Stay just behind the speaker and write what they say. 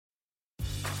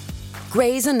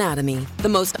Grey's Anatomy, the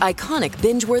most iconic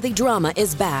binge-worthy drama,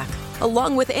 is back,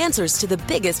 along with answers to the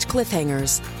biggest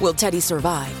cliffhangers. Will Teddy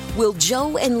survive? Will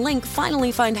Joe and Link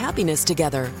finally find happiness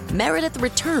together? Meredith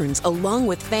returns along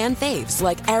with fan faves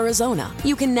like Arizona.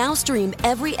 You can now stream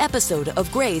every episode of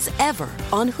Grey's ever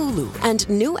on Hulu, and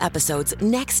new episodes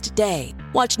next day.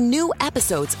 Watch new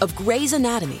episodes of Grey's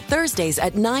Anatomy Thursdays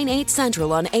at 9/8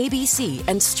 Central on ABC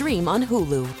and stream on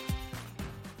Hulu.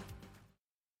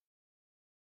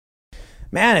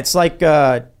 Man, it's like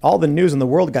all the news in the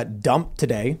world got dumped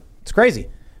today. It's crazy.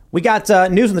 We got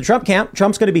news in the Trump camp.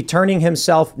 Trump's going to be turning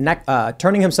himself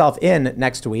in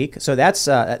next week, so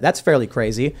that's fairly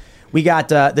crazy. We got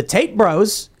the Tate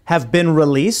Bros have been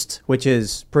released, which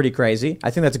is pretty crazy.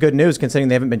 I think that's good news considering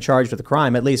they haven't been charged with a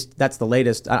crime. At least that's the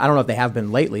latest. I don't know if they have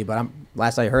been lately, but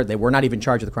last I heard they were not even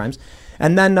charged with the crimes.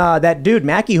 And then that dude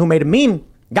Mackey who made a meme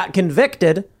got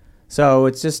convicted. So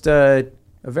it's just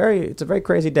it's a very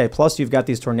crazy day. Plus, you've got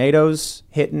these tornadoes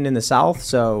hitting in the South.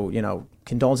 So,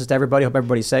 condolences to everybody. Hope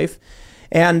everybody's safe.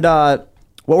 And what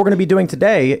we're going to be doing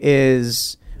today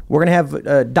is we're going to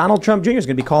have Donald Trump Jr. is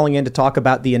going to be calling in to talk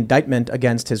about the indictment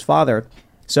against his father.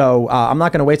 So I'm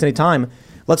not going to waste any time.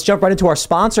 Let's jump right into our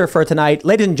sponsor for tonight.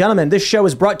 Ladies and gentlemen, this show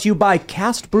is brought to you by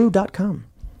castbrew.com.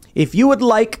 If you would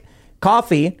like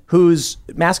coffee whose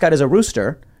mascot is a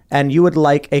rooster, and you would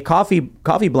like a coffee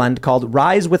blend called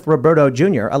Rise with Roberto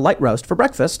Jr., a light roast for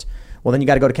breakfast, well, then you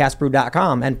got to go to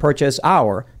castbrew.com and purchase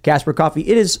our Cast Brew coffee.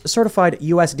 It is certified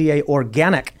USDA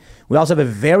organic. We also have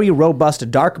a very robust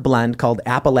dark blend called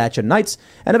Appalachian Nights.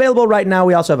 And available right now,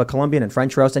 we also have a Colombian and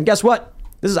French roast. And guess what?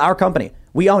 This is our company.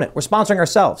 We own it. We're sponsoring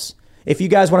ourselves. If you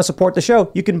guys want to support the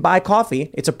show, you can buy coffee.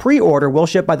 It's a pre-order. We'll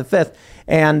ship by the 5th.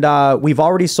 And we've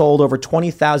already sold over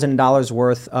 $20,000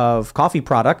 worth of coffee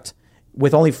product.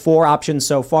 With only 4 options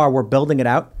so far, we're building it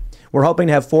out. We're hoping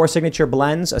to have 4 signature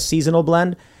blends, a seasonal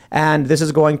blend, and this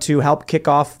is going to help kick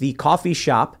off the coffee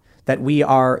shop that we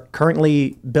are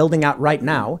currently building out right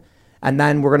now. And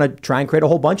then we're going to try and create a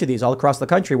whole bunch of these all across the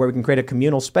country where we can create a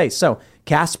communal space. So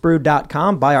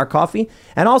castbrew.com, buy our coffee,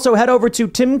 and also head over to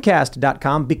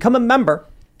timcast.com, become a member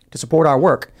to support our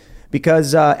work.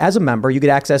 Because as a member, you get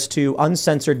access to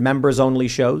uncensored members-only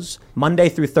shows Monday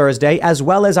through Thursday, as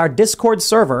well as our Discord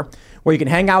server where you can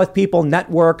hang out with people,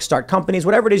 network, start companies,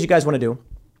 whatever it is you guys want to do.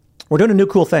 We're doing a new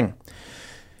cool thing.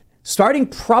 Starting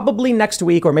probably next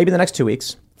week or maybe the next 2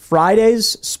 weeks,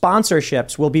 Friday's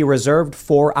sponsorships will be reserved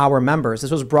for our members.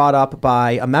 This was brought up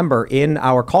by a member in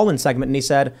our call-in segment, and he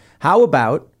said, how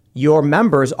about your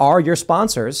members are your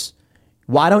sponsors?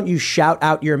 Why don't you shout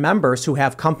out your members who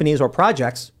have companies or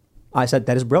projects? I said,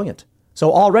 that is brilliant.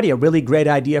 So already a really great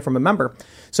idea from a member.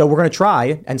 So we're going to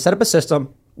try and set up a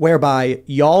system whereby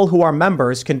y'all who are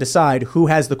members can decide who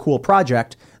has the cool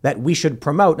project that we should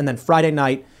promote. And then Friday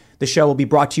night, the show will be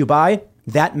brought to you by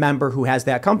that member who has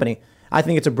that company. I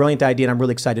think it's a brilliant idea and I'm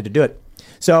really excited to do it.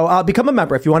 So become a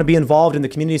member if you want to be involved in the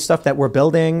community stuff that we're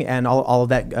building and all of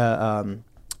that,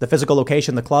 the physical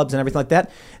location, the clubs and everything like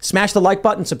that. Smash the like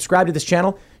button, subscribe to this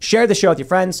channel, share the show with your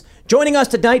friends. Joining us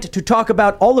tonight to talk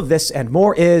about all of this and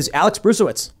more is Alex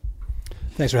Bruesewitz.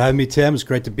 Thanks for having me, Tim. It's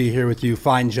great to be here with you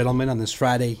fine gentlemen on this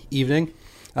Friday evening.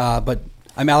 But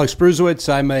I'm Alex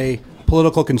Bruesewitz. I'm a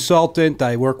political consultant.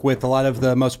 I work with a lot of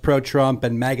the most pro-Trump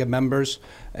and MAGA members.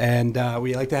 And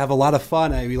we like to have a lot of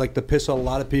fun. We like to piss a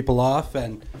lot of people off.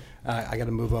 And I got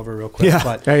to move over real quick. Yeah,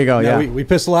 but, there you go. We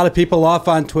piss a lot of people off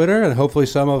on Twitter. And hopefully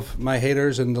some of my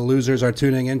haters and the losers are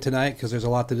tuning in tonight because there's a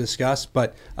lot to discuss.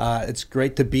 But it's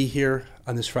great to be here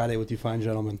on this Friday with you fine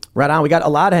gentlemen. Right on. We got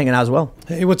Alad hanging out as well.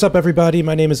 Hey, what's up, everybody?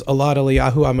 My name is Alad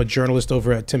Eliyahu. I'm a journalist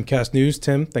over at Timcast News.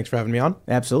 Tim, thanks for having me on.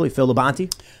 Absolutely. Phil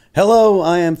Labonte. Hello,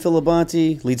 I am Phil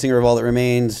Labonte, lead singer of All That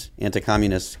Remains,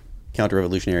 anti-communist,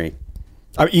 counter-revolutionary.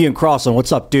 I'm Ian Crossan.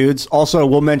 What's up, dudes? Also,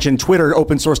 we'll mention Twitter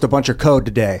open-sourced a bunch of code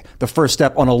today. The first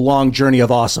step on a long journey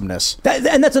of awesomeness.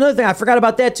 And that's another thing. I forgot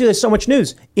about that, too. There's so much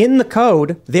news. In the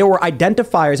code, there were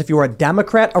identifiers if you were a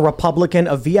Democrat, a Republican,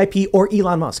 a VIP, or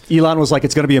Elon Musk. Elon was like,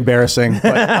 it's going to be embarrassing,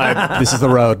 but this is the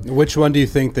road. Which one do you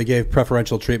think they gave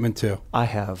preferential treatment to? I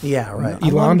have. Yeah, right.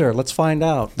 Elon, let's find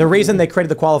out. The reason they created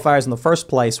the qualifiers in the first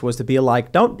place was to be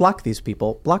like, don't block these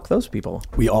people, block those people.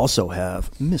 We also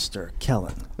have Mr.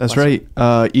 Kellen. That's right.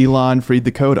 Elon freed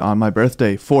the code on my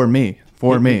birthday for me.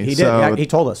 He did. So, yeah, he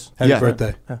told us. Happy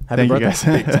birthday. Happy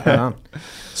birthday.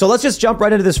 So let's just jump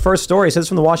right into this first story. It says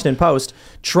from the Washington Post,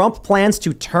 Trump plans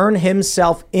to turn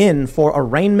himself in for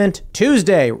arraignment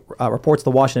Tuesday, reports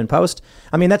the Washington Post.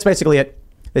 I mean, that's basically it.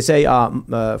 They say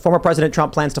former President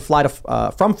Trump plans to fly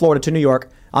from Florida to New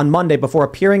York on Monday before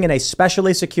appearing in a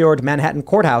specially secured Manhattan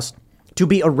courthouse to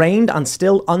be arraigned on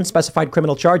still unspecified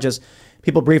criminal charges.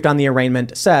 People briefed on the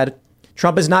arraignment said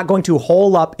Trump is not going to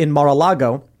hole up in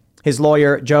Mar-a-Lago. His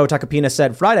lawyer, Joe Tacopina,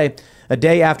 said Friday, a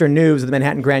day after news of the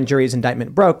Manhattan grand jury's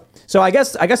indictment broke. So I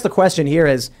guess the question here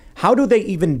is, how do they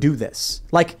even do this?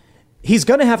 Like, he's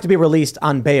going to have to be released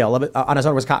on bail on his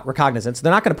own recognizance.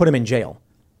 They're not going to put him in jail.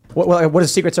 What is the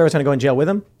Secret Service going to go in jail with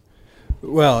him?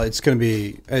 Well,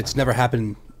 it's never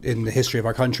happened in the history of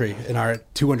our country. In our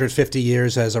 250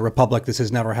 years as a republic, this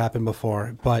has never happened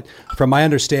before. But from my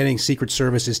understanding, Secret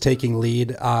Service is taking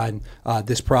lead on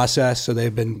this process. So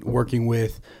they've been working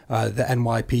with the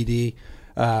NYPD.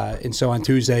 And so on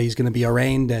Tuesday, he's going to be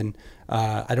arraigned. And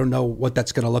I don't know what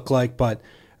that's going to look like, but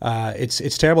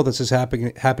it's terrible this is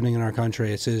happening in our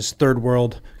country. It's his third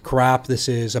world crap. This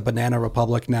is a banana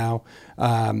republic now.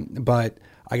 But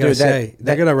I got to say,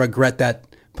 they're going to regret that,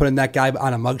 putting that guy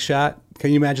on a mugshot. Can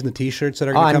you imagine the T-shirts that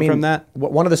are going to come from that?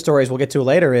 One of the stories we'll get to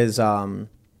later is how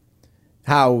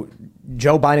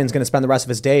Joe Biden's going to spend the rest of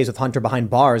his days with Hunter behind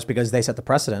bars because they set the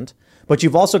precedent. But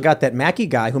you've also got that Mackey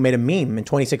guy who made a meme in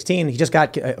 2016. He just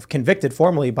got convicted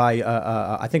formally by,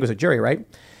 I think it was a jury, right?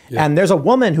 Yeah. And there's a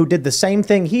woman who did the same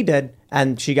thing he did,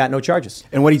 and she got no charges.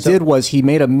 And what he did was he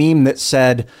made a meme that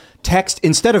said,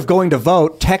 instead of going to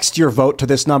vote, text your vote to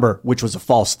this number, which was a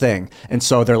false thing. And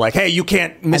so they're like, hey, you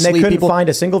can't mislead people. And they couldn't find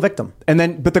a single victim.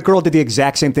 But the girl did the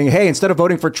exact same thing. Hey, instead of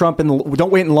voting for Trump and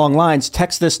don't wait in long lines,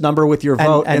 text this number with your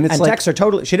vote. And texts are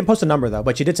totally, she didn't post a number though,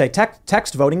 but she did say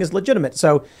text voting is legitimate.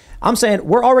 So I'm saying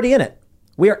we're already in it.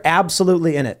 We are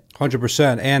absolutely in it.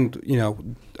 100%.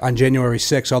 And, on January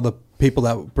 6th, all the people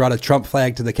that brought a Trump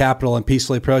flag to the Capitol and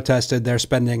peacefully protested, they're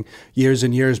spending years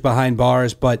and years behind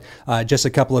bars. But just a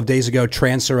couple of days ago,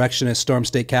 transurrectionists stormed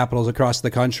state capitals across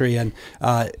the country, and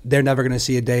they're never going to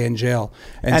see a day in jail.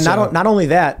 And not only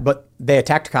that, but they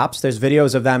attacked cops. There's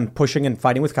videos of them pushing and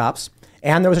fighting with cops.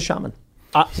 And there was a shaman.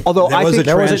 Although there I was think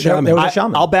there was a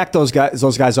shaman. I'll back those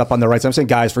guys up on their rights. I'm saying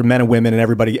guys for men and women and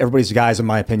everybody's guys in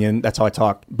my opinion. That's how I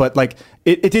talk. But like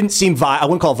it didn't seem I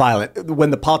wouldn't call it violent. When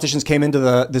the politicians came into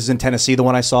this is in Tennessee, the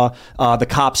one I saw, the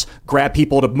cops grabbed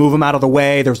people to move them out of the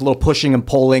way. There was a little pushing and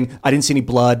pulling. I didn't see any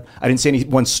blood. I didn't see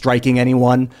anyone striking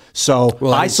anyone. So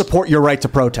I support your right to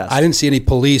protest. I didn't see any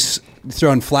police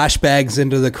throwing flashbangs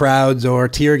into the crowds or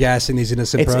tear gassing these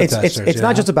innocent protesters. It's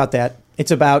not just about that. It's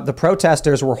about the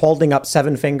protesters were holding up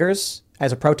 7 fingers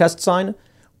as a protest sign,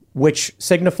 which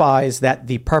signifies that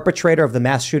the perpetrator of the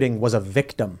mass shooting was a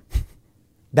victim.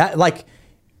 That, like,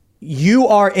 you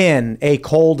are in a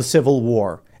cold civil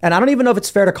war. And I don't even know if it's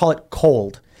fair to call it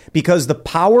cold, because the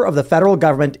power of the federal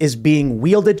government is being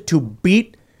wielded to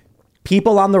beat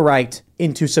people on the right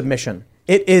into submission.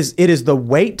 It is the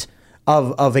weight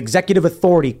of executive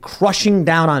authority crushing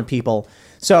down on people.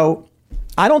 So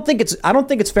I don't think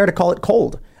it's fair to call it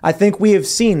cold. I think we have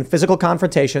seen physical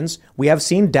confrontations. We have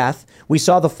seen death. We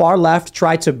saw the far left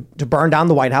try to burn down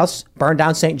the White House, burn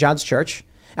down St. John's Church.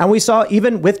 And we saw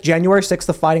even with January 6th,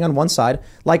 the fighting on one side,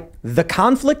 like the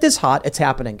conflict is hot. It's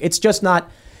happening. It's just not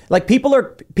like people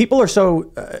are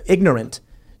so ignorant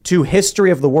to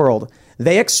history of the world.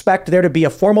 They expect there to be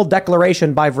a formal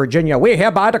declaration by Virginia. We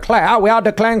hereby declare we are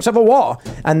declaring civil war.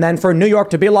 And then for New York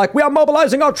to be like, we are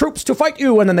mobilizing our troops to fight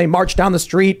you. And then they march down the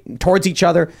street towards each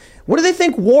other. What do they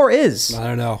think war is? I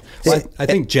don't know. I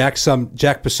think Jack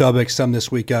Posobiec summed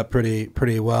this week up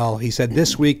pretty well. He said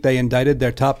this week they indicted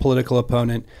their top political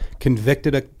opponent,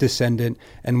 convicted a descendant,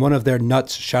 and one of their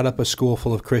nuts shot up a school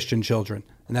full of Christian children.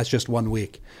 And that's just 1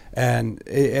 week. And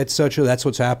it's so true. That's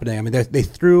what's happening. I mean, they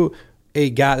threw a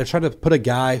guy, they're trying to put a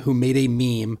guy who made a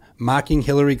meme mocking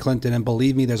Hillary Clinton, and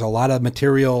believe me, there's a lot of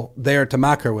material there to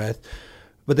mock her with.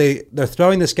 But they're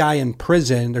throwing this guy in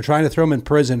prison. They're trying to throw him in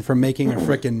prison for making a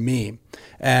frickin' meme.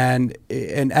 And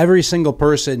every single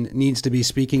person needs to be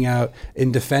speaking out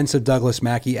in defense of Douglas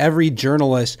Mackey. Every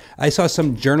journalist, I saw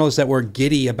some journalists that were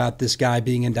giddy about this guy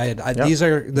being indicted. Yep. These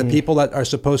are the people that are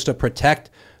supposed to protect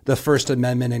the First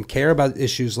Amendment and care about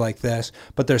issues like this,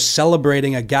 but they're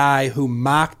celebrating a guy who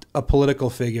mocked a political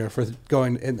figure for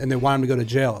going, and they want him to go to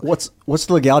jail. What's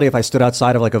the legality if I stood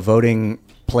outside of like a voting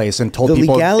place and told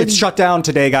people it's shut down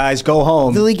today, guys, go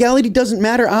home? The legality doesn't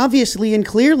matter, obviously and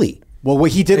clearly. Well,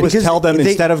 what he did was tell them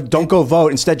instead of don't go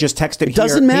vote, instead just text it here. It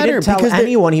doesn't matter. He didn't tell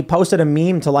anyone. He posted a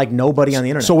meme to like nobody on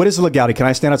the internet. So what is the legality? Can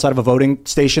I stand outside of a voting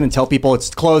station and tell people it's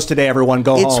closed today, everyone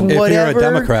go home? If you're a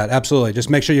Democrat, absolutely.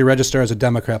 Just make sure you register as a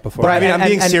Democrat before. But I mean, I'm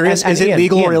being serious. Is it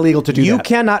legal or illegal to do that? You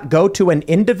cannot go to an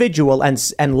individual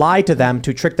and lie to them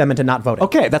to trick them into not voting.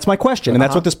 Okay, that's my question. And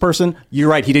that's what this person, you're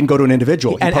right, he didn't go to an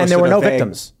individual. And there were no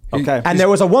victims. Okay. And there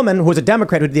was a woman who was a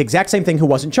Democrat who did the exact same thing who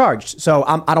wasn't charged. So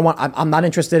I'm not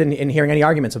interested in hearing any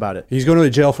arguments about it. He's going to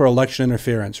jail for election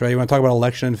interference, right? You want to talk about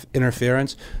election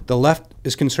interference? The left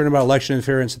is concerned about election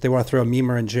interference, that they want to throw a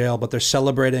memer in jail, but they're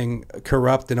celebrating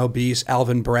corrupt and obese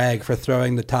Alvin Bragg for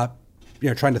trying to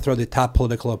throw the top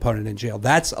political opponent in jail.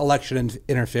 That's election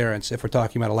interference, if we're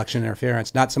talking about election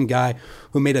interference, not some guy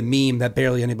who made a meme that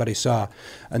barely anybody saw.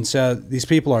 And so these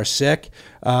people are sick,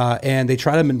 and they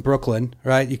tried them in Brooklyn,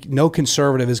 right? No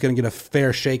conservative is going to get a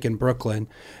fair shake in Brooklyn.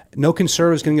 No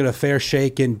conservative is going to get a fair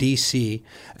shake in D.C.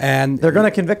 And they're going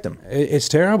to convict him. It's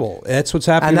terrible. That's what's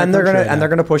happening. And then they're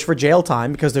going to push for jail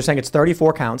time because they're saying it's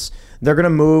 34 counts. They're going to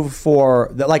move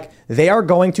they are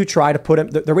going to try to put him.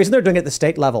 The reason they're doing it at the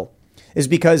state level is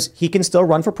because he can still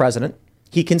run for president.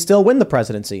 He can still win the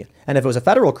presidency. And if it was a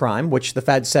federal crime, which the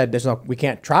Fed said we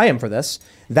can't try him for this,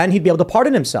 then he'd be able to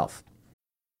pardon himself.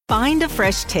 Find a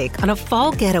fresh take on a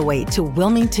fall getaway to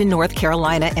Wilmington, North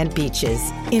Carolina and beaches.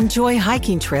 Enjoy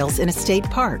hiking trails in a state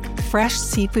park, fresh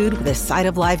seafood with a side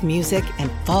of live music,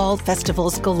 and fall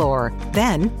festivals galore.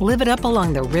 Then live it up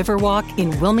along the Riverwalk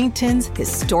in Wilmington's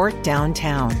historic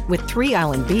downtown. With 3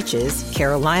 island beaches,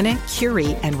 Carolina,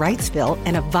 Curie, and Wrightsville,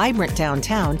 and a vibrant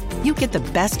downtown, you get the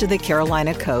best of the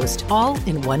Carolina coast all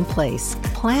in one place.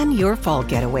 Plan your fall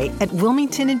getaway at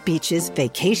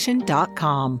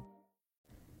WilmingtonandBeachesVacation.com.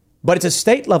 But it's a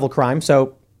state level crime,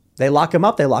 so they lock him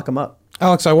up.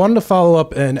 Alex, I wanted to follow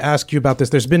up and ask you about this.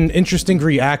 There's been interesting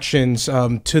reactions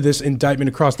to this indictment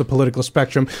across the political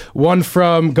spectrum. One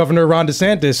from Governor Ron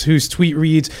DeSantis, whose tweet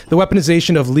reads, "The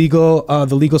weaponization of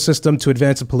the legal system to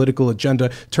advance a political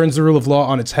agenda turns the rule of law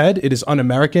on its head. It is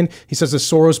un-American." He says the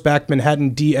Soros-backed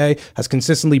Manhattan DA has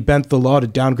consistently bent the law to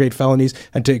downgrade felonies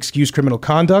and to excuse criminal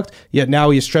conduct, yet now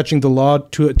he is stretching the law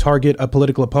to target a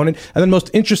political opponent. And then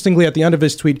most interestingly, at the end of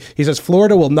his tweet, he says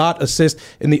Florida will not assist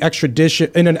in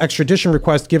an extradition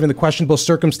request given the questionable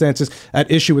circumstances at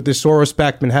issue with this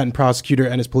Soros-backed Manhattan prosecutor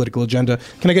and his political agenda.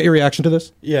 Can I get your reaction to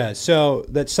this? Yeah, so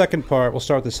that second part, we'll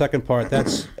start with the second part.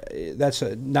 That's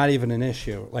not even an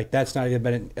issue. Like, that's not even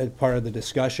been a part of the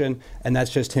discussion, and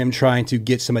that's just him trying to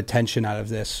get some attention out of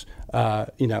this.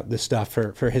 This stuff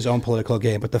for his own political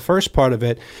gain. But the first part of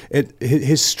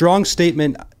his strong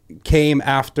statement came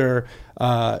after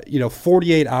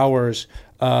 48 hours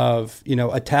of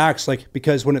attacks,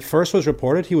 because when it first was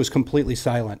reported, he was completely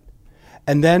silent.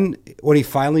 And then when he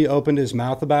finally opened his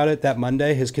mouth about it that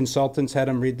Monday, his consultants had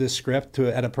him read this script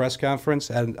at a press conference,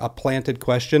 and a planted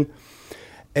question.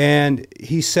 And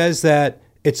he says that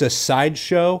it's a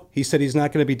sideshow. He said he's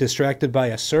not going to be distracted by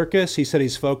a circus. He said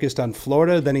he's focused on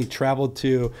Florida. Then he traveled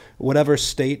to whatever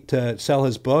state to sell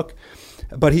his book.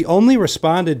 But he only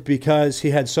responded because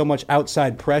he had so much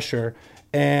outside pressure.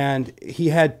 And he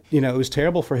had, it was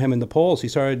terrible for him in the polls. He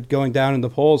started going down in the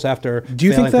polls after Do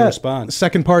you failing think that to respond.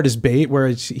 Second part is bait, where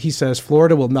he says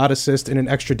Florida will not assist in an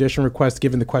extradition request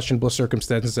given the questionable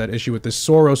circumstances at issue with this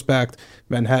Soros-backed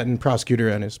Manhattan prosecutor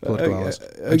and his political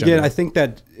agenda? Again, I think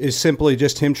that is simply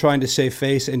just him trying to save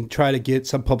face and try to get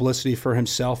some publicity for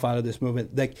himself out of this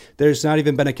movement. There's not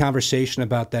even been a conversation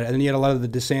about that. And then you had a lot of the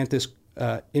DeSantis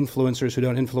influencers who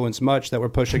don't influence much that were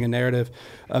pushing a narrative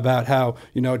about how,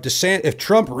 if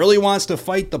Trump really wants to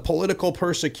fight the political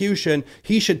persecution,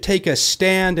 he should take a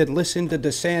stand and listen to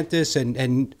DeSantis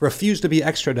and refuse to be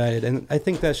extradited. And I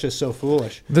think that's just so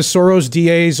foolish. The Soros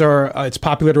DAs it's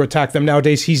popular to attack them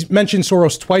nowadays. He's mentioned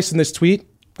Soros twice in this tweet.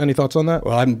 Any thoughts on that?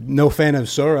 Well, I'm no fan of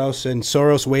Soros, and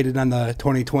Soros waited on the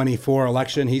 2024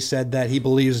 election. He said that he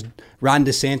believes Ron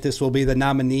DeSantis will be the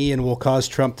nominee and will cause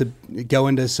Trump to go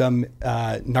into some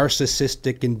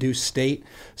narcissistic-induced state.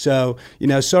 So,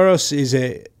 Soros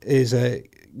is a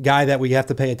guy that we have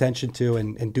to pay attention to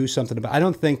and do something about. I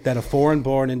don't think that a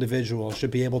foreign-born individual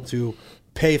should be able to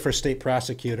pay for state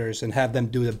prosecutors and have them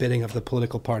do the bidding of the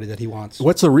political party that he wants.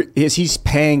 Is he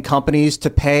paying companies to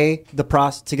pay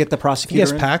to get the prosecutor? He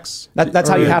has in? PACs. That's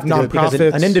how you have to do it, because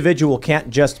nonprofits. an individual can't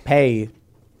just pay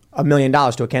 $1 million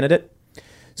to a candidate.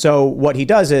 So what he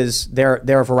does is there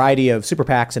are a variety of super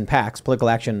PACs and PACs, political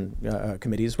action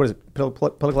committees. What is it?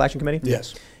 Political action committee?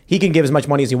 Yes. He can give as much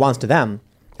money as he wants to them,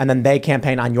 and then they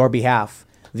campaign on your behalf.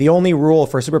 The only rule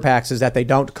for super PACs is that they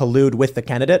don't collude with the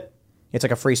candidate. It's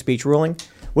like a free speech ruling,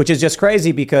 which is just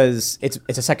crazy because it's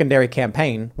a secondary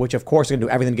campaign, which of course is going to do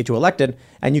everything to get you elected,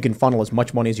 and you can funnel as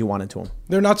much money as you want into them.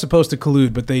 They're not supposed to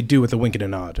collude, but they do with a wink and a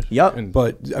nod. Yep.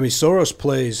 But Soros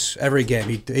plays every game.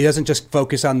 He doesn't just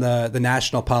focus on the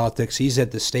national politics. He's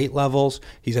at the state levels.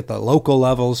 He's at the local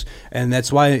levels. And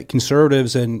that's why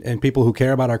conservatives and people who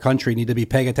care about our country need to be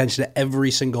paying attention to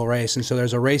every single race. And so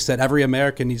there's a race that every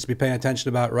American needs to be paying attention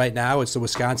about right now. It's the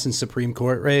Wisconsin Supreme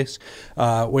Court race,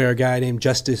 where a guy named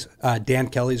Justice Dan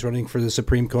Kelly's running for the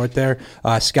Supreme Court there.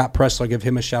 Scott Pressler, give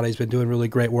him a shout. He's been doing really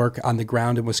great work on the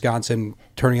ground in Wisconsin,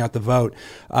 turning out the vote.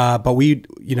 But we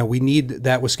need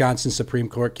that Wisconsin Supreme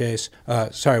Court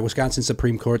Wisconsin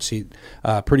Supreme Court seat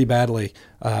pretty badly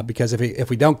because if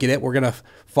we don't get it, we're going to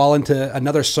fall into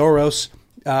another Soros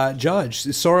judge.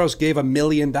 Soros gave $1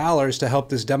 million to help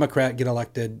this Democrat get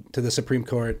elected to the Supreme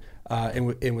Court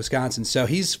in Wisconsin. So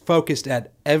he's focused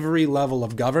at every level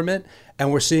of government,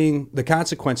 and we're seeing the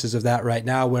consequences of that right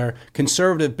now, where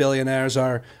conservative billionaires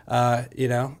are,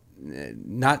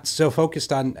 not so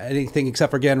focused on anything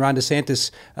except for getting Ron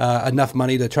DeSantis enough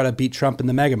money to try to beat Trump in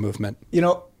the MAGA movement.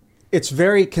 It's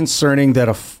very concerning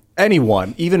that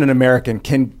anyone, even an American,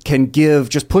 can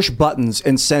just push buttons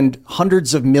and send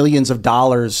hundreds of millions of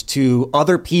dollars to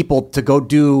other people to go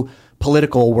do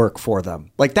political work for them.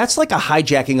 Like, that's like a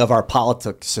hijacking of our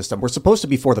politics system. We're supposed to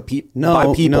be for the people,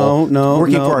 working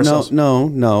for ourselves.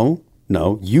 No.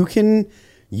 You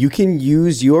can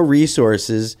use your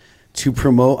resources to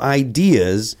promote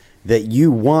ideas that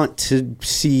you want to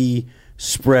see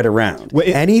spread around.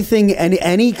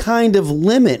 Any kind of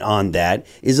limit on that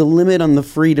is a limit on the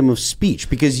freedom of speech,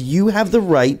 because you have the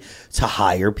right to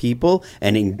hire people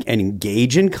and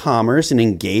engage in commerce and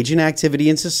engage in activity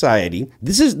in society.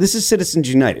 This is Citizens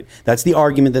United. That's the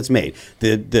argument that's made.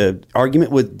 The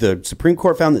argument with the Supreme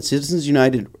Court found that Citizens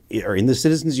United, or in the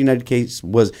Citizens United case,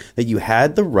 was that you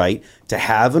had the right to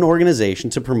have an organization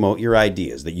to promote your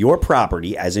ideas, that your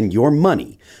property, as in your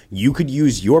money, you could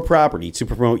use your property to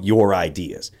promote your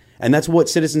ideas. And that's what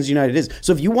Citizens United is.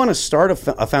 So if you want to start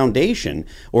a foundation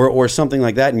or something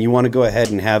like that, and you want to go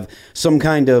ahead and have some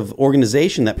kind of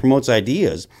organization that promotes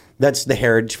ideas, that's the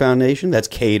Heritage Foundation, that's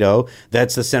Cato,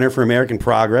 that's the Center for American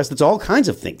Progress, that's all kinds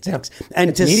of think tanks. And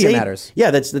it's Media Matters. Yeah,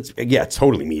 that's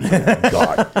totally Media.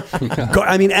 God.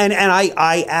 I mean, and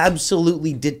I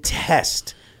absolutely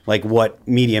detest like what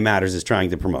Media Matters is trying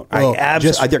to promote.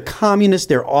 They're communists.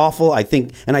 They're awful. I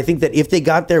think that if they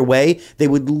got their way, they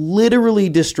would literally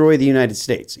destroy the United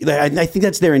States. I think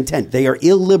that's their intent. They are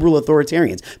illiberal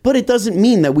authoritarians. But it doesn't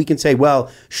mean that we can say, well,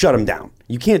 shut them down.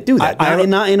 You can't do that.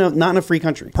 Not in a free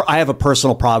country. I have a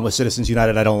personal problem with Citizens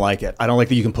United. I don't like it. I don't like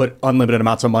that you can put unlimited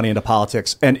amounts of money into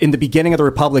politics. And in the beginning of the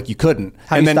Republic, you couldn't.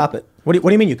 How do you stop it? What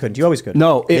do you mean you couldn't? You always could.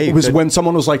 No, it was when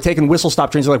someone was like taking whistle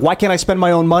stop trains. They're like, why can't I spend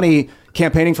my own money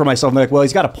campaigning for myself? And they're like, well,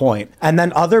 he's got a point. And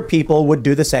then other people would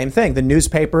do the same thing. The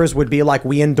newspapers would be like,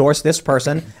 we endorse this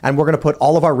person, and we're going to put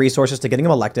all of our resources to getting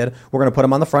him elected. We're going to put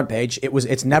him on the front page.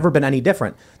 It's never been any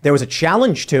different. There was a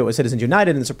challenge to it with Citizens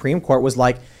United, and the Supreme Court was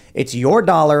like, it's your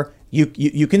dollar.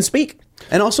 You can speak.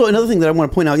 And also another thing that I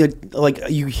want to point out, like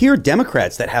you hear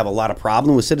Democrats that have a lot of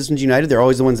problem with Citizens United. They're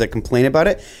always the ones that complain about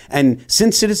it. And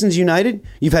since Citizens United,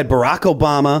 you've had Barack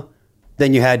Obama,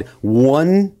 then you had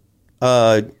one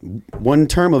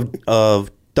term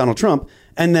of Donald Trump,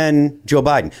 and then Joe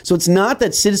Biden. So it's not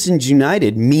that Citizens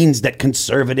United means that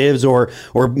conservatives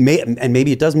and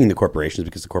maybe it does mean the corporations,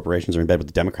 because the corporations are in bed with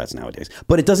the Democrats nowadays.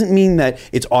 But it doesn't mean that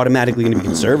it's automatically going to be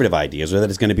conservative ideas, or that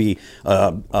it's going to be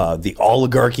the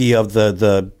oligarchy of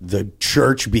the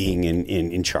church being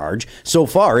in charge. So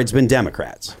far, it's been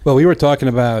Democrats. Well, we were talking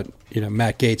about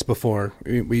Matt Gaetz before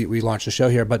we launched the show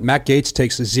here, but Matt Gaetz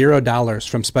takes $0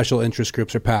 from special interest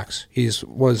groups or PACs. He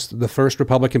was the first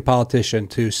Republican politician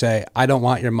to say, I don't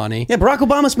want your money. Yeah, Barack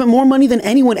Obama spent more money than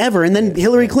anyone ever, and then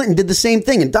Hillary Clinton did the same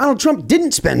thing, and Donald Trump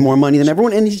didn't spend more money than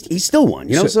everyone, and he still won.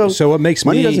 So what makes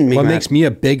me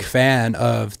a big fan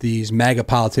of these MAGA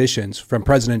politicians, from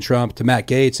President Trump to Matt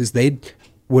Gaetz, is they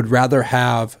would rather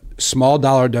have small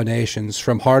dollar donations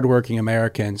from hardworking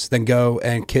Americans than go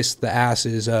and kiss the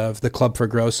asses of the Club for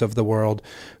Gross of the world,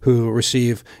 who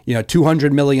receive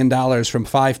 $200 million from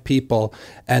 5 people,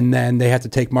 and then they have to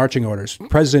take marching orders.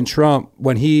 President Trump,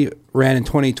 when he ran in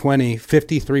 2020,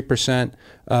 53%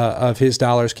 of his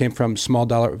dollars came from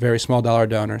very small dollar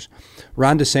donors.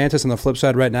 Ron DeSantis, on the flip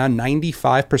side right now,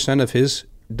 95% of his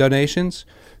donations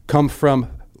come from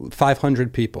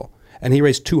 500 people. And he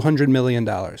raised $200 million.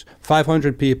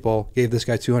 500 people gave this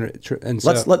guy 200. And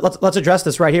so let's address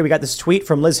this right here. We got this tweet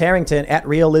from Liz Harrington at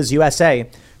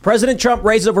RealLizUSA. President Trump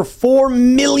raised over $4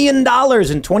 million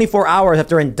in 24 hours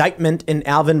after indictment in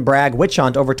Alvin Bragg witch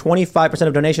hunt. Over 25%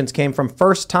 of donations came from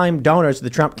first-time donors to the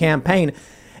Trump campaign.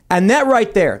 And that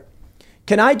right there,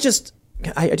 I just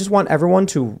want everyone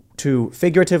to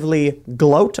figuratively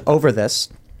gloat over this,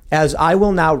 as I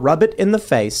will now rub it in the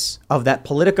face of that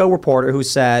Politico reporter who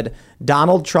said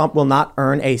Donald Trump will not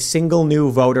earn a single new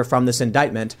voter from this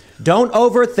indictment. Don't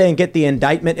overthink it. The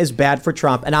indictment is bad for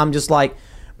Trump. And I'm just like,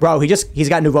 bro, he's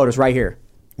got new voters right here.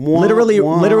 Literally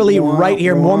right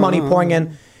here. More money pouring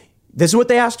in. This is what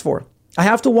they asked for. I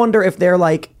have to wonder if they're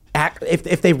like,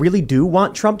 if they really do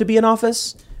want Trump to be in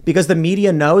office. Because the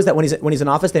media knows that when he's in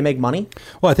office, they make money?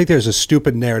 Well, I think there's a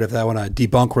stupid narrative that I want to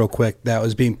debunk real quick that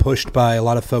was being pushed by a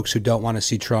lot of folks who don't want to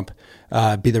see Trump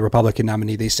be the Republican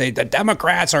nominee. They say the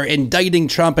Democrats are indicting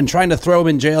Trump and trying to throw him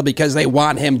in jail because they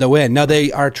want him to win. No,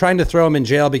 they are trying to throw him in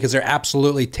jail because they're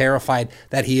absolutely terrified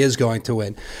that he is going to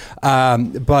win.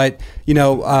 But,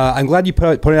 I'm glad you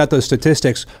pointed out those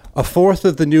statistics. A fourth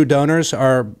of the new donors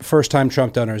are first-time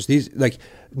Trump donors.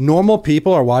 Normal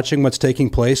people are watching what's taking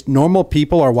place. Normal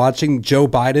people are watching Joe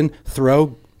Biden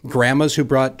throw grandmas who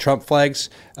brought Trump flags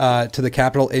to the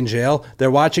Capitol in jail.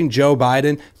 They're watching Joe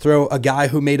Biden throw a guy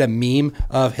who made a meme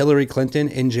of Hillary Clinton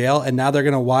in jail, and now they're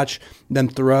going to watch them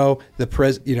throw the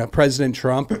President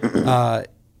Trump. Try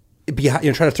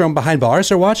to throw him behind bars.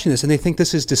 They're watching this and they think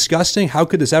this is disgusting. How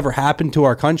could this ever happen to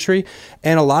our country?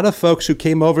 And a lot of folks who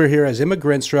came over here as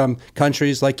immigrants from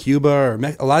countries like Cuba or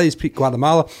a lot of these people,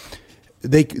 Guatemala,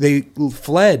 they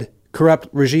fled corrupt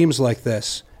regimes like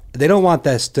this. They don't want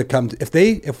this to come. If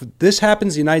this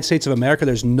happens in the United States of America,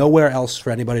 there's nowhere else for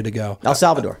anybody to go. El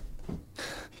Salvador.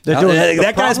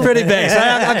 That guy's pretty base.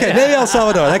 Okay, maybe El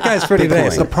Salvador. That guy's pretty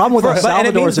base. The problem with El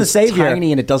Salvador is it's savior.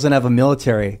 tiny and it doesn't have a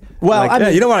military.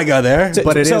 Well, you don't want to go there.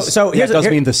 But it does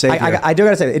mean the savior. I do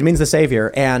got to say, it means the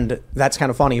savior, and that's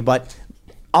kind of funny. But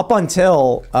up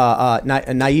until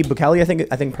Nayib Bukele,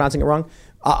 I think pronouncing it wrong,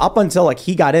 up until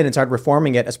he got in and started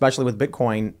reforming it, especially with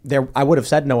Bitcoin, I would have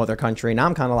said no other country. Now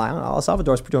I'm kind of like, El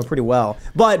Salvador's doing pretty well.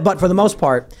 But for the most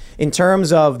part, in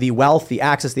terms of the wealth, the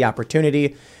access, the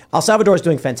opportunity, El Salvador is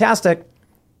doing fantastic.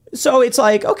 So it's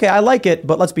like, okay, I like it,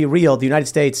 but let's be real. The United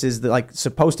States is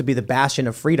supposed to be the bastion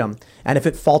of freedom. And if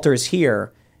it falters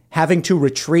here, having to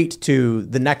retreat to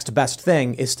the next best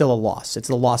thing is still a loss. It's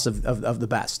the loss of the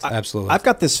best. Absolutely. I've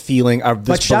got this feeling of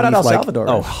this. But shout out El Salvador.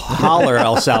 Oh, holler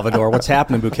El Salvador. What's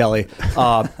happening, Bukele?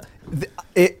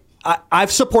 I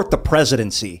support the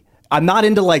presidency. I'm not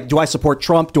into do I support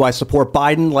Trump? Do I support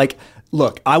Biden?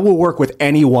 Look, I will work with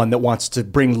anyone that wants to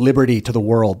bring liberty to the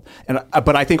world,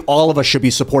 but I think all of us should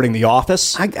be supporting the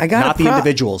office, not the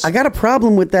individuals. I got a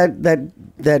problem with that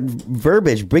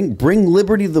verbiage. Bring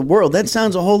liberty to the world. That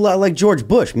sounds a whole lot like George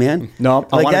Bush, man. No,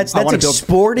 that's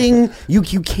exporting.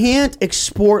 You can't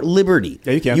export liberty.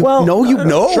 Yeah, you can.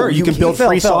 Sure, you can build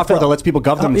free software that lets people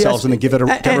govern themselves and then give it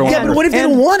to everyone. Yeah, but what if they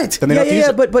don't want it? Then they don't use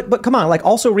it. But come on,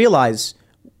 also realize,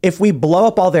 if we blow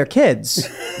up all their kids,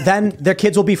 then their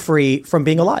kids will be free from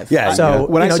being alive. Yeah. So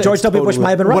George W. Bush might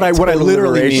have been right. What I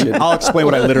literally mean, I'll explain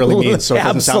what I literally mean, so it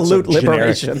doesn't sound so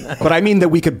liberation. generic. But I mean that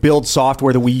we could build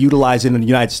software that we utilize in the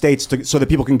United States so that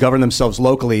people can govern themselves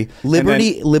locally.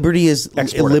 Liberty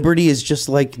is just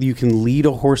like you can lead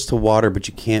a horse to water, but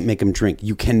you can't make them drink.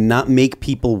 You cannot make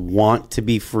people want to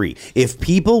be free. If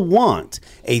people want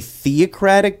a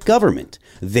theocratic government,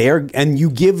 and you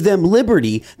give them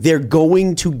liberty, they're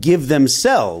going to give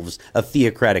themselves a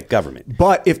theocratic government.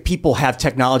 But if people have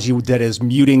technology that is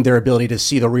muting their ability to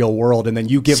see the real world, and then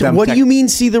you give them... What do you mean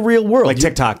see the real world? Like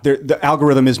TikTok, the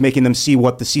algorithm is making them see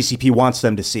what the CCP wants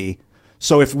them to see.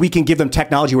 So if we can give them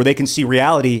technology where they can see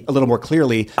reality a little more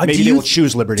clearly, maybe they will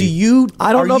choose liberty.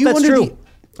 I don't know if that's true.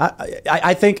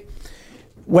 I think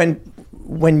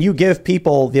when you give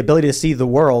people the ability to see the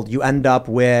world, you end up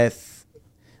with...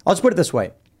 I'll just put it this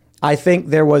way. I think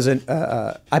there was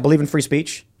I believe in free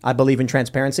speech. I believe in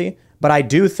transparency. But I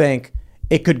do think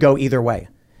it could go either way.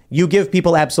 You give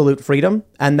people absolute freedom,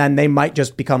 and then they might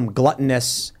just become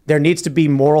gluttonous. There needs to be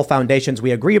moral foundations we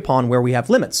agree upon where we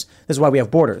have limits. This is why we have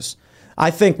borders.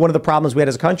 I think one of the problems we had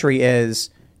as a country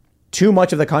is too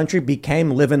much of the country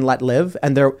became live and let live.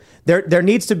 And there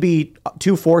needs to be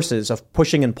two forces of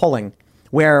pushing and pulling,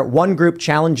 where one group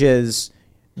challenges...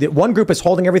 One group is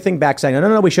holding everything back, saying,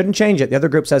 no, we shouldn't change it. The other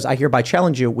group says, I hereby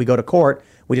challenge you. We go to court.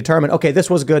 We determine, okay, this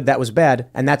was good, that was bad.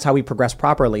 And that's how we progress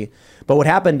properly. But what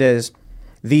happened is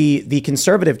the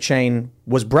conservative chain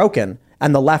was broken,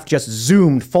 and the left just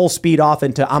zoomed full speed off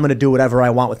into, I'm going to do whatever I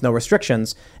want with no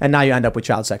restrictions. And now you end up with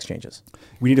child sex changes.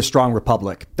 We need a strong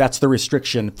republic. That's the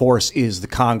restriction force, is the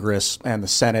Congress and the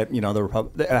Senate,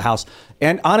 the House.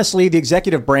 And honestly, the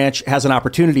executive branch has an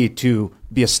opportunity to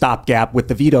be a stopgap with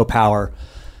the veto power.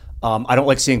 I don't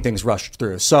like seeing things rushed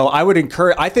through. So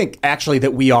I think actually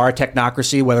that we are a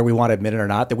technocracy, whether we want to admit it or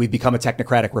not, that we've become a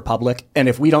technocratic republic. And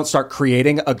if we don't start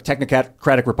creating a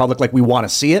technocratic republic like we want to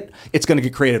see it, it's going to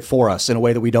get created for us in a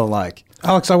way that we don't like.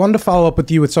 Alex, I wanted to follow up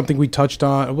with you with something we touched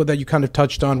on, that you kind of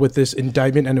touched on with this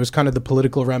indictment, and it was kind of the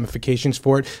political ramifications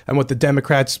for it, and what the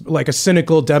Democrats, like a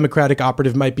cynical Democratic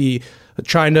operative, might be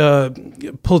trying to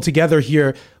pull together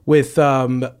here with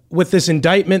this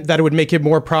indictment, that it would make it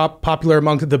more popular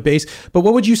among the base. But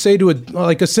what would you say to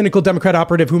a cynical Democrat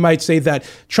operative who might say that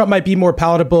Trump might be more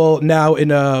palatable now in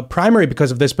a primary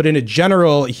because of this, but in a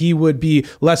general, he would be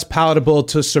less palatable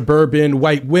to suburban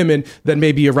white women than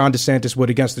maybe a Ron DeSantis would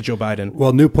against the Joe Biden?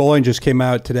 Well, new polling just came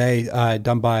out today,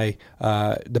 done by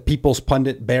the People's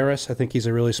Pundit Barris. I think he's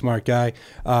a really smart guy,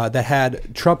 that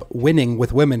had Trump winning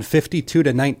with women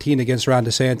 52-19 against Ron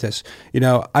DeSantis.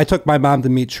 I took my mom to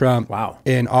meet Trump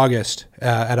in August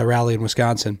at a rally in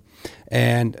Wisconsin.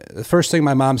 And the first thing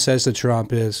my mom says to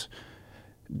Trump is,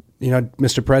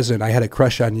 Mr. President, I had a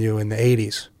crush on you in the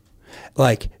 80s.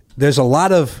 There's a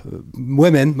lot of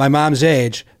women my mom's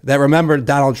age that remember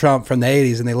Donald Trump from the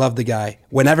 80s, and they loved the guy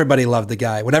when everybody loved the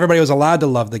guy, when everybody was allowed to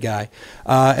love the guy.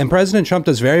 And President Trump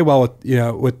does very well with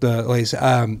the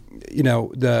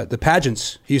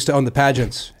pageants. He used to own the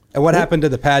pageants. And what happened to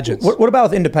the pageants? What about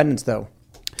with independents, though?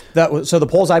 So the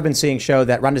polls I've been seeing show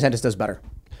that Ron DeSantis does better.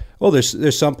 Well,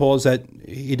 there's some polls that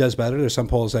he does better. There's some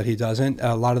polls that he doesn't.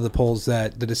 A lot of the polls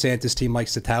that the DeSantis team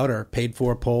likes to tout are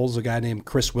paid-for polls. A guy named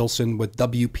Chris Wilson with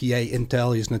WPA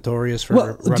Intel, he's notorious for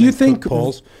running do you think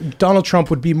polls. Donald Trump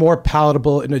would be more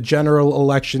palatable in a general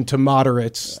election to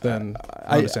moderates than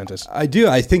Ron DeSantis? I do.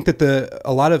 I think that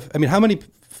how many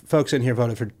folks in here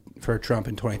voted for Trump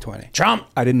in 2020? Trump.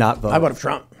 I did not vote. I voted for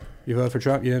Trump. You voted for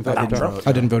Trump? You didn't vote for Trump?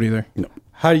 I didn't vote either. No.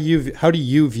 How do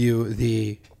you view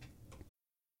the...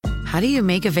 How do you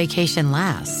make a vacation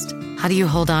last? How do you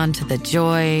hold on to the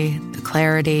joy, the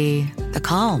clarity, the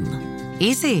calm?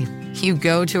 Easy. You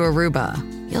go to Aruba.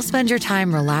 You'll spend your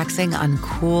time relaxing on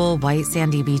cool, white,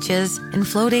 sandy beaches and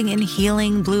floating in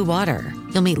healing blue water.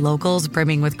 You'll meet locals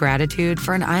brimming with gratitude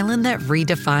for an island that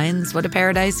redefines what a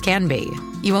paradise can be.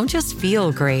 You won't just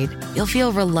feel great. You'll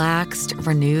feel relaxed,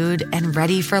 renewed, and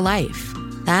ready for life.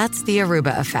 That's the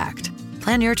Aruba effect.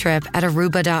 Plan your trip at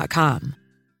Aruba.com.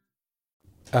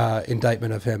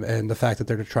 Indictment of him and the fact that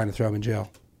they're trying to throw him in jail.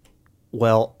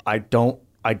 Well, I don't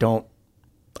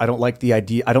like the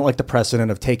idea. I don't like the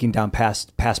precedent of taking down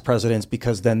past presidents,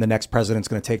 because then the next president's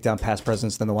going to take down past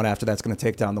presidents, then the one after that's going to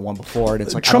take down the one before. And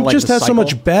it's like Trump just has so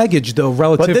much baggage, though,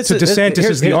 relative to DeSantis.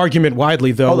 Is the argument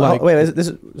widely, though?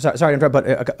 Sorry to interrupt,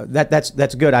 but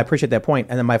that's good. I appreciate that point.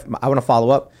 And then I want to follow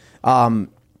up.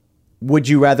 Would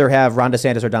you rather have Ron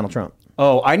DeSantis or Donald Trump?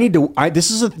 Oh,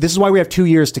 this is why we have 2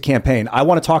 years to campaign. I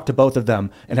want to talk to both of them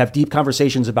and have deep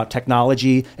conversations about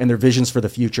technology and their visions for the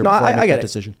future before I make that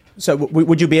decision. So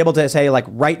would you be able to say,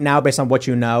 right now, based on what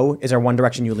you know, is there one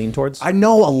direction you lean towards? I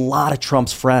know a lot of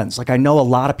Trump's friends. I know a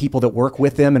lot of people that work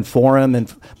with him and for him.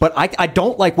 But I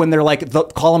don't like when they're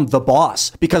call him the boss,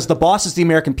 because the boss is the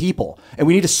American people. And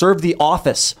we need to serve the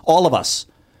office, all of us.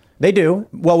 They do.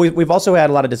 Well, we've also had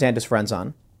a lot of DeSantis friends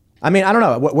on. I mean, I don't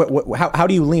know. How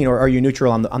do you lean, or are you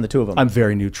neutral on the two of them? I'm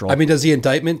very neutral. I mean, does the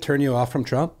indictment turn you off from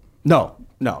Trump? No.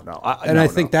 I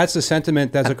think that's the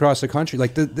sentiment that's across the country.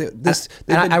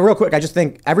 Real quick, I just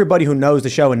think everybody who knows the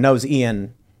show and knows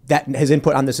Ian, that his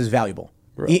input on this is valuable.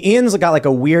 Right. Ian's got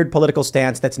a weird political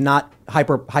stance that's not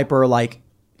hyper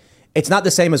it's not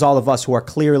the same as all of us who are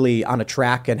clearly on a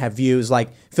track and have views.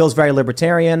 Phil's very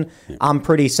libertarian. I'm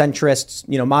pretty centrist,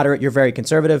 moderate. You're very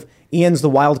conservative. Ian's the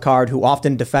wild card who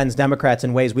often defends Democrats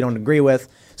in ways we don't agree with.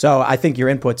 So I think your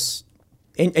input's,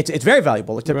 it's very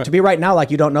valuable. To be right now,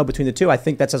 you don't know between the two, I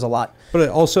think that says a lot. But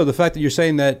also the fact that you're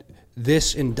saying that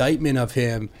this indictment of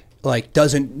him,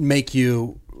 doesn't make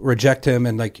you reject him,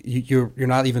 and you're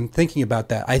not even thinking about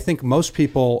that. I think most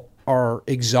people are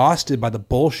exhausted by the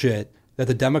bullshit that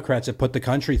the Democrats have put the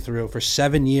country through for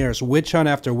 7 years, witch hunt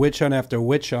after witch hunt after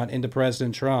witch hunt into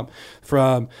President Trump.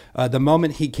 From the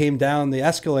moment he came down the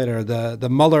escalator, the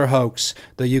Mueller hoax,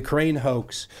 the Ukraine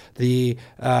hoax, the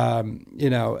January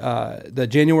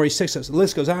 6th, the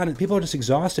list goes on, and people are just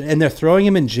exhausted, and they're throwing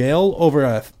him in jail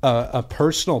over a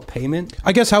personal payment.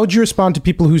 I guess, how would you respond to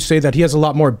people who say that he has a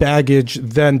lot more baggage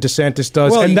than DeSantis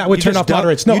does, and that would turn off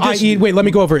moderates? No, wait, let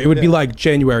me go over it. It would be like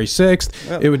January 6th.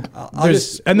 Well, it would,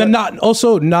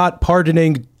 not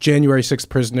pardoning January 6th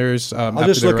prisoners. I'll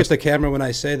just look at the camera when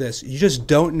I say this. You just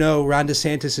don't know Ron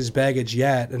DeSantis' baggage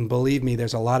yet, and believe me,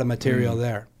 there's a lot of material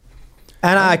there.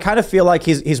 And I kind of feel like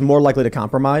he's more likely to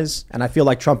compromise, and I feel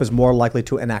like Trump is more likely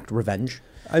to enact revenge.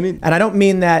 And I don't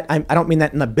mean that. I don't mean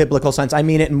that in a biblical sense. I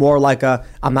mean it more like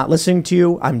I'm not listening to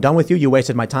you. I'm done with you. You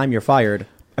wasted my time. You're fired.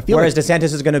 Whereas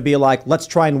DeSantis is going to be like, let's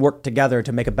try and work together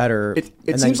to make a better.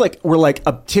 It seems like we're like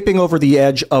tipping over the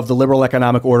edge of the liberal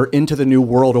economic order into the new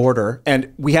world order.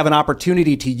 And we have an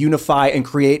opportunity to unify and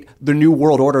create the new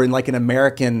world order in like an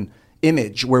American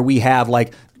image where we have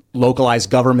like localized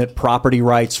government, property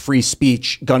rights, free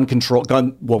speech, gun control,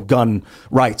 gun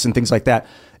rights and things like that.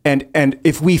 And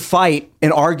if we fight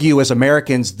and argue as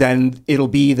Americans, then it'll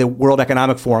be the World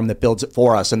Economic Forum that builds it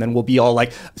for us. And then we'll be all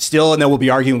like still, and then we'll be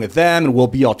arguing with them and we'll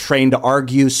be all trained to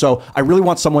argue. So I really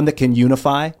want someone that can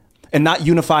unify and not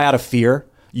unify out of fear,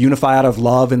 unify out of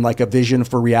love and like a vision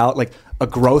for reality, like a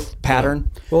growth pattern.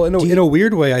 Well, in a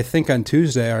weird way, I think on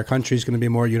Tuesday, our country is going to be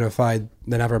more unified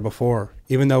than ever before,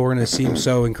 even though we're going to seem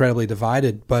so incredibly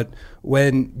divided. But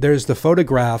when there's the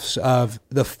photographs of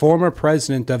the former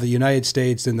president of the United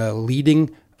States and the leading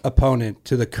opponent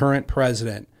to the current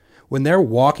president, when they're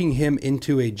walking him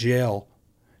into a jail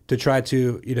to try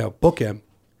to, book him,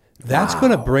 that's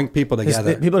going to bring people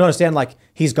together. People don't understand, like,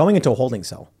 he's going into a holding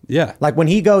cell. Yeah. Like, when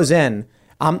he goes in,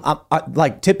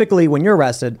 like, typically when you're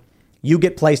arrested, you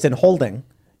get placed in holding.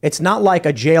 It's not like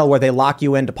a jail where they lock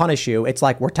you in to punish you. It's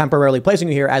like, we're temporarily placing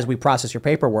you here as we process your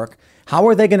paperwork. How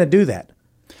are they going to do that?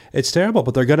 It's terrible,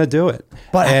 but they're going to do it.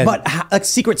 But a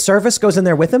Secret Service goes in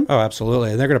there with him? Oh, absolutely.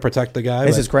 And they're going to protect the guy.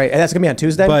 This is great. And that's going to be on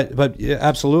Tuesday? But yeah,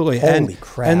 absolutely. Holy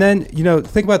crap. And then,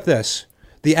 think about this.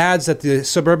 The ads that the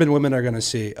suburban women are going to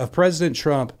see of President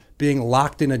Trump being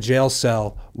locked in a jail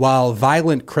cell while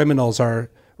violent criminals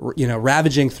are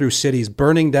ravaging through cities,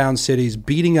 burning down cities,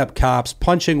 beating up cops,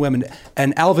 punching women.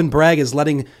 And Alvin Bragg is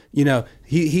letting,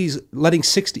 he's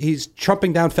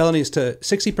trumping down felonies to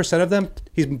 60% of them.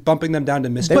 He's bumping them down to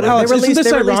misdemeanors. But Alex, isn't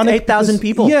this ironic? 8,000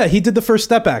 people. Yeah, he did the First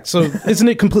Step Act. So isn't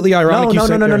it completely ironic?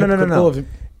 No.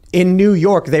 In New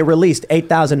York, they released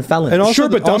 8,000 felons. And also,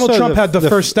 but Donald Trump had the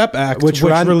First Step Act, which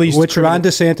Ron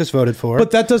DeSantis voted for.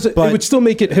 But that doesn't. It would still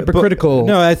make it hypocritical.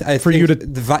 For you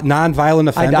to non-violent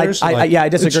offenders. I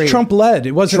disagree. It's Trump-led.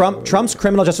 It wasn't. Trump's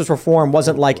criminal justice reform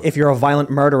wasn't like if you're a violent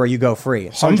murderer, you go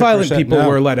free. Some violent people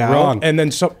were let out, wrong. And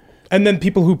then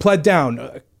people who pled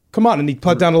down. Come on, and he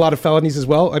pled down a lot of felonies as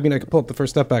well. I mean, I could pull up the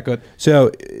First Step Act.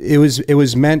 So it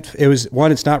was meant. It was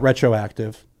one. It's not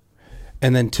retroactive.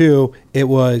 And then two, it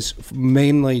was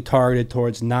mainly targeted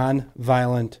towards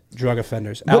non-violent drug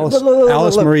offenders.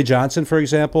 Alice Marie Johnson, for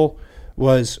example,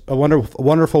 was a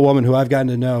wonderful woman who I've gotten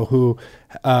to know who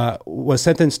was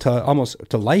sentenced to almost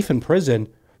to life in prison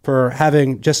for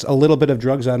having just a little bit of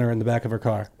drugs on her in the back of her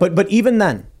car. But even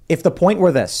then, if the point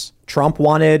were this, Trump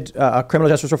wanted criminal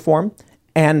justice reform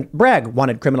and Bragg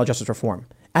wanted criminal justice reform.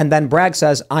 And then Bragg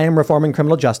says, I am reforming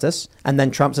criminal justice. And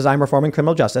then Trump says, I'm reforming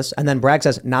criminal justice. And then Bragg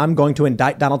says, now I'm going to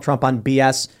indict Donald Trump on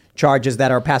BS charges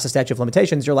that are past the statute of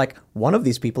limitations. You're like, one of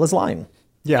these people is lying.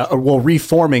 Yeah, well,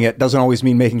 reforming it doesn't always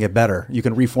mean making it better. You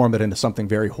can reform it into something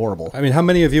very horrible. I mean, how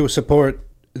many of you support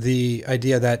the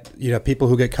idea that people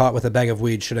who get caught with a bag of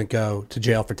weed shouldn't go to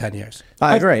jail for 10 years?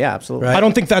 I agree, yeah, absolutely. Right? I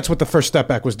don't think that's what the First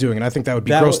Step Act was doing, and I think that would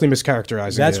be grossly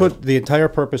mischaracterizing. That's what the entire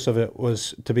purpose of it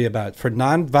was to be about. For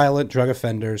nonviolent drug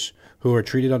offenders who are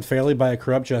treated unfairly by a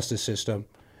corrupt justice system,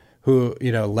 who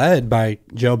led by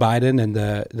Joe Biden and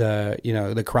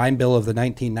the crime bill of the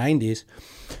 1990s.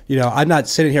 I'm not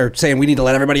sitting here saying we need to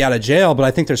let everybody out of jail, but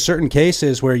I think there's certain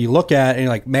cases where you look at it and you're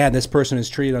like, man, this person is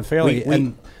treated unfairly.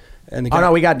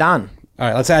 No, we got Don. All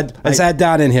right, let's add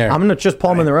Don in here. I'm gonna just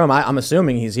pull him in the room. I'm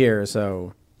assuming he's here,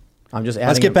 so I'm just adding.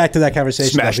 Let's get back to that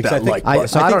conversation. Smash that like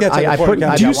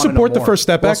button. Do you support the First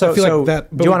Step Act? I feel like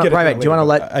that. Do you want to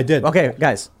let? I did. Okay,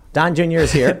 guys. Don Jr.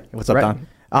 is here. What's up,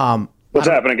 Don? What's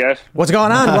happening, guys? What's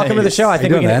going on? Welcome to the show. I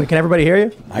think can everybody hear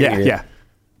you? Yeah.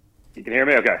 You can hear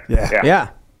me? Okay. Yeah.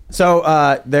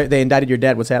 So they indicted your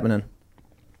dad. What's happening?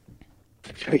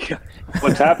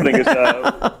 What's happening is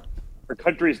our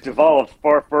country's devolved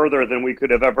far further than we could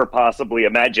have ever possibly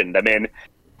imagined. I mean,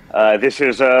 this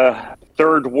is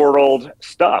third world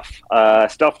stuff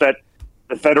that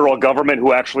the federal government,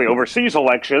 who actually oversees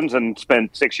elections and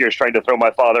spent 6 years trying to throw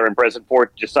my father in prison for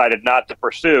it, decided not to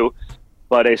pursue.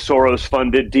 But a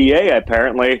Soros-funded DA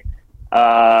apparently,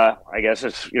 I guess,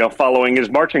 is following his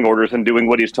marching orders and doing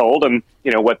what he's told, and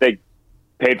what they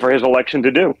paid for his election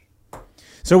to do.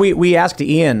 So we asked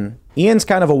Ian. Ian's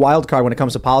kind of a wild card when it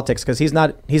comes to politics because he's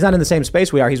not in the same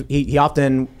space we are. He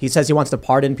often says he wants to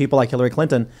pardon people like Hillary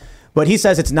Clinton, but he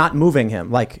says it's not moving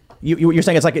him. Like you're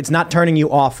saying, it's not turning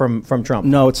you off from Trump.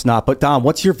 No, it's not. But Don,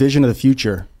 what's your vision of the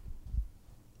future?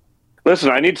 Listen,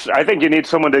 I think you need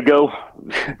someone to go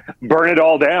burn it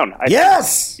all down.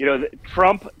 Yes.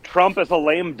 Trump as a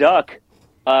lame duck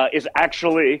is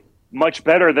actually much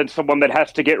better than someone that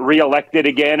has to get reelected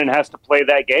again and has to play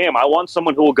that game. I want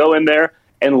someone who will go in there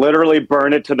and literally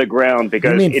burn it to the ground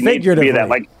because it needs to be that.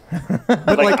 Like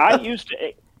I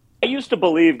used to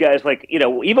believe, guys, like, you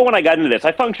know, even when I got into this,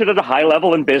 I functioned at a high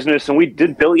level in business and we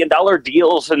did billion-dollar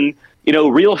deals and, you know,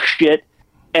 real shit.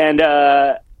 And,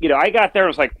 you know, I got there and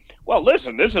was like, well,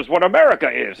 listen, this is what America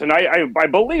is. And I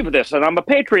believe this and I'm a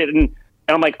patriot. And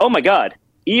I'm like, oh, my God,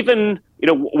 even, you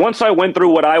know, once I went through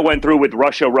what I went through with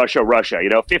Russia, you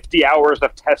know, 50 hours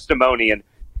of testimony and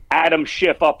Adam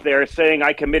Schiff up there saying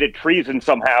I committed treason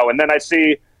somehow. And then I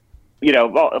see, you know,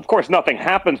 well, of course, nothing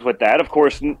happens with that. Of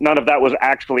course, none of that was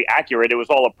actually accurate. It was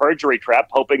all a perjury trap,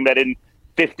 hoping that in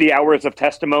 50 hours of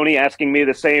testimony, asking me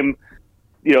the same,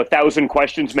 you know, 1,000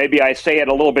 questions, maybe I say it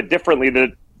a little bit differently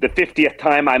the 50th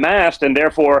time I'm asked, and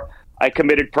therefore I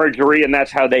committed perjury, and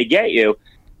that's how they get you.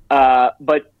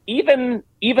 But even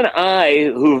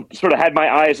I, who sort of had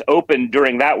my eyes open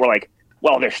during that, were like,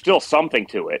 well, there's still something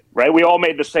to it, right? We all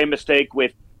made the same mistake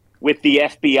with the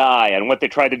FBI and what they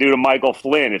tried to do to Michael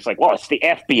Flynn. It's like, well, it's the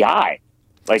FBI.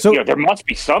 Like, you know, there must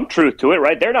be some truth to it,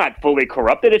 right? They're not fully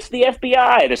corrupted. It's the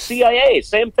FBI, the CIA,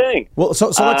 same thing. Well, so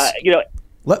let's, you know,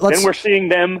 then we're seeing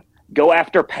them go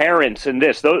after parents in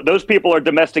this. Those people are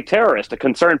domestic terrorists, a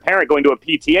concerned parent going to a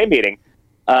PTA meeting.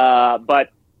 But,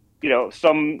 you know,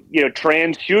 some, you know,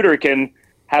 trans shooter can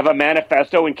have a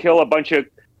manifesto and kill a bunch of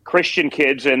Christian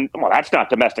kids, and well, that's not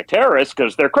domestic terrorists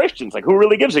because they're Christians. Like, who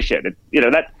really gives a shit? You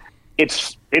know, that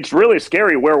it's really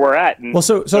scary where we're at. And well,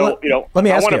 so you know, let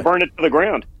me ask you. I want to burn it to the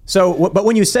ground. So, but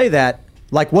when you say that,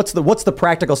 like, what's the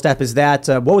practical step? Is that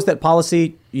what was that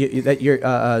policy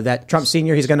that Trump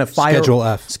Senior, he's going to fire Schedule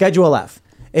F? Schedule F.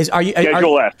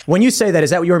 Schedule F. When you say that,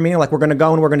 is that what you were meaning? Like, we're going to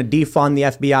go and we're going to defund the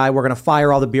FBI, we're going to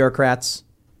fire all the bureaucrats?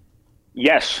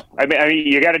 Yes. I mean,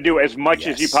 you got to do as much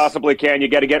as you possibly can. You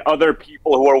got to get other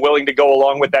people who are willing to go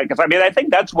along with that. Because, I mean, I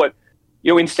think that's what,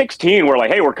 you know, in 2016, we're like,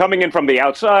 hey, we're coming in from the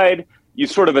outside. You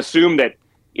sort of assume that,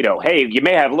 you know, hey, you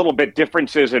may have a little bit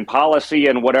differences in policy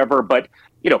and whatever, but,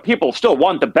 you know, people still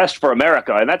want the best for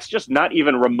America. And that's just not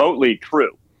even remotely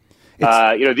true. You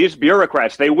know, these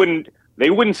bureaucrats, they wouldn't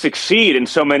succeed in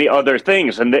so many other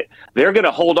things. And they're going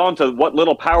to hold on to what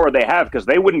little power they have because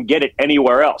they wouldn't get it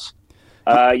anywhere else.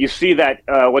 You see that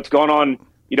what's going on,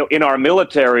 you know, in our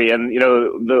military and, you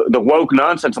know, the woke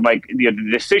nonsense of like the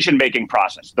decision-making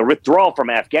process, the withdrawal from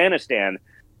Afghanistan,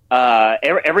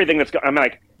 everything that's going. I'm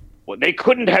like, well, they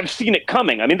couldn't have seen it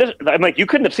coming. I mean, I'm like, you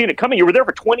couldn't have seen it coming. You were there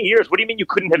for 20 years. What do you mean you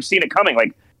couldn't have seen it coming?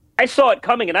 Like, I saw it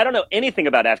coming, and I don't know anything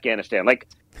about Afghanistan. Like,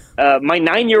 my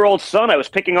 9-year-old son, I was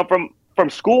picking up from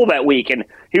school that week, and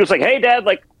he was like, hey, Dad,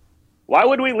 like, why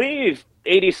would we leave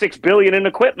 $86 billion in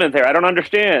equipment there? I don't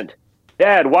understand.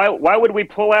 Dad, why would we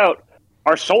pull out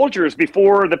our soldiers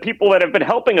before the people that have been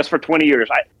helping us for 20 years?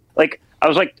 I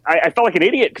felt like an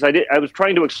idiot because I was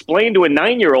trying to explain to a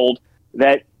 9-year-old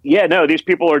that, yeah, no, these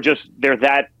people are just, they're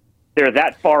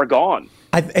that far gone.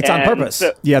 It's on purpose.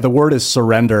 Yeah, the word is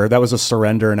surrender. That was a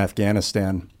surrender in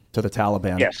Afghanistan to the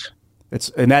Taliban. Yes.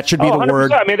 And that should be the 100%.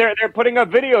 word. I mean, they're putting up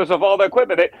videos of all the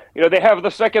equipment. They have the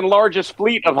second largest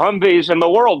fleet of Humvees in the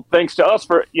world, thanks to us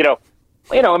for, you know,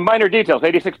 in minor details,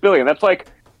 $86 billion. That's like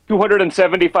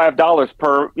 $275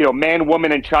 per, you know, man,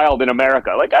 woman, and child in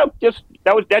America. Like,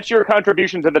 that's your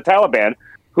contribution to the Taliban,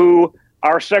 who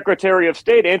our Secretary of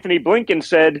State, Anthony Blinken,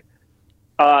 said,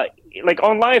 like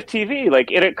on live TV,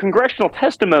 like in a congressional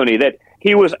testimony, that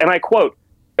he was, and I quote,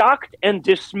 shocked and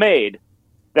dismayed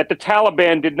that the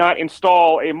Taliban did not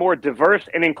install a more diverse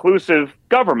and inclusive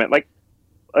government. Like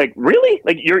really?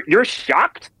 Like you're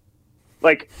shocked?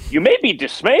 Like, you may be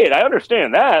dismayed. I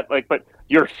understand that. Like, but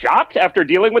you're shocked after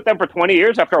dealing with them for 20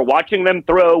 years, after watching them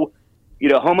throw, you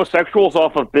know, homosexuals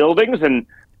off of buildings and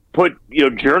put, you know,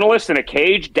 journalists in a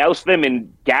cage, douse them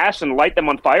in gas and light them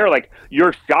on fire. Like,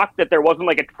 you're shocked that there wasn't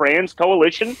like a trans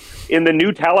coalition in the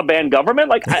new Taliban government.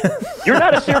 Like, you're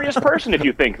not a serious person if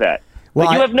you think that. Well,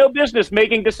 like, you have no business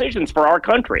making decisions for our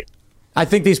country. I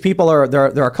think these people they're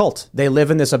a cult. They live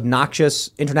in this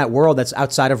obnoxious internet world that's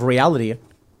outside of reality.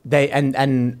 They're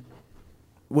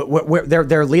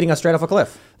leading us straight off a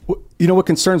cliff. You know what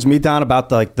concerns me, Don, about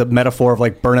the metaphor of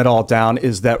like burn it all down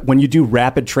is that when you do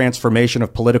rapid transformation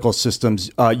of political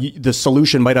systems, the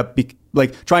solution might not be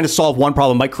like trying to solve one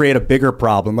problem might create a bigger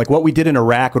problem. Like what we did in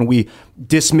Iraq when we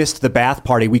dismissed the Ba'ath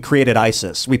Party, we created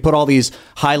ISIS. We put all these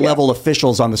high level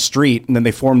officials on the street and then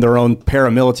they formed their own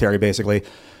paramilitary, basically.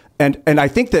 And I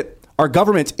think that our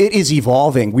government, it is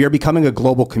evolving. We are becoming a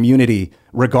global community,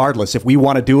 regardless if we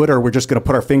want to do it or we're just going to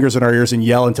put our fingers in our ears and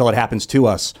yell until it happens to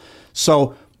us.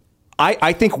 So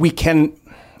I think we can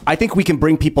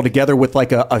bring people together with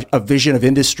like a vision of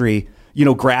industry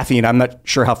graphene. I'm not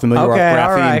sure how familiar you are with graphene.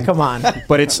 All right, come on.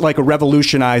 But it's like a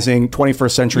revolutionizing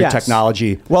 21st century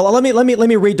technology. Well, let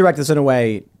me redirect this in a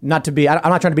way, not to be. I'm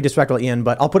not trying to be disrespectful, Ian,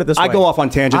 but I'll put it this way. I go off on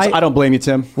tangents. I don't blame you,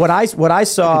 Tim. What I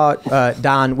saw,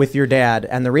 Don, with your dad,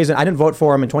 and the reason I didn't vote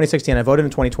for him in 2016, I voted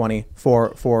in 2020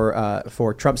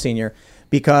 for Trump Sr.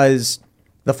 because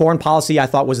the foreign policy I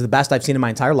thought was the best I've seen in my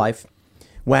entire life.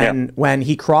 When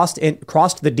he crossed the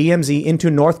DMZ into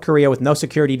North Korea with no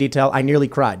security detail, I nearly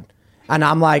cried. And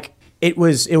I'm like, it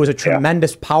was a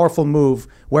tremendous, powerful move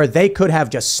where they could have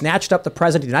just snatched up the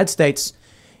president of the United States,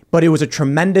 but it was a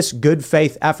tremendous good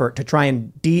faith effort to try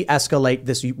and de-escalate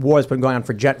this war that's been going on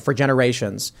for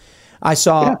generations. I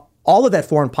saw all of that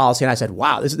foreign policy and I said,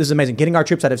 wow, this is amazing. Getting our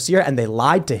troops out of Syria, and they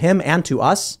lied to him and to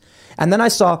us. And then I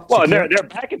saw... Well, they're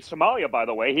back in Somalia, by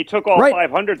the way. He took all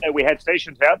 500 that we had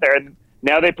stations out there, and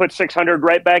now they put 600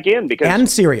 right back in. And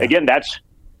Syria. Again, that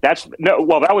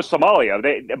was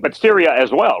Somalia, but Syria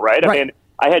as well, right? I mean,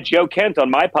 I had Joe Kent on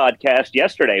my podcast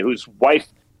yesterday, whose wife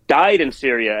died in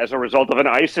Syria as a result of an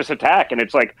ISIS attack. And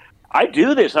it's like, I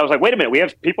do this. I was like, wait a minute, we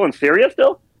have people in Syria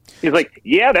still? He's like,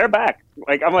 yeah, they're back.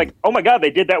 Like, I'm like, oh my God,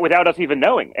 they did that without us even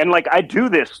knowing. And like, I do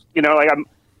this,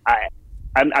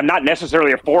 I'm not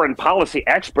necessarily a foreign policy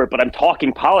expert, but I'm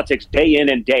talking politics day in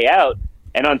and day out.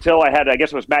 And until I had, I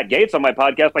guess it was Matt Gaetz on my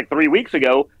podcast like 3 weeks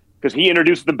ago, because he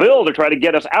introduced the bill to try to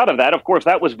get us out of that. Of course,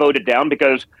 that was voted down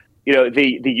because,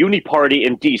 the Uni Party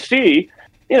in D.C.,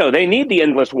 they need the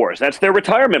endless wars. That's their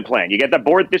retirement plan. You get the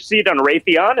board this seat on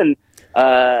Raytheon, and,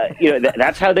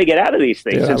 that's how they get out of these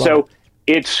things. And so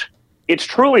it's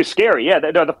truly scary. Yeah,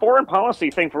 the foreign policy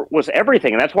thing was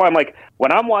everything. And that's why I'm like,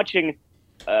 when I'm watching,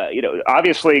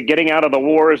 obviously getting out of the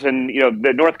wars and,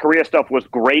 the North Korea stuff was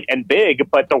great and big,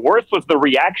 but the worst was the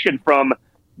reaction from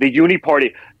the Uni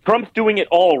Party. Trump's doing it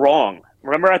all wrong.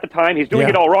 Remember at the time, he's doing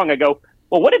it all wrong. I go,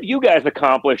 well, what have you guys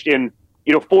accomplished in,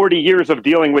 40 years of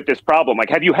dealing with this problem? Like,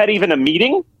 have you had even a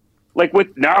meeting? Like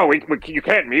you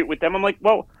can't meet with them. I'm like,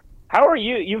 well, how are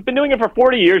you? You've been doing it for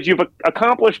 40 years. You've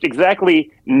accomplished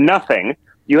exactly nothing.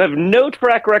 You have no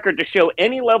track record to show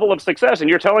any level of success. And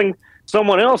you're telling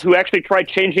someone else who actually tried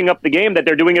changing up the game that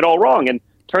they're doing it all wrong. And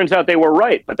turns out they were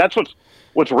right. But that's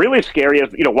what's really scary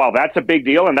is, while that's a big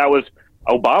deal. And that was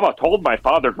Obama told my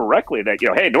father directly that,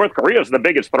 hey, North Korea is the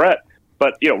biggest threat.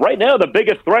 But, right now, the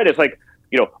biggest threat is like,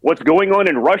 what's going on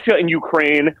in Russia and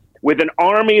Ukraine with an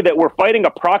army that we're fighting a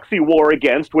proxy war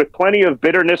against with plenty of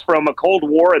bitterness from a Cold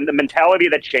War and the mentality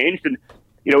that changed. And,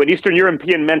 an Eastern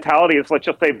European mentality is, let's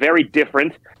just say, very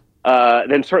different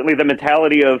than certainly the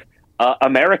mentality of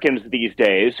Americans these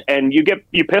days. And you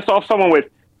piss off someone with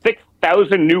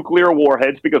 6,000 nuclear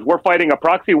warheads because we're fighting a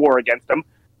proxy war against them.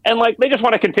 And like, they just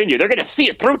want to continue. They're going to see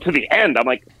it through to the end. I'm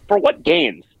like, for what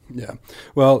gains? Yeah.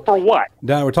 Well, for what?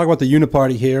 Don, we're talking about the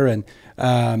Uniparty here, and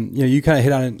you kind of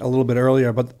hit on it a little bit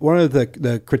earlier. But one of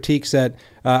the critiques that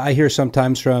I hear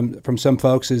sometimes from some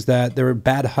folks is that there were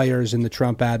bad hires in the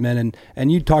Trump admin,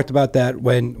 and you talked about that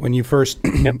when you first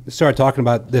started talking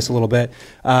about this a little bit.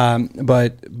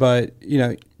 But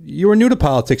you were new to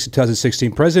politics in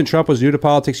 2016. President Trump was new to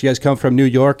politics. You guys come from New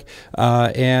York,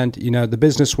 and the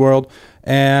business world.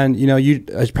 And, you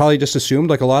probably just assumed,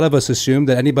 like a lot of us assumed,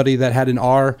 that anybody that had an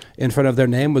R in front of their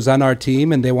name was on our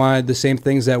team and they wanted the same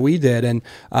things that we did. And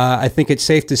I think it's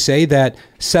safe to say that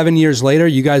 7 years later,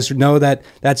 you guys know that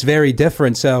that's very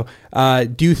different. So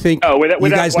do you think you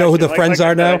guys know who the friends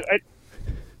are now?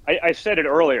 I said it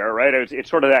earlier, right? It's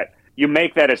sort of that you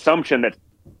make that assumption that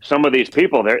some of these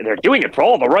people, they're doing it for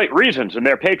all the right reasons and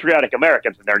they're patriotic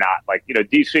Americans, and they're not. Like,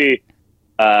 D.C.,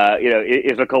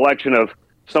 is a collection of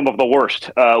some of the worst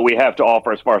we have to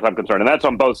offer as far as I'm concerned. And that's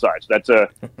on both sides. That's a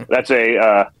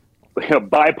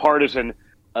bipartisan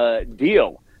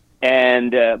deal.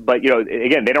 And but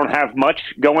again, they don't have much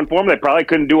going for them. They probably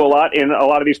couldn't do a lot in a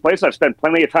lot of these places. I've spent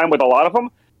plenty of time with a lot of them,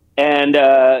 and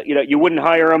you wouldn't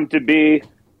hire them to be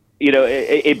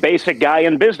a basic guy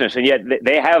in business, and yet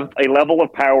they have a level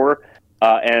of power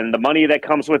and the money that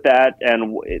comes with that,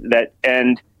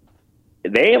 and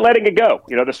they ain't letting it go.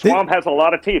 The swamp has a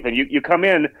lot of teeth, and you come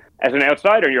in as an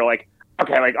outsider, and you're like,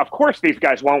 okay, like, of course these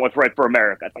guys want what's right for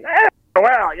America. It's like,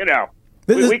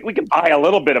 we can buy a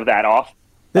little bit of that off.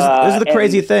 This is the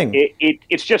crazy thing.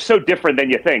 It's just so different than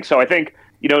you think. So I think,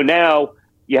 now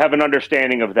you have an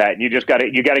understanding of that, and you got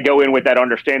to go in with that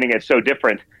understanding. It's so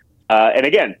different. And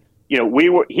again,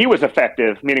 he was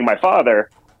effective, meaning my father,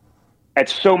 at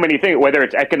so many things, whether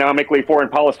it's economically, foreign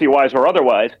policy wise, or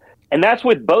otherwise. And that's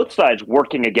with both sides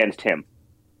working against him.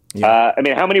 Yeah.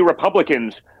 How many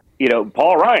Republicans,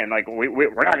 Paul Ryan, like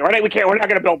we're not going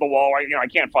to build the wall. I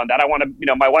can't fund that. I want to,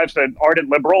 my wife's an ardent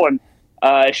liberal, and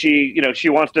She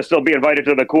wants to still be invited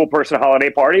to the cool person holiday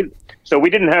party. So we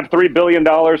didn't have $3 billion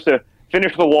to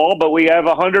finish the wall, but we have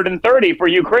 130 for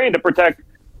Ukraine to protect,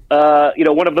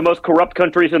 one of the most corrupt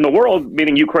countries in the world,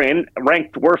 meaning Ukraine,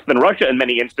 ranked worse than Russia in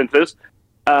many instances.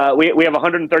 We have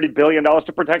 $130 billion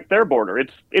to protect their border.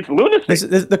 It's lunacy.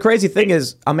 The crazy thing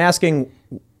is, I'm asking,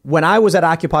 when I was at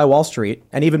Occupy Wall Street,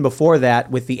 and even before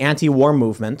that with the anti-war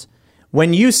movement,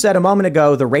 when you said a moment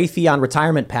ago the Raytheon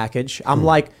retirement package, I'm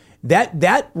like,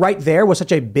 that right there was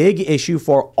such a big issue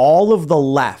for all of the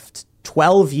left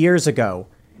 12 years ago.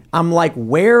 I'm like,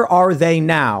 where are they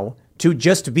now to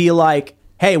just be like,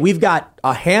 hey, we've got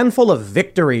a handful of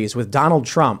victories with Donald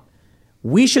Trump.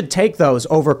 We should take those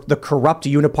over the corrupt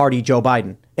uniparty Joe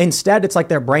Biden. Instead, it's like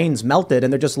their brains melted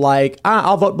and they're just like,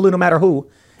 I'll vote blue no matter who.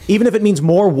 Even if it means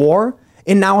more war.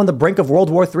 And now on the brink of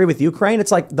World War III with Ukraine,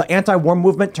 it's like the anti-war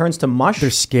movement turns to mush. They're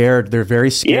scared. They're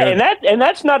very scared. Yeah, and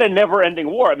that's not a never-ending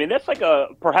war. I mean, that's like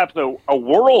perhaps a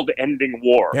world-ending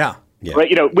war. Yeah.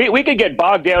 Right? We could get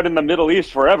bogged down in the Middle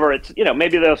East forever. It's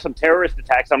maybe there's some terrorist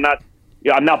attacks. I'm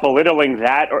not belittling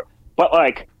that, but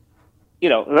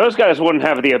those guys wouldn't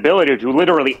have the ability to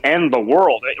literally end the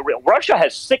world. Russia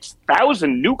has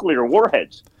 6,000 nuclear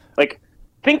warheads. Like,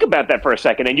 think about that for a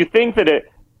second. And you think that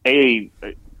a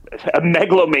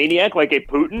megalomaniac like a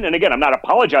Putin, and again, I'm not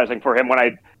apologizing for him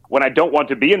when I don't want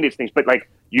to be in these things, but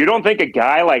like, you don't think a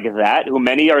guy like that, who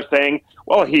many are saying,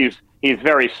 well, he's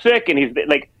very sick, and he's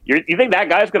like, you think that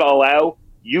guy's going to allow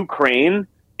Ukraine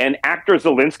and actor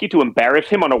Zelensky to embarrass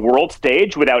him on a world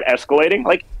stage without escalating?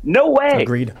 Like, no way.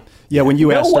 Agreed. Yeah, when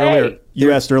you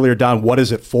asked earlier, Don, what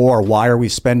is it for? Why are we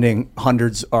spending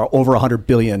hundreds or over $100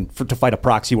 billion to fight a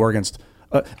proxy war against?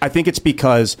 I think it's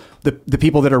because the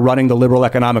people that are running the liberal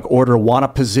economic order want to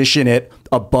position it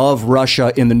above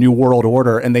Russia in the new world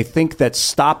order. And they think that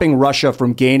stopping Russia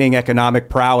from gaining economic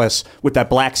prowess with that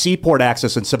Black Sea port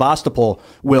access in Sevastopol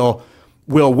will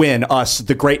win us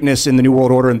the greatness in the new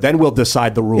world order, and then we'll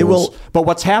decide the rules. But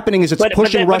what's happening is it's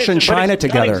pushing Russia and China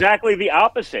together. Exactly the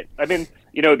opposite. I mean,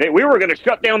 we were going to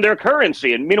shut down their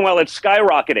currency, and meanwhile it's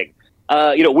skyrocketing.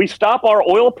 We stop our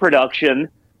oil production,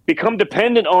 become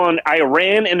dependent on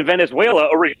Iran and Venezuela,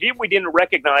 a regime we didn't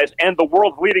recognize, and the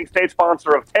world's leading state sponsor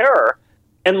of terror.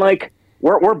 And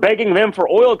we're begging them for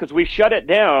oil because we shut it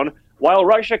down while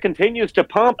Russia continues to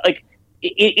pump.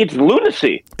 It's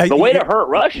lunacy. The way to hurt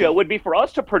Russia would be for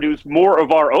us to produce more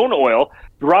of our own oil,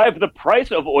 drive the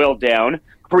price of oil down,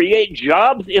 create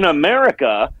jobs in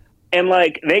America, and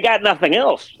they got nothing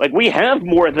else. We have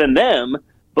more than them.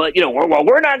 But,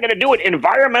 we're not going to do it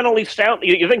environmentally sound.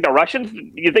 You think the Russians,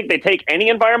 they take any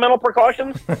environmental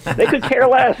precautions? They could care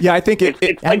less. Yeah, I think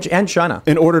and China.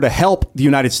 In order to help the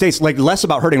United States, less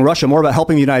about hurting Russia, more about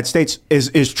helping the United States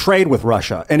is trade with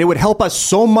Russia. And it would help us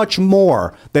so much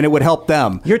more than it would help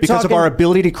them because of our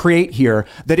ability to create here,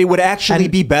 that it would actually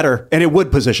be better and it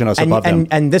would position us above them.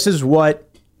 And this is what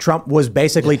Trump was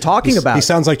basically talking about. He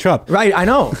sounds like Trump. Right, I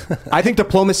know. I think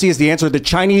diplomacy is the answer. The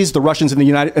Chinese, the Russians, and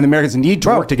the Americans need to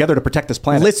work together to protect this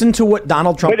planet. Listen to what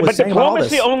Donald Trump was saying about all this.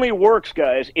 But diplomacy only works,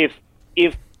 guys,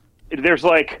 if there's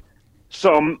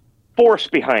some force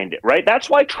behind it, right? That's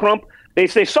why they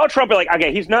saw Trump, they're like,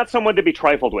 okay, he's not someone to be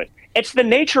trifled with. It's the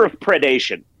nature of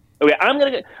predation.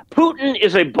 Okay, Putin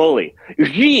is a bully.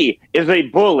 Xi is a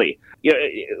bully.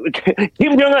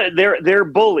 Kim Jong-un, they're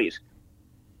bullies.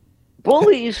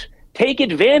 Bullies take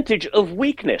advantage of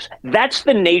weakness. That's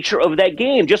the nature of that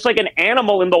game. Just like an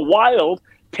animal in the wild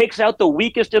picks out the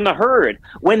weakest in the herd.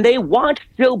 When they want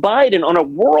Joe Biden on a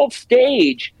world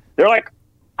stage, they're like,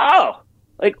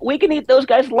 we can eat those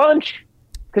guys' lunch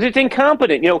because it's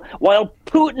incompetent. While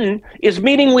Putin is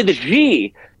meeting with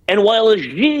Xi, and while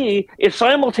Xi is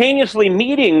simultaneously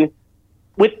meeting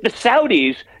with the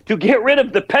Saudis to get rid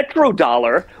of the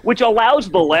petrodollar, which allows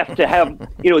the left to have,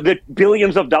 the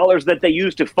billions of dollars that they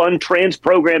use to fund trans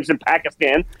programs in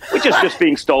Pakistan, which is just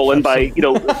being stolen by,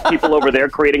 people over there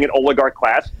creating an oligarch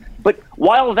class. But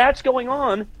while that's going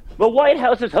on, the White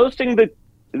House is hosting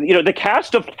the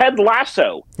cast of Ted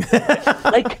Lasso.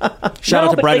 Shout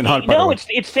out to Brendan Hunt.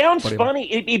 It sounds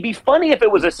funny. It'd be funny if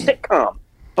it was a sitcom.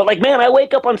 But I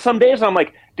wake up on some days and I'm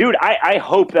like, dude, I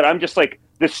hope that I'm just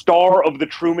the star of the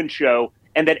Truman Show,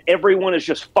 and that everyone is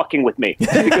just fucking with me.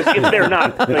 Because if they're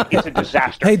not, it's a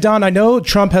disaster. Hey, Don, I know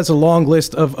Trump has a long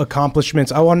list of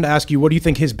accomplishments. I wanted to ask you, what do you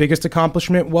think his biggest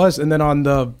accomplishment was? And then on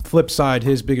the flip side,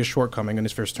 his biggest shortcoming in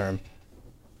his first term?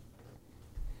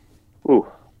 Ooh.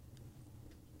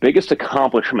 Biggest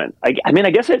accomplishment. I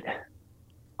guess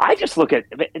I just look at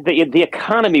the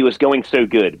economy was going so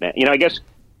good, man. I guess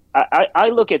I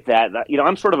look at that.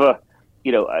 I'm sort of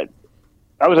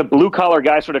I was a blue collar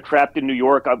guy, sort of trapped in New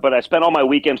York, but I spent all my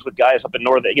weekends with guys up in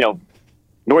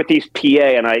Northeast PA,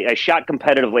 and I shot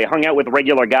competitively, hung out with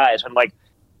regular guys, and like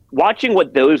watching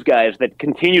what those guys that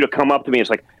continue to come up to me, it's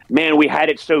like, man, we had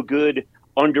it so good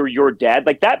under your dad.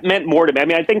 Like that meant more to me. I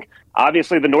mean, I think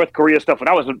obviously the North Korea stuff, when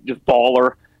I was just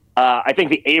baller, I think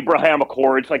the Abraham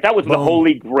Accords, like that was the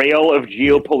holy grail of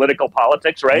geopolitical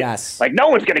politics, right? Yes. Like no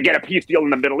one's going to get a peace deal in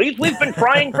the Middle East. We've been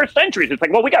trying for centuries. It's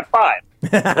like, well, we got 5.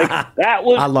 Like that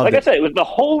was, I said, it was the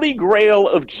holy grail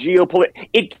of geopolitics.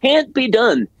 It can't be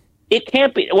done. It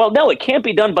can't be. Well, no, it can't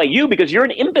be done by you because you're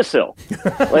an imbecile.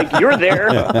 Like you're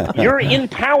there, you're in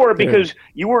power because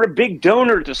you were a big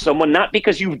donor to someone, not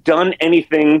because you've done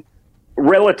anything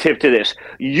relative to this.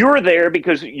 You're there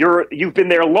because you've been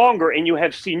there longer and you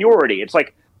have seniority. It's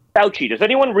like Fauci. Does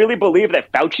anyone really believe that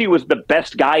Fauci was the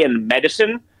best guy in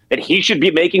medicine? That he should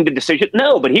be making the decision?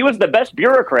 No, but he was the best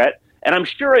bureaucrat, and I'm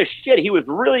sure as shit he was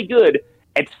really good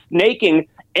at snaking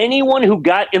anyone who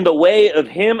got in the way of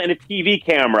him and a TV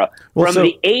camera from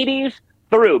the 80s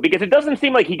through, because it doesn't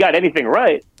seem like he got anything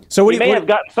right. So he may have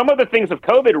got some of the things of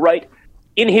COVID right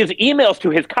in his emails to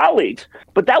his colleagues,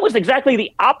 but that was exactly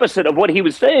the opposite of what he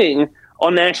was saying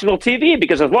on national TV,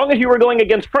 because as long as you were going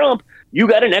against Trump, you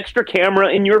got an extra camera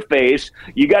in your face,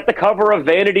 you got the cover of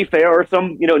Vanity Fair or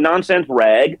some, nonsense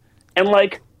rag, and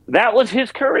like, that was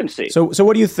his currency. So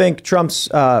what do you think Trump's,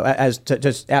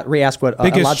 re-ask what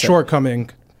biggest shortcoming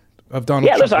of Donald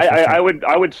Trump? Listen, I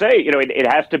would say, it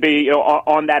has to be,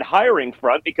 on that hiring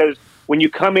front, because when you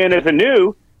come in as a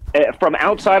new from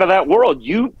outside of that world,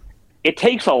 it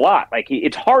takes a lot. Like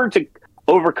it's hard to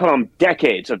overcome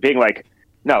decades of being like,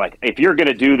 no, like if you're going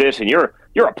to do this and you're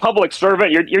a public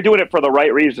servant, you're doing it for the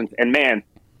right reasons. And man,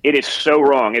 it is so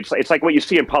wrong. It's like what you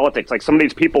see in politics. Like some of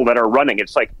these people that are running,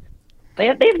 it's like they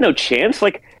have no chance.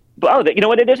 Like, you know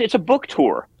what it is? It's a book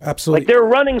tour. Absolutely. Like they're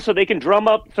running so they can drum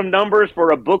up some numbers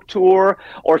for a book tour,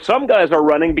 or some guys are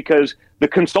running because the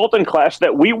consultant class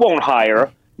that we won't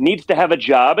hire needs to have a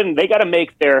job, and they got to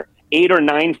make their 8 or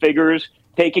 9 figures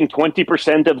taking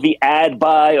 20% of the ad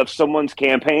buy of someone's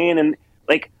campaign. And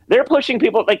like they're pushing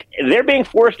people, like they're being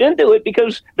forced into it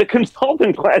because the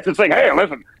consultant class is like, hey,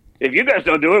 listen, if you guys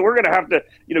don't do it, we're going to have to,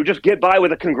 just get by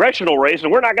with a congressional race,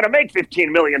 and we're not going to make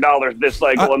 $15 million this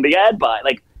cycle on the ad buy.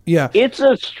 Like, yeah, it's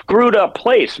a screwed up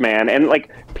place, man. And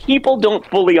like people don't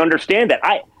fully understand that.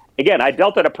 I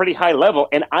dealt at a pretty high level,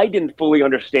 and I didn't fully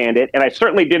understand it. And I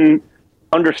certainly didn't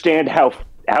understand how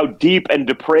deep and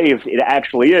depraved it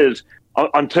actually is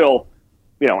until,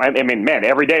 I mean, man,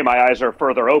 every day my eyes are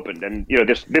further opened. And,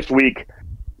 this week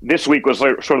was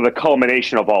sort of the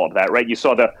culmination of all of that, right? You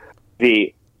saw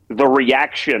the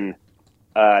reaction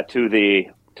to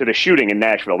the shooting in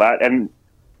Nashville,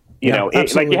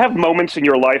 it's like you have moments in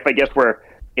your life, I guess, where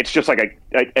it's just like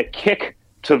a kick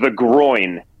to the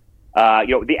groin.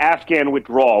 The Afghan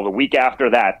withdrawal the week after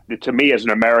that, to me as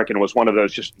an American, was one of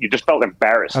those you just felt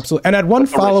embarrassed. Absolutely. And I had one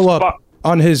follow-up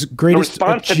on his greatest the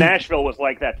response to Nashville was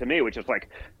like that to me, which is like,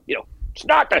 it's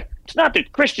not the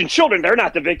Christian children, they're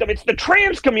not the victim, it's the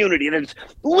trans community that's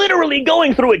literally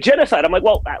going through a genocide. I'm like,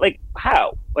 well, like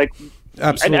how? Like,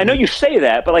 absolutely. I know you say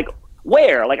that, but like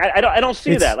where? Like I don't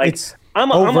see that. Like I'm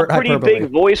a pretty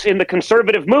big voice in the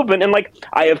conservative movement, and like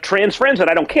I have trans friends, and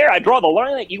I don't care. I draw the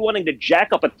line at you wanting to jack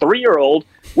up a 3-year-old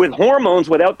with hormones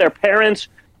without their parents'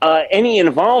 any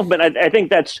involvement. I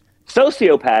think that's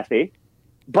sociopathy.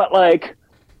 But like,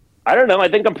 I don't know. I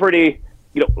think I'm pretty,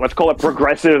 let's call it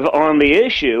progressive on the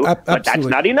issue. But that's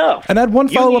not enough. And I had one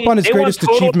follow-up on his greatest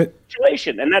achievement.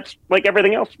 And that's like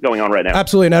everything else going on right now.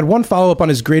 Absolutely. And I had one follow-up on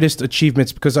his greatest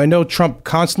achievements, because I know Trump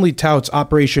constantly touts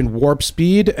Operation Warp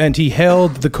Speed, and he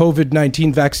hailed the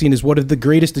COVID-19 vaccine as one of the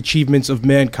greatest achievements of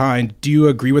mankind. Do you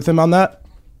agree with him on that?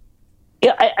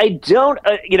 Yeah, I don't,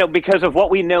 because of what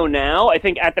we know now. I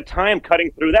think at the time,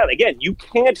 cutting through that, again, you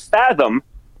can't fathom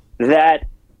that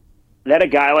a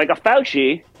guy like a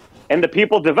Fauci and the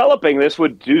people developing this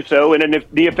would do so in a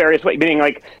nefarious way. Meaning,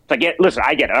 like, it's like, yeah, listen,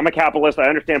 I get it. I'm a capitalist. I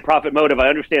understand profit motive. I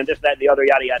understand this, that, and the other,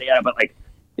 yada, yada, yada. But, like,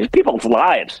 these people's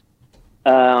lives.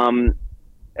 I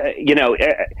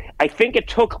think it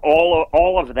took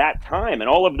all of that time and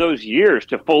all of those years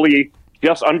to fully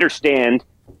just understand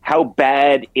how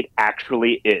bad it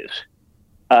actually is.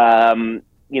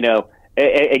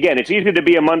 Again, it's easy to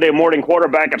be a Monday morning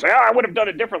quarterback and say, I would have done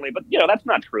it differently. But, that's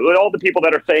not true. And all the people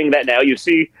that are saying that now, you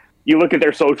see you look at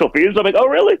their social feeds, I'm like, oh,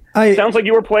 really? Sounds like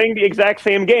you were playing the exact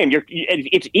same game.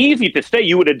 It's easy to say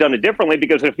you would have done it differently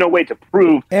because there's no way to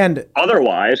prove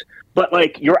otherwise. But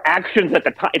like your actions at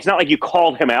the time, it's not like you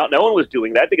called him out. No one was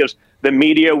doing that because the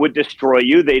media would destroy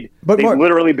you. They'd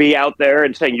literally be out there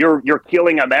and saying you're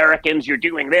killing Americans. You're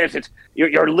doing this.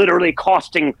 You're literally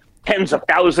costing tens of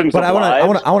thousands of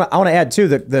lives. I want to add too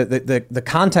the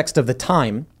context of the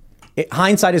time.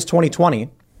 Hindsight is 2020.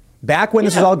 Back when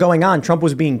this was all going on, Trump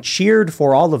was being cheered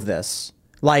for all of this.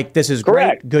 Like, this is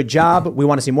great. Good job. We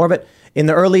want to see more of it. In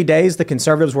the early days, the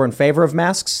conservatives were in favor of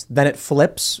masks. Then it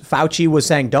flips. Fauci was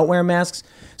saying, don't wear masks.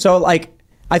 So, like,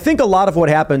 I think a lot of what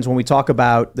happens when we talk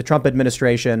about the Trump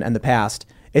administration and the past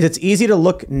is it's easy to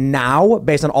look now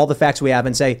based on all the facts we have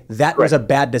and say that was a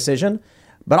bad decision.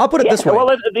 But I'll put it this way.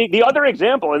 Well, the other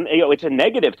example, and it's a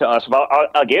negative to us, but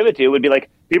I'll give it to you, would be like,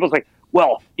 people's like,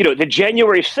 well, the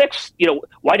January 6th,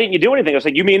 why didn't you do anything? I was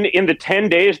like, you mean in the 10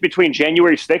 days between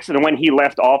January 6th and when he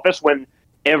left office, when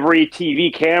every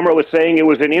TV camera was saying it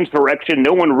was an insurrection,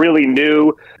 no one really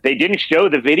knew. They didn't show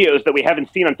the videos that we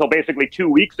haven't seen until basically 2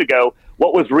 weeks ago,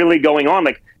 what was really going on.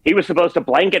 Like, he was supposed to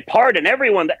blanket pardon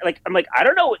everyone. I'm like, I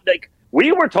don't know. Like,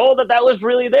 we were told that was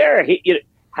really there.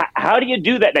 How do you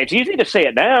do that? Now, it's easy to say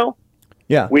it now.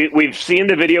 Yeah. We've seen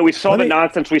the video. We saw the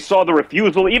nonsense. We saw the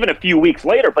refusal even a few weeks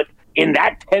later. But in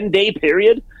that 10-day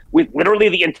period, with literally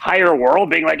the entire world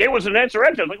being like, it was an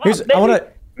insurrection. I was like, well,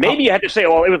 maybe you had to say,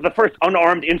 well, it was the first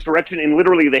unarmed insurrection in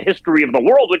literally the history of the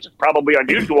world, which is probably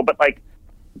unusual. But, like,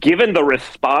 given the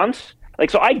response, like,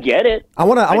 so I get it.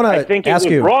 I think ask it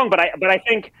was you. wrong, but I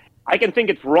think I can think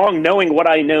it's wrong knowing what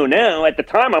I know now. At the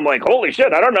time, I'm like, holy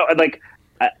shit, I don't know. Like,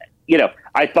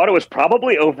 I thought it was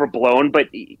probably overblown, but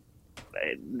it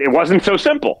wasn't so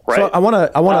simple, right? So I want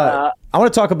to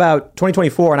talk about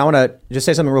 2024, and I want to just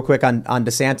say something real quick on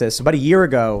DeSantis. About a year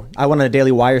ago, I went on a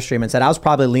Daily Wire stream and said I was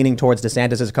probably leaning towards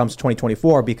DeSantis as it comes to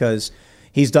 2024 because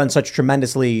he's done such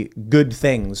tremendously good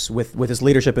things with his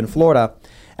leadership in Florida.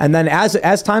 And then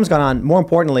as time's gone on, more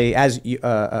importantly, as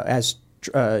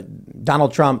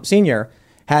Donald Trump Sr.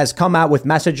 has come out with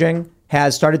messaging,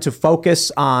 has started to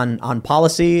focus on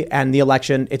policy and the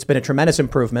election. It's been a tremendous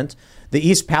improvement. The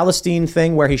East Palestine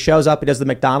thing where he shows up, he does the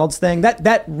McDonald's thing,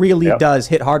 that really does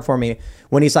hit hard for me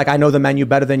when he's like, I know the menu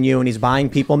better than you, and he's buying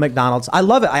people McDonald's. I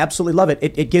love it. I absolutely love it.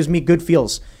 It gives me good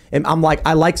feels. And I'm like,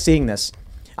 I like seeing this.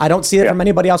 I don't see it from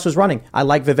anybody else who's running. I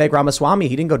like Vivek Ramaswamy.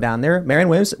 He didn't go down there. Marianne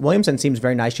Williamson seems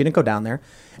very nice. She didn't go down there.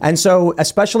 And so,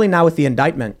 especially now with the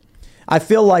indictment, I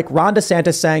feel like Ron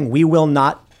DeSantis saying we will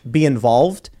not be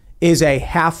involved is a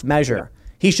half measure.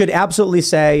 He should absolutely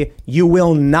say, you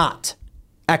will not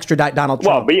extradite Donald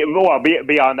Trump.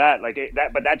 Beyond that,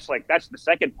 but that's the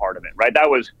second part of it, right?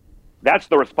 That's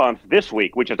the response this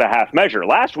week, which is a half measure.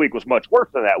 Last week was much worse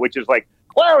than that, which is like,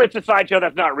 well, it's a sideshow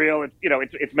that's not real.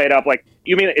 It's made up. Like,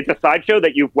 you mean it's a sideshow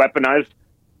that you've weaponized,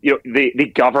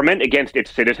 the government against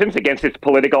its citizens, against its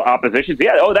political oppositions?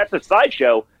 Yeah. Oh, that's a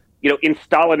sideshow, in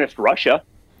Stalinist Russia.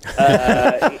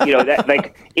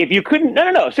 If you couldn't,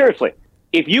 seriously,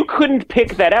 if you couldn't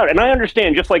pick that out, and I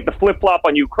understand just like the flip-flop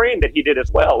on Ukraine that he did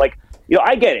as well,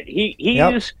 I get it.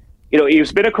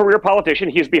 He's been a career politician.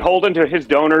 He's beholden to his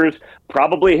donors,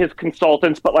 probably his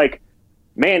consultants, but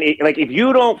if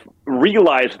you don't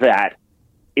realize that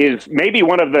is maybe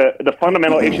one of the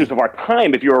fundamental issues of our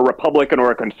time, if you're a Republican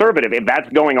or a conservative, if that's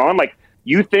going on,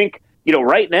 you think,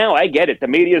 right now, I get it. The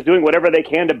media is doing whatever they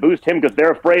can to boost him because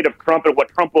they're afraid of Trump and what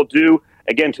Trump will do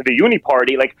again to the uni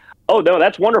party. Oh, no,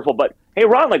 that's wonderful. But hey,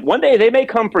 Ron, one day they may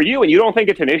come for you and you don't think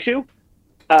it's an issue.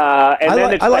 And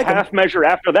then it's a half measure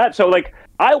after that. So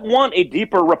I want a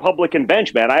deeper Republican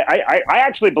bench, man. I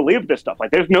actually believe this stuff.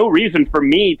 There's no reason for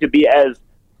me to be as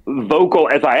vocal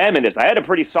as I am in this. I had a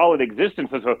pretty solid existence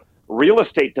as a real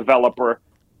estate developer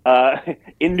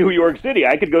in New York City.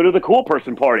 I could go to the cool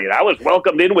person party and I was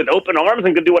welcomed in with open arms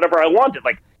and could do whatever I wanted.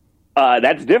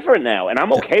 That's different now. And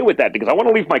I'm okay with that because I want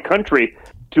to leave my country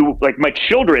to my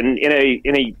children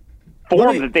in a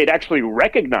form that they'd actually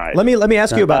recognize. Let me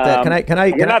ask you about that. Can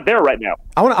I We're not there right now.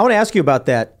 I want to ask you about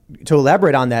that, to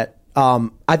elaborate on that.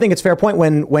 I think it's a fair point.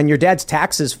 When your dad's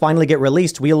taxes finally get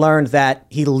released, we learned that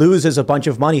he loses a bunch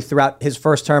of money throughout his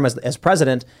first term as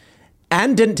president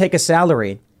and didn't take a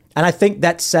salary. And I think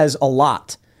that says a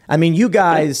lot. I mean, you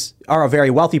guys are a very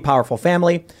wealthy, powerful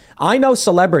family. I know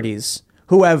celebrities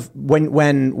who have,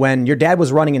 when your dad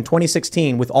was running in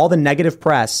 2016 with all the negative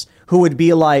press, who would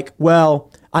be like, well,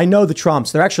 I know the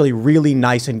Trumps. They're actually really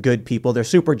nice and good people. They're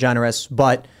super generous.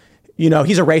 But,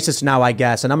 he's a racist now, I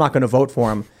guess, and I'm not going to vote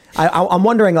for him. I'm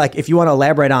wondering, if you want to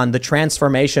elaborate on the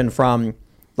transformation from,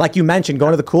 like you mentioned,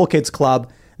 going to the cool kids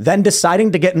club, then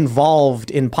deciding to get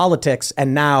involved in politics,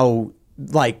 and now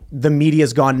like the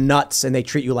media's gone nuts and they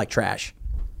treat you like trash.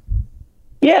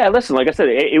 Yeah, listen, like I said,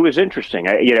 it was interesting.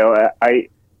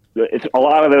 It's a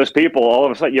lot of those people. All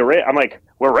of a sudden, I'm like,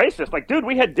 we're racist. Like, dude,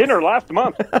 we had dinner last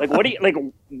month. Like, what do you like?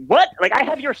 What? Like, I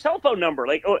have your cell phone number.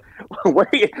 Like,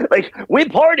 what? Do you, like, we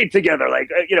partied together.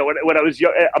 Like, when I was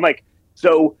young, I'm like,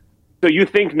 so you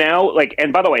think now? Like,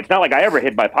 and by the way, it's not like I ever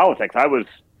hid my politics. I was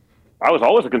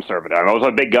always a conservative. I was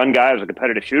a big gun guy. I was a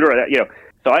competitive shooter.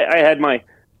 So I had my.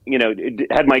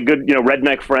 Had my good,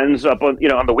 redneck friends up on,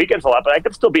 on the weekends a lot, but I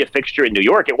could still be a fixture in New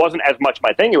York. It wasn't as much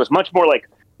my thing. It was much more like,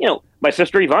 my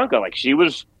sister Ivanka, like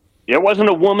there wasn't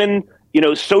a woman,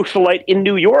 socialite in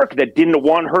New York that didn't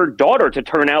want her daughter to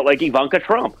turn out like Ivanka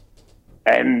Trump.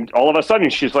 And all of a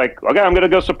sudden she's like, okay, I'm going to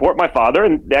go support my father.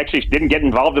 And they actually didn't get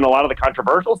involved in a lot of the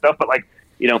controversial stuff, but like,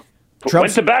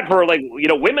 went to bat for like,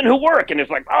 women who work. And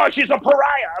it's like, oh, she's a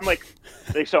pariah. I'm like,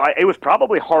 so it was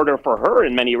probably harder for her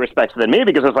in many respects than me,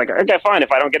 because it's like, okay, fine.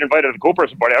 If I don't get invited to the cool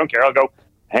person party, I don't care. I'll go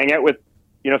hang out with,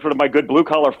 sort of my good blue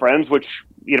collar friends, which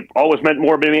always meant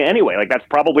more to me anyway. Like, that's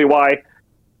probably why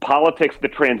politics, the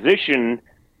transition,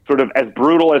 sort of as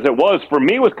brutal as it was for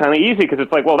me, was kind of easy, because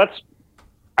it's like, well,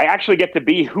 I actually get to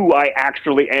be who I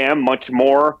actually am much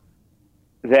more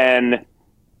than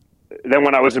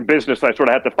when I was in business. I sort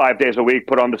of had to 5 days a week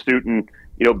put on the suit and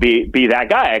be that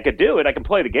guy. I could do it. I can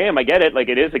play the game. I get it. Like,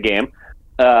 it is a game.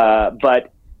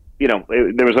 But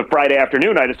there was a Friday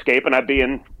afternoon I'd escape and I'd be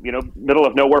in middle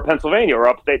of nowhere, Pennsylvania, or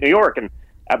upstate New York, and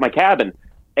at my cabin.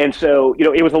 And so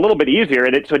it was a little bit easier,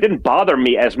 and so it didn't bother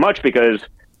me as much, because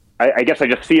I guess I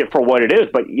just see it for what it is.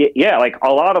 But yeah, like a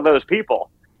lot of those people.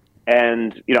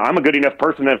 And, I'm a good enough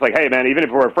person that's like, hey, man, even if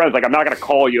we're friends, like, I'm not going to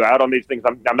call you out on these things.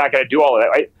 I'm not going to do all of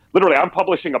that. Literally, I'm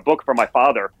publishing a book for my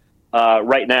father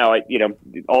right now.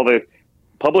 All the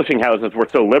publishing houses were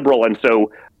so liberal and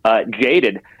so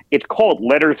jaded. It's called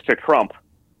Letters to Trump,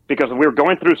 because we were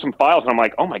going through some files, and I'm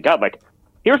like, oh, my God, like,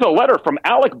 here's a letter from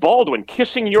Alec Baldwin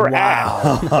kissing your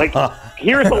ass. Like,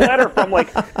 here's a letter from,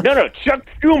 like, no, Chuck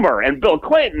Schumer and Bill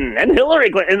Clinton and Hillary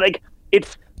Clinton. And, like,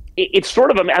 it's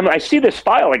sort of I see this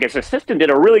file, like, his assistant did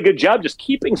a really good job just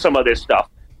keeping some of this stuff.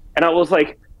 And I was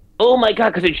like, oh my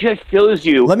God, because it just shows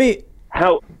you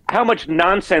how much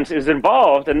nonsense is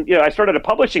involved. And, I started a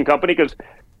publishing company because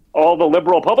all the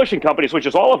liberal publishing companies, which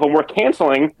is all of them, were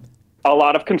canceling a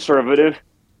lot of conservative,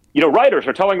 writers,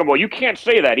 are telling them, well, you can't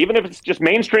say that, even if it's just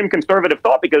mainstream conservative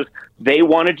thought, because they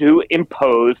wanted to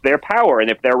impose their power. And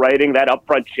if they're writing that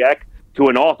upfront check to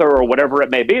an author or whatever it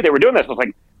may be, they were doing this. I was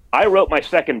like, I wrote my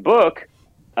second book,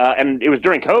 and it was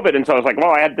during COVID, and so I was like,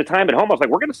 well, I had the time at home. I was like,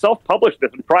 we're going to self-publish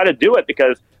this and try to do it,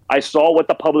 because I saw what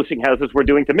the publishing houses were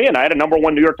doing to me, and I had a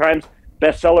 #1 New York Times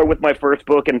bestseller with my first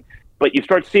book. But you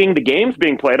start seeing the games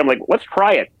being played. I'm like, let's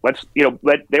try it. Let's,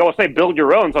 they always say build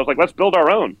your own. So I was like, let's build our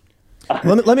own.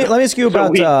 Let me ask you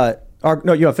about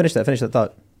finish that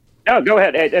thought. No, go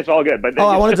ahead. It's all good. But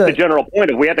the general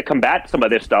point of, we had to combat some of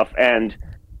this stuff, and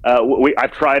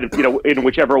I've tried, in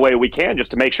whichever way we can, just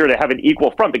to make sure to have an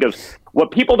equal front, because what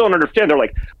people don't understand, they're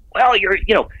like, well,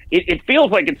 it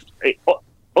feels like it's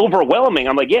overwhelming.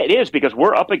 I'm like, yeah, it is, because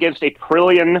we're up against $1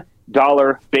 trillion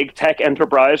big tech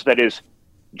enterprise that is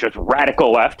just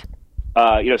radical left.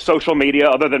 Social media,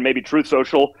 other than maybe Truth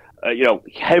Social,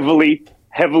 heavily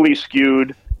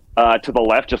skewed to the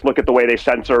left. Just look at the way they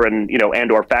censor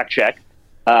and or fact check.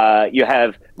 You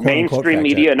have mainstream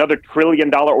media, another $1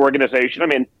 trillion organization. I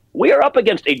mean, we are up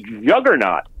against a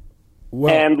juggernaut,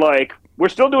 and like, we're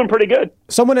still doing pretty good.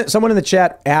 Someone in the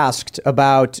chat asked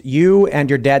about you and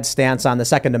your dad's stance on the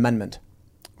Second Amendment.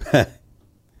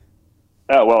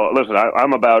 Oh, well, listen,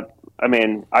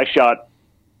 I shot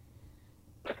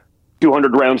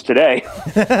 200 rounds today.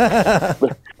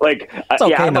 Like, it's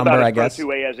okay, I'm number, about I guess.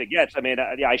 2A as it gets. I mean,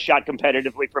 I shot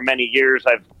competitively for many years.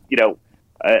 I've,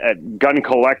 a gun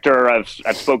collector. I've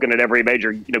spoken at every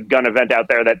major, gun event out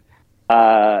there. That,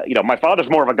 my father's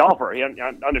more of a golfer. He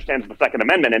understands the Second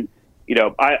Amendment, and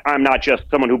I'm not just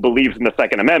someone who believes in the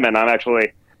Second Amendment. I'm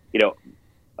actually,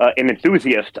 an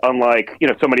enthusiast. Unlike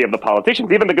so many of the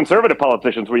politicians, even the conservative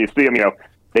politicians, where you see them,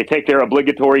 they take their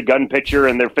obligatory gun picture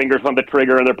and their fingers on the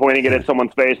trigger and they're pointing it at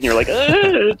someone's face, and you're like,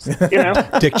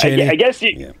 Dick Cheney. I guess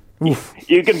you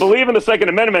can believe in the Second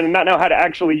Amendment and not know how to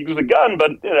actually use a gun,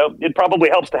 but it probably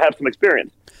helps to have some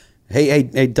experience.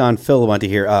 Hey, Don, Phil wanted to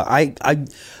hear. I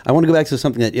want to go back to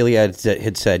something that Iliad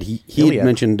had said. He had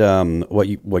mentioned what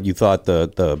you thought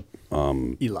the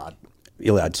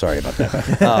Iliad, sorry about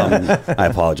that. I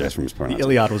apologize for mispronunciation.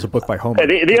 The Iliad was a book by Homer.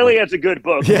 The Iliad's a good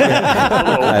book.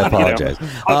 I apologize.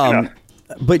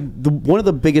 one of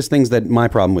the biggest things that my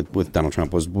problem with Donald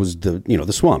Trump was the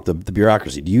swamp, the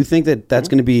bureaucracy. Do you think that that's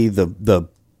going to be the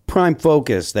prime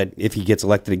focus, that if he gets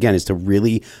elected again, is to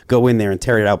really go in there and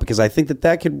tear it out? Because I think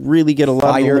that could really get a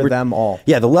lot of them all.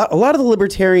 Yeah, a lot of the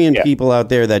libertarian people out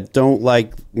there that don't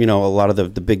like a lot of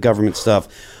the big government stuff,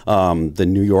 the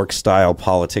New York style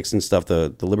politics and stuff.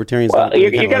 The libertarians. Well,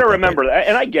 you got to remember that,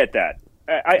 and I get that.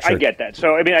 I get that.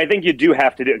 So I mean, I think you do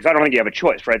have to do, because I don't think you have a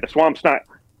choice, right? The swamp's not.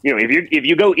 If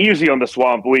you go easy on the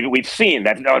swamp, we've seen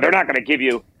that. No, they're not going to give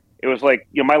you. It was like,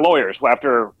 my lawyers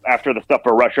after the stuff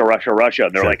for Russia,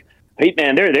 they're like, hey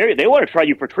man, they want to try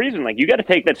you for treason. Like, you got to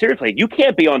take that seriously. You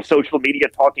can't be on social media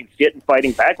talking shit and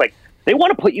fighting back. Like, they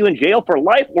want to put you in jail for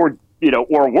life or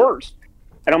worse.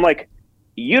 And I'm like,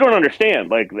 you don't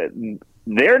understand. Like,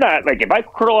 they're not, like, if I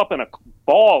curl up in a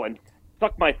ball and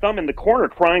suck my thumb in the corner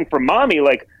crying for mommy,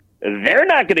 like, they're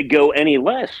not going to go any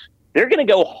less. They're going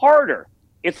to go harder.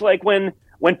 It's like when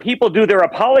people do their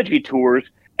apology tours,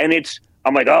 and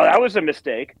I'm like, oh, that was a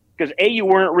mistake, because you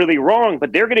weren't really wrong,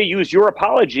 but they're going to use your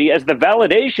apology as the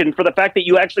validation for the fact that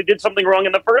you actually did something wrong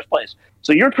in the first place.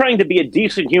 So you're trying to be a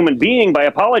decent human being by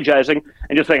apologizing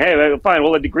and just saying, hey, fine,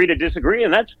 we'll agree to disagree.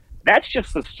 And that's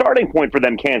just the starting point for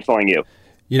them canceling you.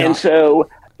 And so,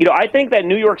 I think that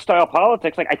New York style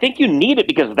politics, like, I think you need it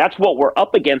because that's what we're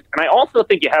up against. And I also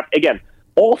think you have, again,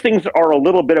 all things are a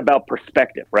little bit about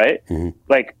perspective, right? Mm-hmm.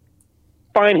 Like,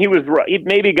 fine, he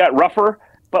maybe got rougher,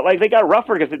 but like, they got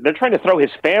rougher because they're trying to throw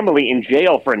his family in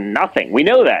jail for nothing. We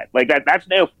know that. Like, that's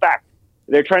no fact.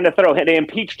 They're trying to they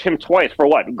impeached him twice for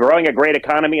what? Growing a great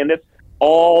economy, and this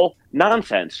all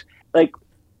nonsense. Like,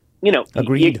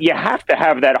 Agreed. You have to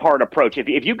have that hard approach.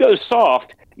 If you go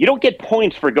soft, you don't get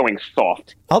points for going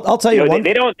soft. I'll tell you one.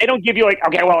 They don't give you like,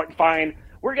 okay, well, fine,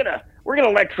 we're gonna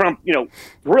let Trump,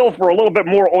 drill for a little bit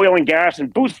more oil and gas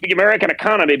and boost the American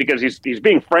economy because he's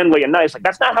being friendly and nice. Like,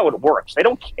 that's not how it works. They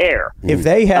don't care. If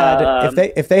they had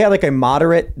if they had like a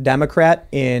moderate Democrat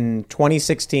in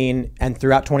 2016 and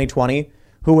throughout 2020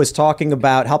 who was talking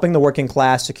about helping the working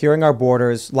class, securing our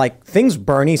borders, like things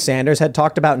Bernie Sanders had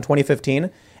talked about in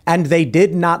 2015, and they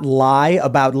did not lie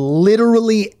about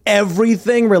literally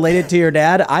everything related to your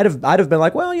dad, I'd have been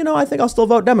like, well, I think I'll still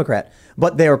vote Democrat.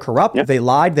 But they were corrupt, They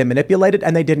lied, they manipulated,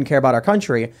 and they didn't care about our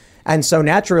country. And so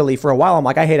naturally, for a while, I'm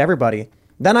like, I hate everybody.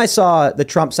 Then I saw the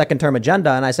Trump second term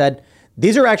agenda, and I said,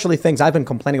 these are actually things I've been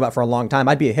complaining about for a long time.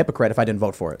 I'd be a hypocrite if I didn't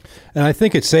vote for it. And I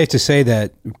think it's safe to say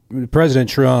that President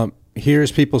Trump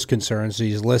hears people's concerns,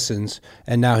 he listens,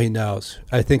 and now he knows.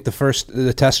 I think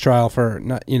the test trial for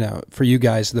you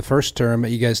guys, the first term,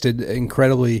 you guys did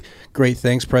incredibly great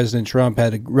things. President Trump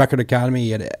had a record economy,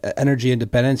 he had energy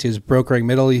independence, he was brokering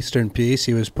Middle Eastern peace,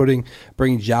 he was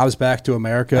bringing jobs back to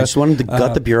America. I just wanted to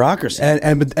gut the bureaucracy,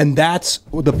 and that's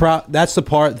the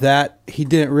part that he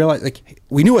didn't realize. Like,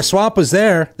 we knew a swamp was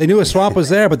there. They knew a swamp was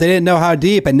there, but they didn't know how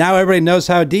deep. And now everybody knows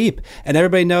how deep, and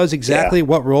everybody knows exactly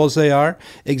what roles they are,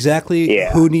 exactly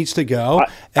who needs to go.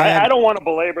 I don't want to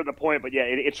belabor the point, but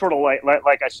it's sort of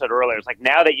like I said earlier. It's like,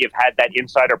 now that you've had that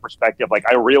insider perspective, like,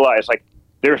 I realize, like,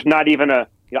 there's not even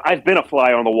I've been a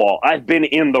fly on the wall. I've been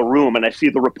in the room and I see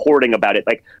the reporting about it.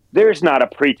 Like, there's not a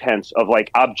pretense of like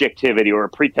objectivity or a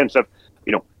pretense of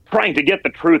trying to get the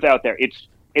truth out there.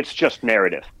 It's just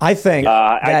narrative. I think,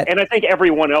 and I think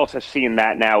everyone else has seen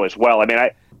that now as well. I mean,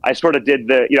 I sort of did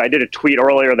I did a tweet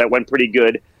earlier that went pretty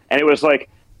good, and it was like,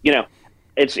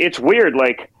 it's weird.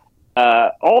 Like,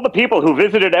 all the people who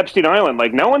visited Epstein Island,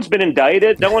 like, no one's been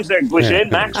indicted. No one's there. Ghislaine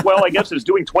Maxwell, I guess, is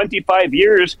doing 25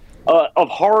 years of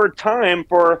hard time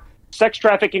for sex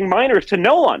trafficking minors to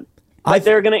no one. But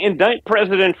they're going to indict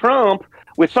President Trump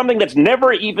with something that's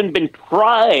never even been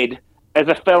tried as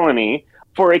a felony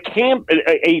for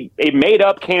a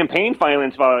made-up campaign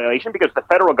finance violation because the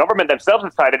federal government themselves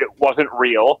decided it wasn't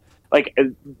real. Like,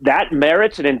 that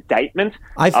merits an indictment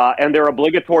and their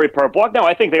obligatory perp walk. Now,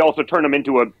 I think they also turn them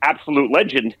into an absolute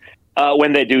legend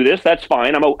when they do this. That's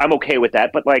fine. I'm okay with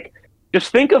that. But, like,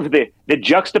 just think of the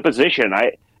juxtaposition.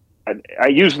 I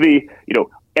use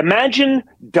imagine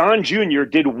Don Jr.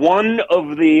 did one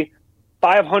of the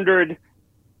 500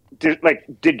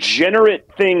 degenerate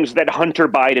things that Hunter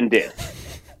Biden did.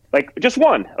 Like, just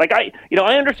one. Like, I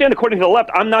understand, according to the left,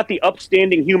 I'm not the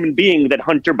upstanding human being that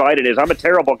Hunter Biden is. I'm a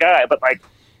terrible guy, but, like,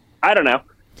 I don't know.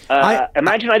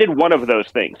 Imagine I did one of those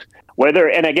things.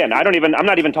 And again, I'm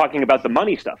not even talking about the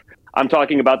money stuff. I'm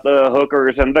talking about the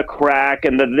hookers and the crack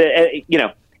and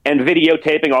and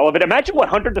videotaping all of it. Imagine what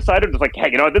Hunter decided was like,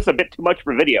 hey, this is a bit too much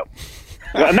for video.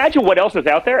 Imagine what else is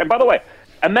out there. And by the way,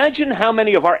 imagine how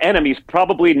many of our enemies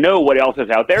probably know what else is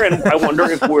out there. And I wonder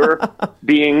if we're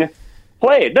being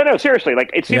played. No, seriously. Like,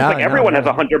 it seems like everyone has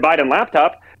a Hunter Biden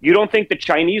laptop. You don't think the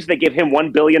Chinese, they give him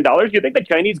 $1 billion? You think the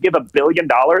Chinese give $1 billion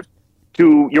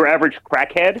to your average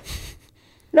crackhead?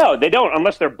 No, they don't,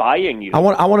 unless they're buying you. I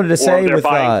wanted to say they're with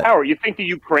buying power. You think the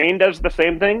Ukraine does the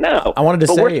same thing? No. I wanted to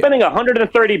but say we're spending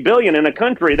 $130 billion in a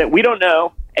country that we don't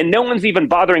know, and no one's even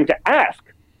bothering to ask.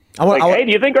 Hey,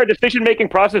 do you think our decision-making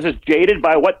process is jaded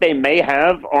by what they may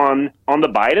have on the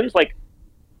Bidens? Like,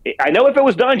 I know if it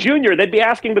was Don Jr., they'd be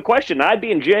asking the question. I'd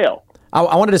be in jail.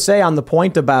 I wanted to say on the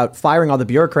point about firing all the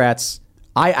bureaucrats,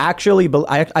 I actually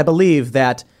I believe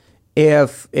that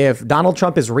if Donald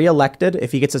Trump is reelected,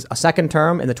 if he gets a second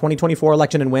term in the 2024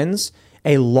 election and wins,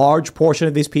 a large portion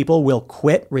of these people will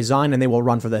quit, resign, and they will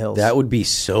run for the hills. That would be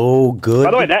so good.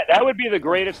 By the way, that would be the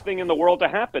greatest thing in the world to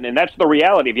happen, and that's the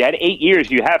reality. If you had 8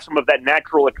 years, you have some of that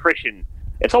natural attrition.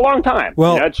 It's a long time.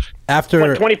 Well, it's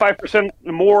after 25%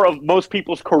 more of most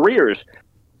people's careers,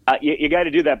 you got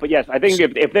to do that. But yes, I think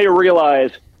if they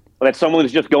realize that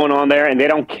someone's just going on there and they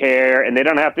don't care, and they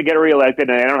don't have to get reelected,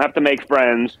 and they don't have to make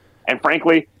friends, and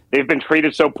frankly, they've been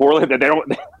treated so poorly that they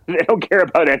don't care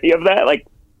about any of that. Like,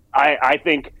 I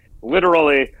think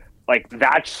literally, like,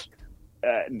 that's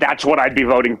what I'd be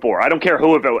voting for. I don't care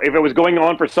who, if it was going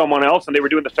on for someone else and they were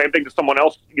doing the same thing to someone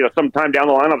else, sometime down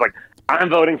the line, I was like, I'm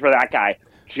voting for that guy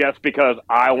just because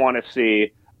I want to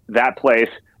see that place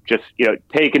just,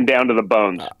 taken down to the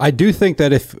bones. I do think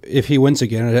that if he wins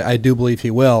again, I do believe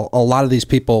he will, a lot of these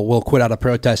people will quit out of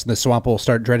protest and the swamp will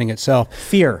start draining itself.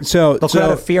 Fear. They'll quit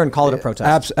out of fear and call it a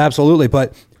protest. Absolutely.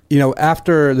 But,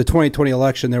 after the 2020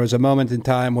 election, there was a moment in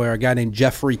time where a guy named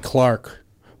Jeffrey Clark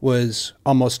was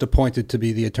almost appointed to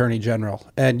be the Attorney General.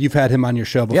 And you've had him on your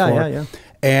show before. Yeah.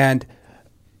 And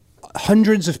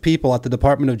hundreds of people at the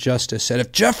Department of Justice said,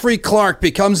 if Jeffrey Clark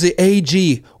becomes the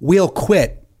AG, we'll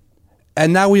quit.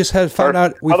 And now we just found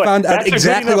out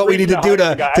exactly what we need to do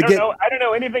to get. I don't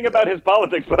know anything about his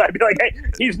politics, but I'd be like, hey,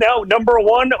 he's now number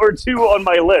 1 or 2 on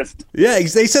my list. Yeah,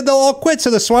 they said they'll all quit, so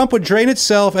the swamp would drain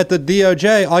itself at the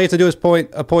DOJ. All you have to do is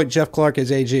appoint Jeff Clark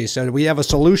as AG. So we have a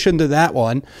solution to that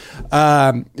one.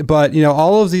 But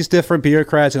all of these different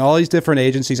bureaucrats and all these different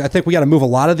agencies, I think we got to move a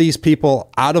lot of these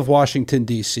people out of Washington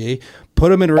D.C., put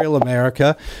them in real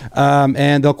America,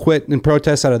 and they'll quit and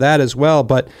protest out of that as well.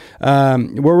 But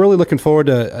we're really looking forward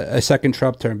to a second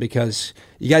Trump term because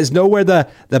you guys know where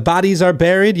the bodies are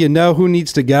buried. You know who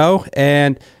needs to go.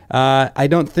 And I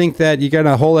don't think that you're going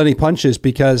to hold any punches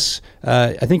because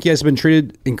I think you guys have been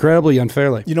treated incredibly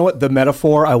unfairly. You know what? The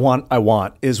metaphor I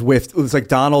want is it's like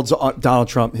Donald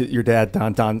Trump, your dad,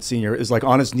 Don Sr., is like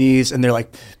on his knees and they're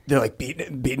like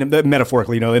beating him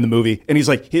metaphorically, in the movie. And he's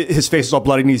like, his face is all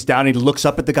bloody and he's down and he looks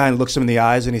up at the guy and looks him in the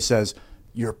eyes and he says,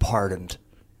 "You're pardoned."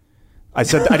 I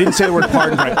didn't say the word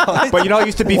pardon right, but I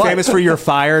used to be famous for "you're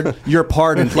fired, you're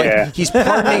pardoned." Like he's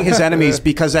pardoning his enemies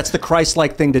because that's the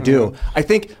Christ-like thing to do. I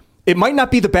think it might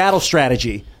not be the battle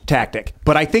strategy tactic,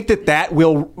 but I think that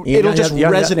will it'll just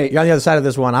resonate. You're on the other side of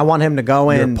this one. I want him to go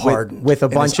in with a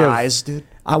bunch of eyes, dude.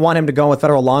 I want him to go with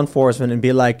federal law enforcement and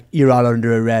be like, "You're all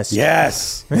under arrest."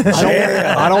 Yes.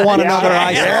 I don't want another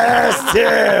ISIS. Yes,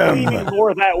 Tim. Leaning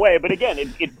more that way, but again,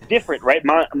 it's different, right?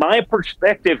 My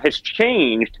perspective has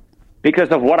changed because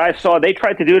of what I saw they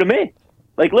tried to do to me.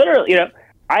 Like, literally,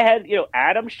 I had,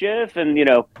 Adam Schiff and,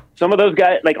 some of those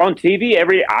guys, like, on TV,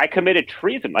 I committed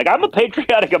treason. Like, I'm a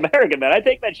patriotic American, man. I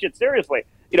take that shit seriously.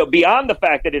 Beyond the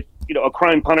fact that it's, a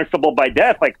crime punishable by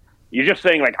death, like, you're just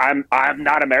saying, like, I'm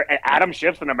not American. Adam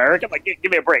Schiff's an American? Like,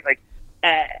 give me a break. Like,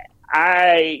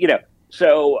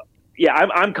 so, yeah,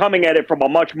 I'm coming at it from a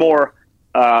much more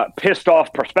pissed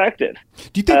off perspective.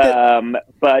 Do you think that...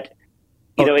 But...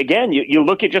 again, you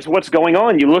look at just what's going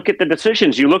on. You look at the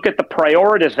decisions. You look at the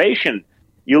prioritization.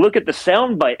 You look at the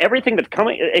soundbite. Everything that's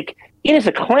coming. It is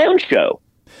a clown show.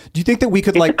 Do you think that we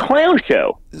could it's a clown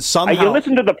show? Somehow. You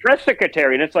listen to the press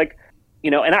secretary, and it's like,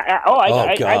 and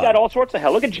I got all sorts of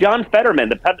hell. Look at John Fetterman,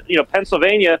 the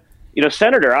Pennsylvania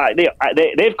senator.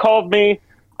 They've called me.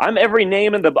 I'm every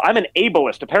name in the. I'm an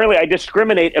ableist. Apparently, I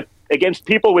discriminate against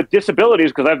people with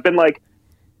disabilities because I've been like,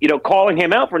 calling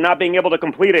him out for not being able to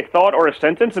complete a thought or a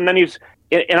sentence. And then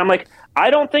and I'm like,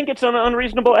 I don't think it's an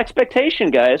unreasonable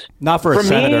expectation, guys. Not for a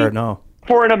senator, no.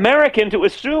 For an American to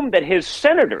assume that his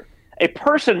senator, a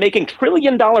person making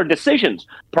trillion-dollar decisions,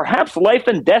 perhaps life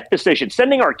and death decisions,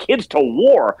 sending our kids to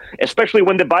war, especially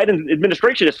when the Biden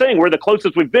administration is saying we're the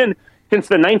closest we've been since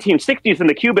the 1960s and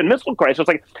the Cuban Missile Crisis.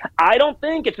 Like, I don't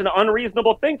think it's an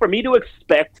unreasonable thing for me to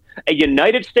expect a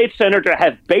United States senator to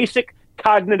have basic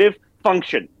cognitive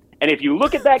function. And if you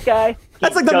look at that guy,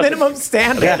 That's like the minimum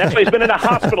standard. Yeah, that's why he's been in a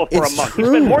hospital for a month. True. He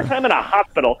spent more time in a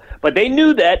hospital, but they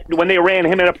knew that when they ran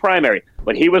him in a primary.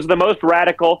 But he was the most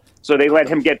radical, so they let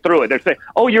him get through it. They're saying,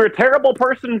 "Oh, you're a terrible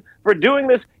person for doing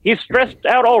this. He's stressed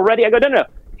out already." I go, "No.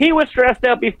 He was stressed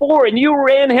out before, and you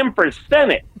ran him for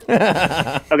Senate."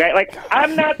 Okay, like,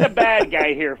 I'm not the bad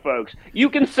guy here, folks. You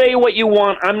can say what you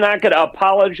want. I'm not going to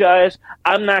apologize.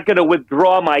 I'm not going to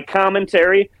withdraw my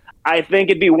commentary. I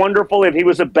think it'd be wonderful if he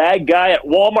was a bad guy at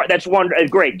Walmart. That's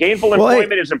great. Gainful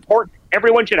employment is important.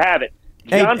 Everyone should have it.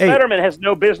 John Fetterman has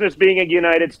no business being a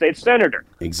United States senator.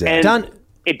 Exactly. And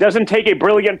it doesn't take a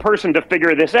brilliant person to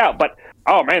figure this out. But,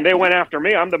 oh, man, they went after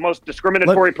me. I'm the most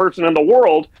discriminatory person in the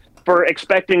world for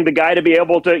expecting the guy to be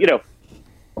able to,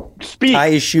 speak.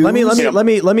 I want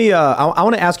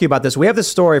to ask you about this. We have this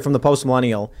story from the Post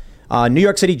Millennial. New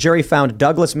York City jury found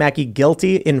Douglas Mackey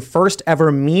guilty in first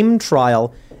ever meme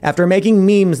trial after making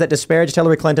memes that disparaged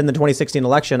Hillary Clinton in the 2016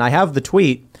 election. I have the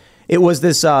tweet. It was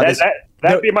this. That'd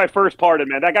be my first part of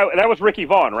it, man. That was Ricky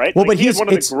Vaughn, right? Well, but he's one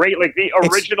of the great, the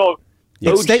original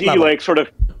OG, sort of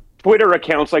Twitter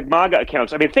accounts, like MAGA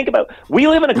accounts. I mean, think about, we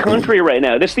live in a country right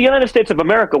now, this is the United States of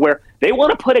America, where they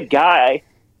want to put a guy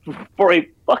for a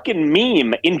fucking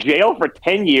meme in jail for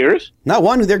 10 years. Not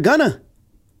one, they're gonna.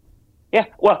 Yeah,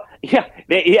 well,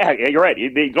 you're right.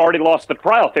 He's already lost the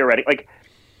trial, theoretically.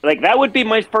 Like that would be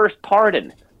my first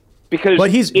pardon. Because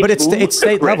it's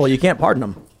state level. You can't pardon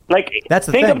him. Like, that's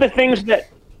the think thing. of the things that.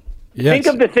 Yes. Think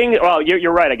of the thing. Well,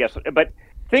 you're right, I guess. But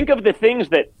think of the things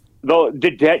that the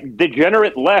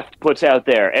degenerate left puts out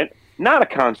there, and not a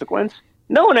consequence.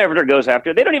 No one ever goes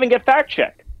after it. They don't even get fact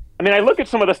checked. I mean, I look at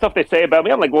some of the stuff they say about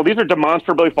me. I'm like, well, these are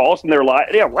demonstrably false, and they're lying.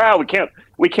 Yeah, wow,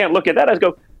 we can't look at that. I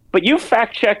go, but you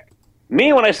fact check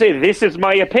me when I say this is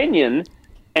my opinion,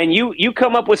 and you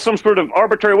come up with some sort of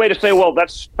arbitrary way to say, well,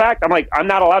 that's fact. I'm like, I'm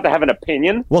not allowed to have an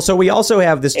opinion. Well, so we also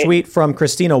have this tweet from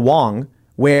Christina Wong,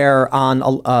 where on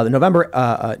November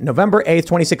 8th,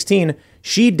 2016,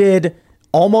 she did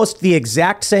almost the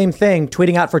exact same thing,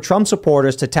 tweeting out for Trump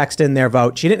supporters to text in their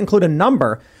vote. She didn't include a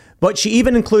number, but she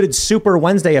even included Super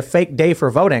Wednesday, a fake day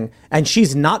for voting, and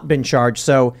she's not been charged.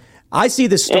 So I see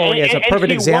this story as a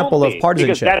perfect example of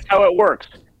partisanship. Because that's how it works.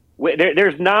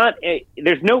 There's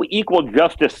no equal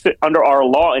justice under our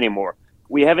law anymore.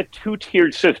 We have a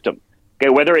two-tiered system. Okay,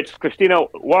 whether it's Christina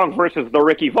Wong versus the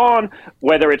Ricky Vaughn,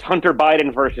 whether it's Hunter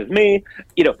Biden versus me,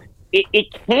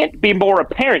 it can't be more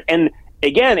apparent. And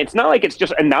again, it's not like it's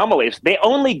just anomalies. They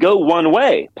only go one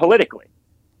way politically.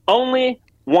 Only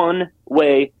one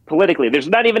way politically. There's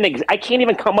not even I can't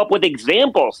even come up with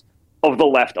examples of the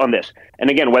left on this.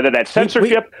 And again, whether that's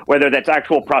censorship, whether that's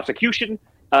actual prosecution,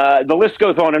 the list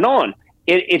goes on and on.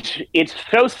 It's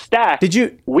so stacked.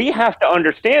 We have to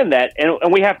understand that,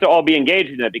 and we have to all be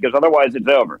engaged in it, because otherwise it's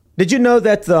over. Did you know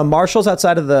that the marshals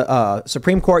outside of the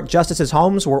Supreme Court justices'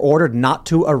 homes were ordered not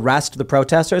to arrest the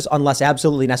protesters unless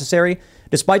absolutely necessary,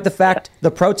 despite the fact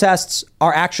the protests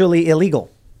are actually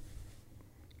illegal?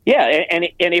 Yeah, and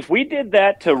if we did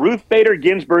that to Ruth Bader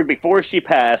Ginsburg before she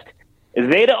passed,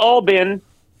 they'd all been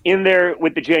in there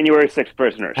with the January 6th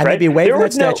prisoners, and right? they'd be waving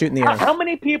that statute in the air. How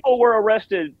many people were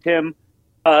arrested, Tim,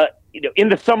 in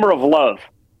the summer of love?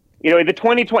 In the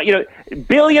 2020,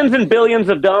 billions and billions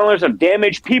of dollars of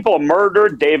damage, people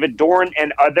murdered, David Dorn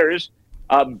and others,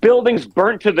 buildings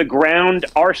burnt to the ground,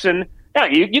 arson. Now,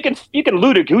 you can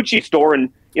loot a Gucci store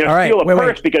and steal a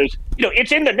purse because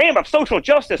it's in the name of social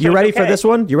justice. You ready for this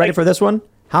one? For this one?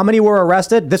 How many were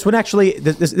arrested? This one actually,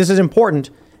 this is important.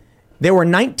 There were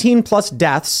 19 plus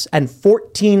deaths and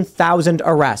 14,000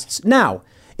 arrests. Now,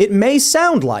 it may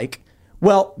sound like,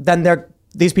 well, then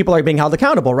these people are being held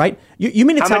accountable, right? You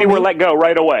mean to tell me how many were let go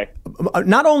right away?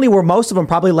 Not only were most of them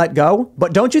probably let go,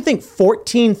 but don't you think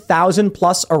 14,000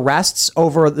 plus arrests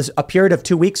over a period of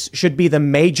 2 weeks should be the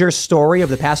major story of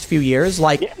the past few years?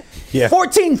 Like,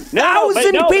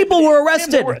 14,000 people were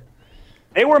arrested.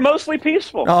 They were mostly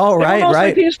peaceful. Oh,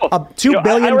 right. Peaceful. $2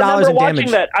 billion in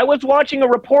damage. That. I was watching a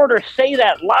reporter say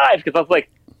that live because I was like,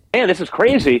 man, this is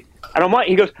crazy.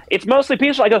 He goes, it's mostly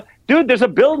peaceful. I go, dude, there's a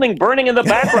building burning in the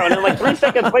background. And like 3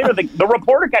 seconds later, the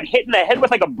reporter got hit in the head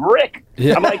with like a brick.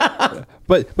 Yeah. I'm like,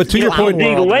 but to your point,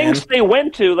 the lengths they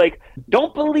went to, like,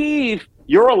 don't believe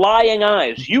your lying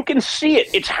eyes. You can see it.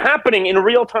 It's happening in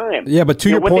real time. Yeah, but to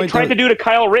your point, what they tried to do to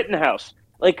Kyle Rittenhouse.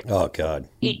 Like, oh God,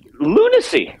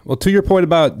 lunacy. Well, to your point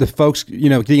about the folks,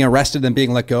 getting arrested and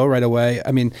being let go right away.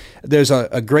 I mean, there's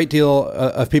a great deal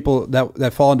of people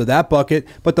that fall into that bucket.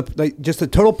 But just the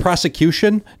total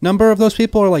prosecution number of those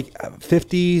people are like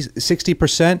 50,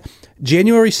 60%.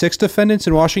 January 6th defendants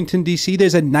in Washington, D.C.,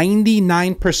 there's a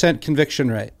 99%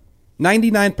 conviction rate.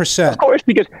 99%. Of course,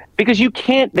 because you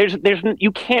can't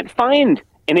you can't find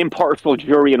an impartial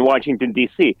jury in Washington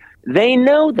D.C. They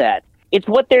know that. It's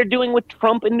what they're doing with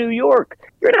Trump in New York.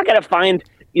 You're not going to find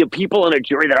people in a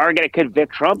jury that aren't going to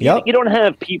convict Trump. Yep. You don't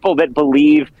have people that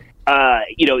believe that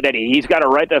he's got a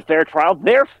right to a fair trial.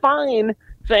 They're fine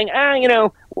saying,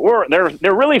 they're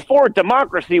really for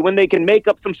democracy when they can make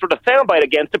up some sort of soundbite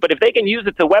against it. But if they can use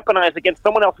it to weaponize against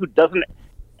someone else who doesn't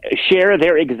share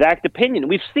their exact opinion,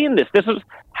 we've seen this. This is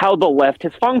how the left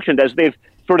has functioned as they've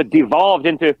sort of devolved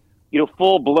into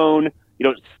full blown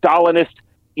Stalinist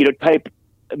type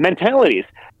mentalities.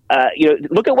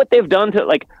 Look at what they've done to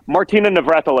like Martina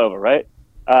Navratilova, right?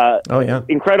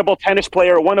 Incredible tennis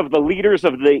player, one of the leaders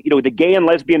of the gay and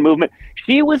lesbian movement.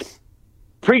 She was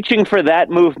preaching for that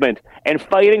movement and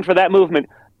fighting for that movement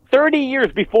 30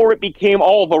 years before it became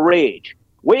all the rage,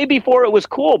 way before it was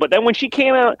cool. But then when she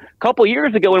came out a couple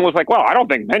years ago and was like, well, I don't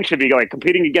think men should be like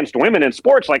competing against women in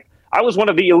sports. Like, I was one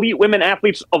of the elite women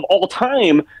athletes of all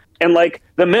time, and like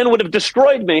the men would have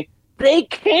destroyed me. They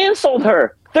canceled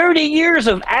her. 30 years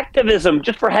of activism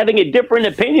just for having a different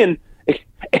opinion.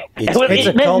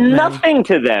 It meant nothing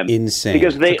to them. Insane.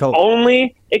 Because they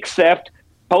only accept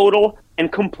total and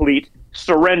complete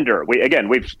surrender. I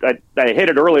hit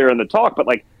it earlier in the talk, but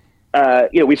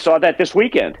we saw that this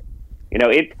weekend.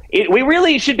 We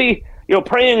really should be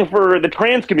praying for the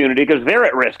trans community because they're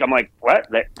at risk. I'm like, what?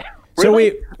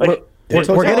 Really?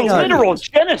 So we're getting literal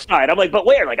genocide. I'm like, but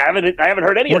where? Like, I haven't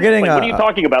heard any of it. Like, what are you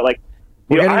talking about? Like,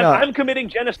 I'm committing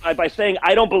genocide by saying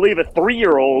I don't believe a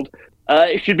 3-year-old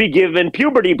should be given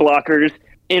puberty blockers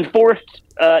and forced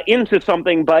into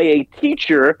something by a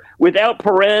teacher without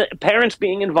parents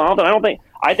being involved. And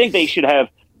I think they should have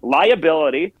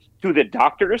liability to the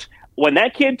doctors. When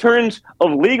that kid turns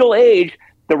of legal age,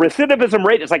 the recidivism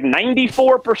rate is like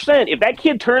 94%. If that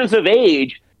kid turns of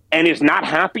age and is not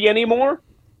happy anymore,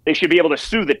 they should be able to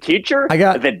sue the teacher,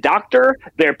 the doctor,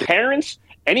 their parents,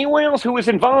 anyone else who was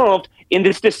involved in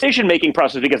this decision-making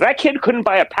process, because that kid couldn't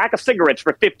buy a pack of cigarettes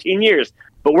for 15 years.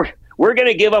 But we're going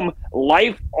to give them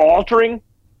life-altering,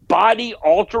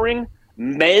 body-altering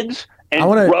meds and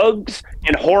drugs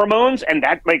and hormones, and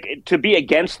that to be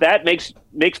against that makes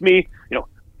me a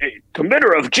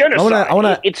committer of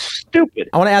genocide. It's stupid.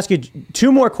 I want to ask you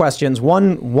 2 more questions.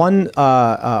 One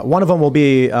of them will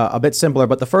be a bit simpler,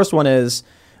 but the first one is,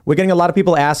 we're getting a lot of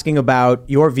people asking about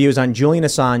your views on Julian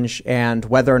Assange and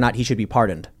whether or not he should be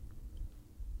pardoned.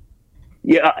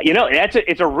 Yeah,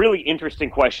 it's a really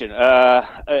interesting question.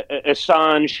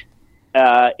 Assange,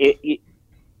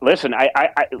 listen, I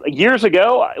years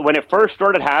ago when it first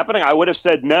started happening, I would have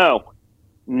said no.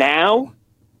 Now,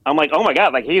 I'm like, oh my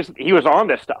God, like he was on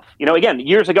this stuff. Again,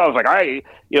 years ago, I was like,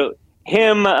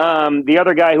 him, the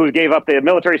other guy who gave up the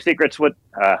military secrets with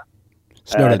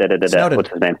Snowden. What's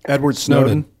his name? Edward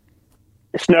Snowden.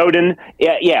 Snowden.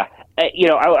 Yeah.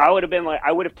 I would have been like,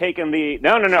 I would have taken the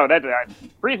no. That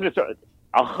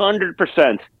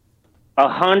 100%.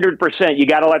 100%. You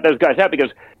got to let those guys out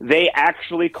because they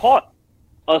actually caught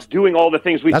us doing all the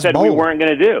things we said bold. We weren't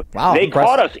going to do. Wow, they impressive.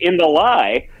 caught us in the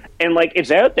lie, and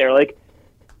it's out there.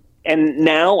 And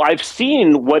now I've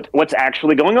seen what's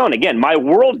actually going on. Again, my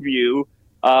worldview.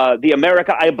 The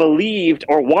America I believed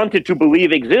or wanted to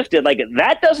believe existed,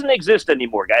 that doesn't exist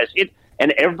anymore, guys.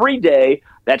 And every day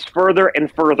that's further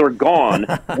and further gone.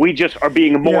 We just are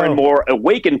being more and more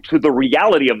awakened to the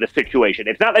reality of the situation.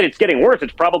 It's not that it's getting worse.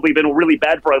 It's probably been really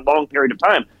bad for a long period of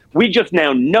time. We just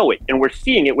now know it, and we're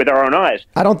seeing it with our own eyes.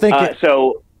 I don't think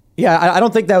so. Yeah, I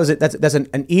don't think that's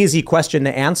an easy question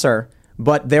to answer.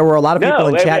 But there were a lot of people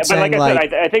in chat saying,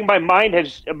 I think my mind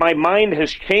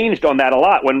has changed on that a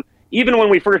lot. Even when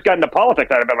we first got into politics,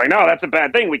 I'd have been like, no, that's a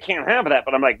bad thing. We can't have that.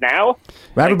 But I'm like, now?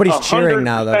 Everybody's cheering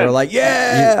now, though. They're like,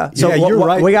 yeah. So you're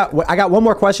right. I got one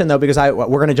more question, though, because we're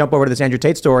going to jump over to this Andrew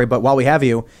Tate story. But while we have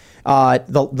you,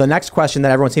 the next question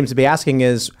that everyone seems to be asking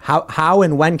is, how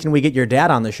and when can we get your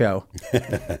dad on the show?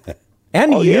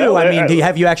 And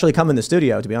have you actually come in the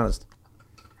studio, to be honest?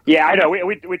 Yeah, I know.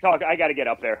 We talk. I got to get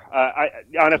up there.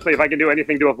 Honestly, if I can do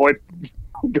anything to avoid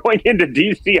going into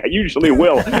DC, I usually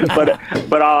will.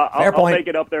 But I'll make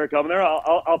it up there and come there.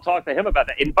 I'll talk to him about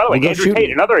that. And by the way, Andrew Tate,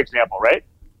 another example, right?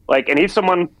 And he's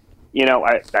someone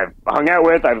I've hung out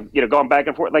with. I've gone back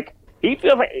and forth. He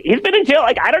feels like he's been in jail.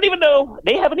 I don't even know.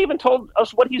 They haven't even told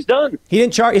us what he's done.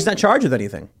 He's not charged with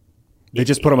anything. They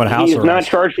just put him on house arrest. He's not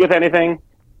charged with anything.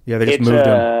 Yeah, they just moved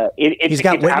him. He's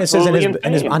got witnesses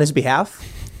on his behalf.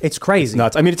 It's crazy. It's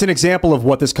nuts. I mean, it's an example of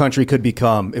what this country could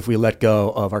become if we let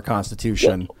go of our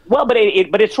Constitution. Well, but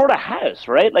it sort of has,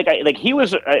 right? Like he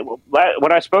was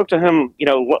when I spoke to him,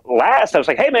 last, I was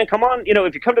like, hey man, come on,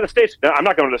 if you come to the States, no, I'm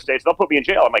not going to the States. They'll put me in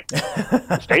jail. I'm like,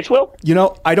 the States will?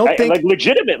 I don't think like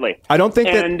legitimately. I don't think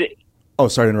that. Oh,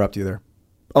 sorry to interrupt you there.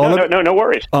 Oh, no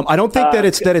worries. I don't think that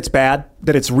it's bad.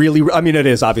 That it's really. I mean, it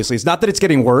is obviously. It's not that it's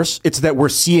getting worse. It's that we're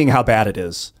seeing how bad it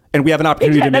is, and we have an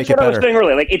opportunity to make it better. That's what I was saying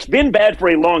earlier. Like, it's been bad for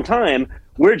a long time.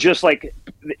 We're just like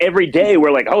every day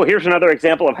we're like, oh, here's another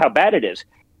example of how bad it is.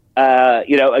 A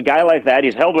guy like that,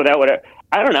 he's held without whatever.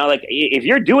 I don't know. Like, if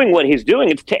you're doing what he's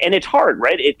doing, and it's hard,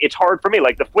 right? It's hard for me.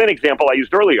 Like the Flynn example I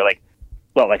used earlier.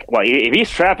 If he's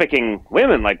trafficking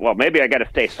women, well, maybe I got to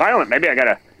stay silent. Maybe I got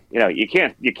to. You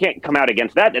can't come out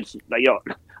against that. It's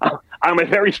I'm a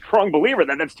very strong believer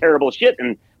that that's terrible shit.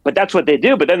 But that's what they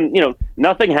do. But then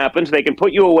nothing happens. They can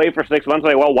put you away for 6 months.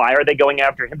 Like, well, why are they going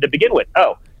after him to begin with?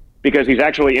 Oh, because he's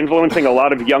actually influencing a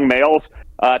lot of young males,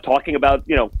 talking about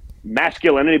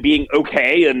masculinity being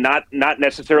okay and not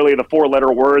necessarily the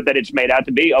 4-letter word that it's made out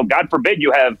to be. Oh, God forbid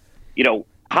you have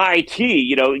high tea.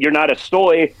 You're not a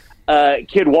soy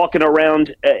kid walking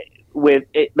around with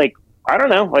it. Like, I don't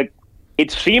know, like. It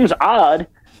seems odd.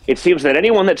 It seems that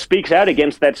anyone that speaks out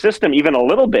against that system, even a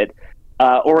little bit,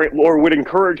 or would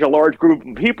encourage a large group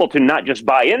of people to not just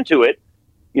buy into it,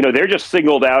 they're just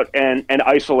singled out and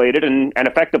isolated and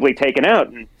effectively taken out.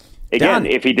 And again,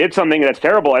 if he did something that's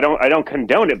terrible, I don't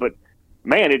condone it. But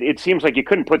man, it seems like you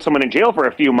couldn't put someone in jail for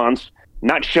a few months,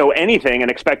 not show anything,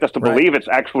 and expect us to believe it's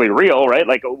actually real, right?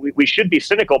 Like we should be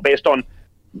cynical based on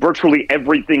virtually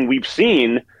everything we've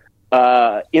seen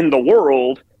in the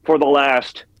world for the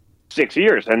last 6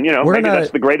 years. And, maybe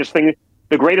that's the greatest thing.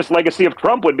 The greatest legacy of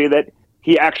Trump would be that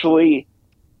he actually,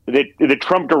 the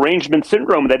Trump derangement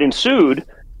syndrome that ensued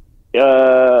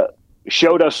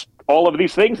showed us all of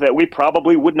these things that we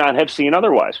probably would not have seen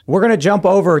otherwise. We're going to jump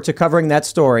over to covering that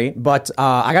story. But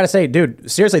I got to say,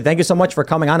 dude, seriously, thank you so much for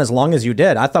coming on as long as you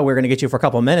did. I thought we were going to get you for a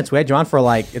couple of minutes. We had you on for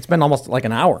it's been almost like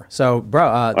an hour. So,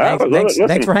 bro,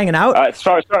 thanks for hanging out.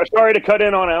 Sorry to cut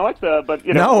in on Alex, but,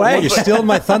 No way. You're stealing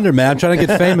my thunder, man. I'm trying to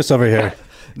get famous over here.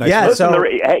 Nice. Yeah, listen,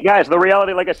 hey, guys, the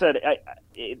reality, like I said,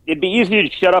 it'd be easy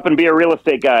to shut up and be a real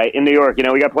estate guy in New York.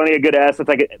 We got plenty of good assets.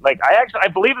 I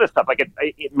believe this stuff.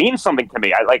 It means something to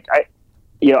me.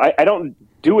 I don't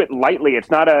do it lightly.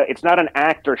 It's not an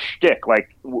act or shtick.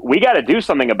 Like, we got to do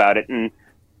something about it. And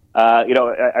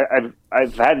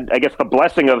I've had, I guess, the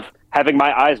blessing of having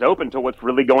my eyes open to what's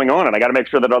really going on, and I got to make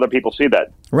sure that other people see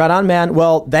that. Right on, man.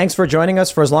 Well, thanks for joining us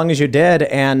for as long as you did,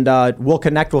 and we'll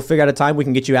connect. We'll figure out a time we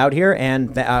can get you out here,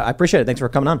 and I appreciate it. Thanks for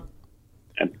coming on.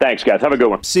 And thanks, guys. Have a good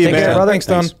one. See you, man. Take care, brother. Thanks,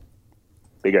 Don.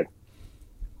 Be good.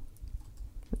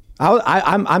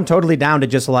 I'm totally down to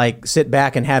just sit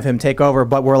back and have him take over,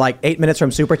 but we're 8 minutes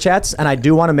from Super Chats, and I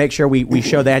do want to make sure we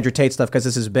show the Andrew Tate stuff because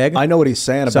this is big. I know what he's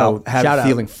saying about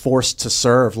feeling forced to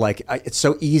serve. It's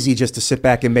so easy just to sit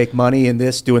back and make money in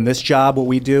doing this job, what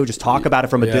we do, just talk about it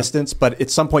from a distance, but at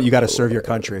some point you got to serve your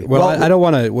country. Well, I don't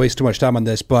want to waste too much time on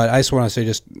this, but I just want to say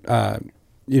just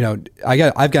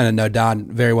I've gotten to know Don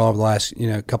very well over the last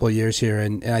couple of years here,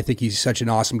 and I think he's such an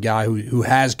awesome guy who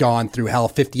has gone through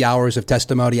 50 hours of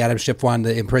testimony. Adam Schiff wanted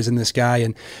to imprison this guy,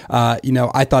 and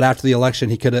I thought after the election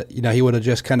he could have he would have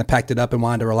just kind of packed it up and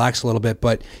wanted to relax a little bit,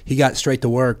 but he got straight to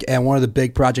work. And one of the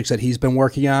big projects that he's been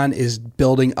working on is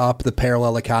building up the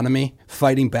parallel economy,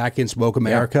 fighting back against woke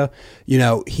America.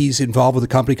 Yeah. He's involved with a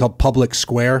company called Public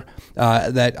Square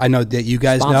that I know that you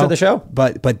guys sponsor know the show,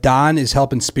 but Don is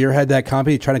helping spearhead that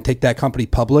company, trying to take that company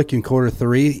public in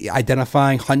Q3,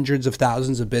 identifying hundreds of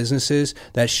thousands of businesses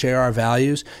that share our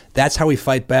values. That's how we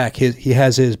fight back. He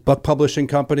has his book publishing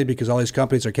company because all these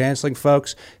companies are canceling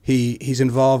folks. He's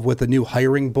involved with a new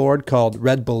hiring board called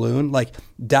Red Balloon.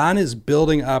 Don is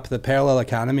building up the parallel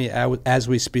economy as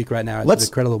we speak right now. It's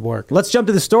incredible work. Let's jump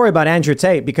to the story about Andrew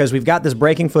Tate because we've got this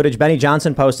breaking footage. Benny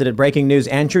Johnson posted it. Breaking news: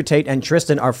 Andrew Tate and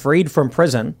Tristan are freed from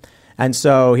prison. And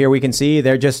so here we can see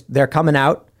they're coming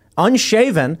out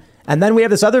unshaven. And then we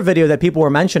have this other video that people were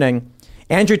mentioning.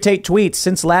 Andrew Tate tweets,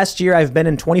 "Since last year, I've been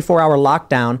in 24-hour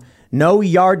lockdown, no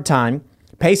yard time,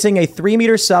 pacing a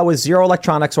 3-meter cell with zero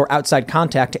electronics or outside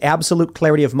contact, absolute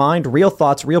clarity of mind, real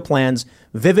thoughts, real plans,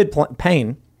 vivid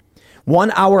pain.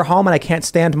 1 hour home and I can't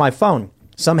stand my phone.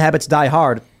 Some habits die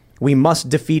hard. We must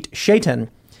defeat Shaitan."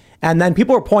 And then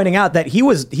people were pointing out that he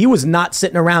was not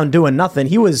sitting around doing nothing.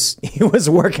 He was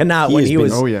working out when he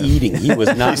was eating. He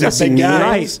was not missing meals.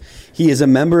 Right. He is a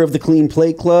member of the Clean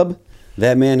Plate Club.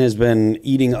 That man has been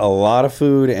eating a lot of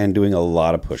food and doing a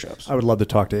lot of push-ups. I would love to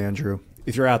talk to Andrew.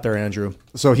 If you're out there, Andrew.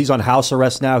 So he's on house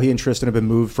arrest now. He and Tristan have been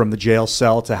moved from the jail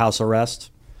cell to house arrest.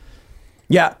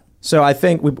 Yeah. So I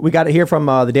think we got to hear from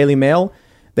the Daily Mail.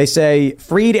 They say,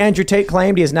 freed Andrew Tate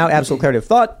claimed he has now absolute clarity of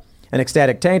thought, an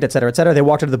ecstatic taint, et cetera, et cetera. They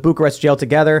walked into the Bucharest jail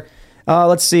together.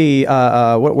 Let's see.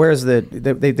 Where's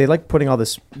they like putting all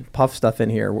this puff stuff in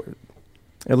here.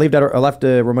 I left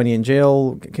Romanian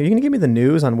jail. Can you give me the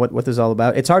news on what this is all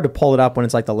about? It's hard to pull it up when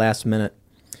it's like the last minute.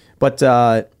 But,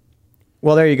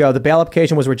 well, there you go. The bail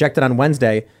application was rejected on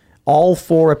Wednesday. All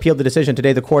four appealed the decision.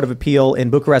 Today, the Court of Appeal in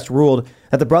Bucharest ruled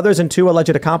that the brothers and two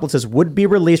alleged accomplices would be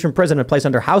released from prison and placed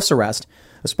under house arrest.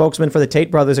 A spokesman for the Tate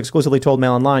brothers exclusively told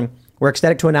Mail Online, "We're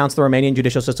ecstatic to announce the Romanian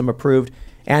judicial system approved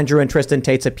Andrew and Tristan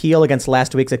Tate's appeal against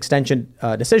last week's extension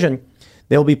decision.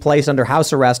 They will be placed under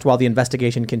house arrest while the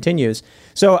investigation continues."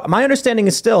 So my understanding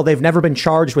is still they've never been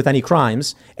charged with any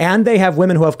crimes, and they have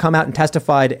women who have come out and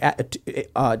testified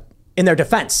in their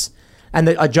defense. And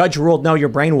a judge ruled, no, you're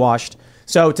brainwashed.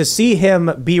 So to see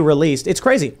him be released, it's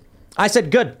crazy. I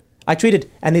said, good. I tweeted,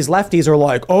 and these lefties are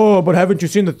like, oh, but haven't you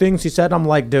seen the things he said? I'm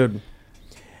like, dude,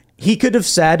 he could have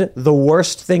said the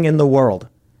worst thing in the world.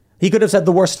 He could have said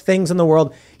the worst things in the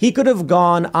world. He could have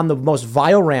gone on the most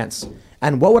vile rants.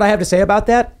 And what would I have to say about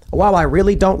that? Wow, I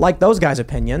really don't like those guys'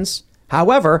 opinions.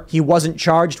 However, he wasn't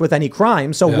charged with any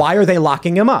crime, so why are they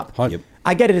locking him up? Yep.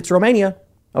 I get it, it's Romania.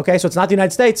 Okay, so it's not the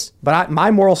United States, but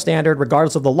my moral standard,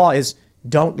 regardless of the law, is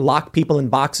don't lock people in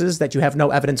boxes that you have no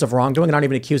evidence of wrongdoing and aren't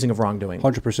even accusing of wrongdoing.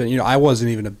 100%. You know, I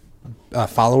wasn't even a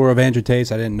follower of Andrew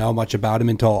Tate's. I didn't know much about him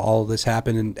until all of this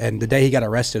happened. And the day he got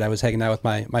arrested, I was hanging out with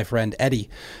my friend Eddie.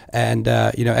 And,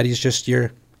 you know, Eddie's just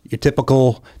your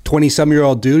typical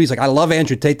 20-some-year-old dude. He's like, I love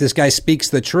Andrew Tate. This guy speaks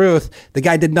the truth. The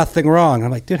guy did nothing wrong. I'm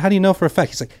like, dude, how do you know for a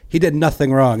fact? He's like, he did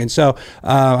nothing wrong. And so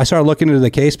I started looking into the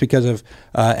case because of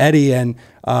Eddie. And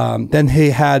then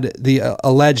he had the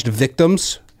alleged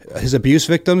victims, his abuse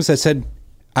victims, that said,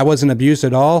 I wasn't abused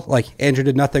at all. Like, Andrew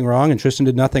did nothing wrong and Tristan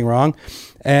did nothing wrong.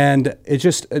 And it's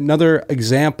just another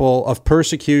example of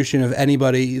persecution of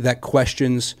anybody that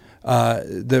questions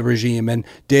the regime. And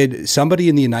did somebody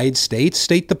in the United States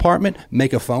State Department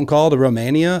make a phone call to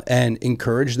Romania and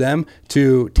encourage them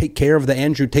to take care of the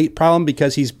Andrew Tate problem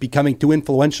because he's becoming too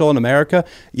influential in America?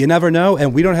 You never know.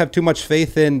 And we don't have too much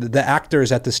faith in the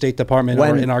actors at the State Department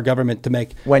or in our government to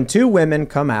make. When two women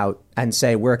come out and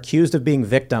say, we're accused of being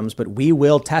victims, but we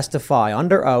will testify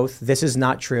under oath, this is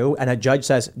not true, and a judge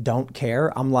says, don't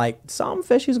care, I'm like, some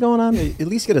fishy's going on. At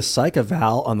least get a psych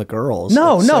eval on the girls.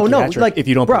 No. Like, if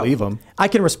you don't believe them. I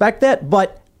can respect that,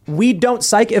 but we don't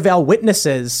psych eval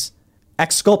witnesses,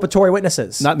 exculpatory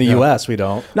witnesses. Not in the U.S., we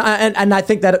don't. No, and I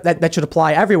think that should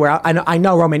apply everywhere. I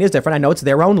know Romania is different. I know it's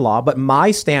their own law, but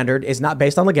my standard is not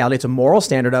based on legality. It's a moral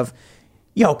standard of,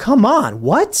 yo, come on,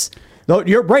 what? No,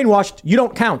 you're brainwashed. You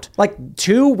don't count. Like,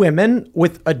 two women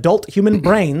with adult human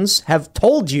brains have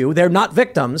told you they're not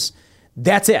victims.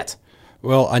 That's it.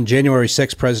 Well, on January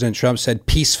 6th, President Trump said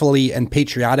peacefully and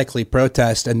patriotically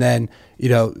protest. And then, you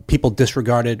know, people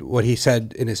disregarded what he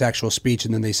said in his actual speech.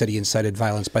 And then they said he incited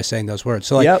violence by saying those words.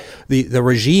 So, like, the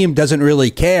regime doesn't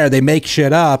really care. They make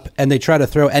shit up and they try to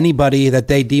throw anybody that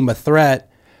they deem a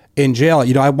threat in jail.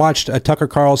 You know, I watched a Tucker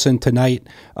Carlson Tonight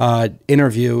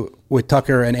interview with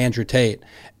Tucker and Andrew Tate.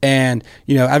 And,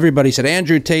 you know, everybody said,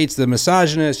 Andrew Tate's the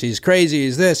misogynist. He's crazy.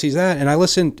 He's this, he's that. And I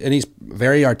listened, and he's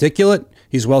very articulate.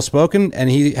 He's well-spoken, and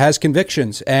he has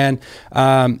convictions. And,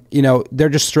 you know, they're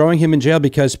just throwing him in jail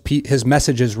because his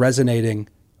message is resonating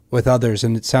with others.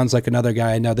 And it sounds like another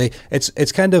guy I know.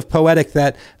 It's kind of poetic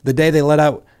that the day they let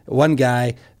out one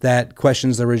guy that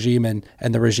questions the regime and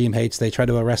the regime hates, they try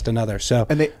to arrest another. So,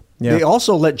 and they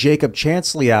also let Jacob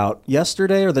Chansley out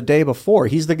yesterday or the day before.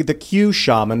 He's the Q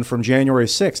shaman from January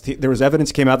 6th. There was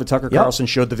evidence came out that Tucker Carlson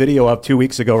showed the video of 2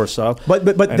 weeks ago or so. But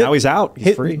now he's out.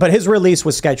 He's free. But his release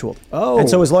was scheduled. Oh. And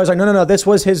so his lawyer's like, no. This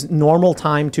was his normal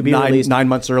time to be released. 9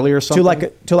 months earlier or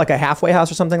something? To like a halfway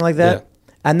house or something like that. Yeah.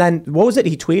 And then what was it?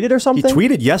 He tweeted or something? He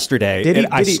tweeted yesterday. Did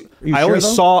he? I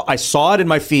saw it in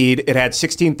my feed. It had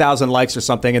 16,000 likes or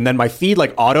something, and then my feed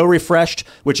like auto refreshed,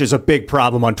 which is a big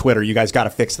problem on Twitter. You guys got to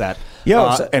fix that.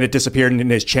 And it disappeared in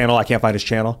his channel. I can't find his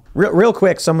channel. Real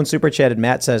quick, someone super chatted.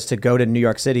 Matt says to go to New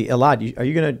York City. Elad, are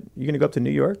you gonna go up to New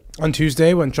York on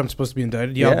Tuesday when Trump's supposed to be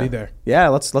indicted? Yeah, I'll be there. Yeah,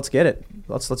 let's get it.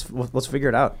 Let's figure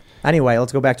it out. Anyway,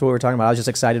 let's go back to what we were talking about. I was just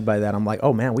excited by that. I'm like,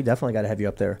 oh man, we definitely got to have you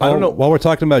up there. I don't know. While we're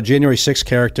talking about January 6th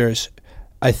characters,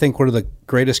 I think one of the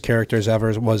greatest characters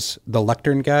ever was the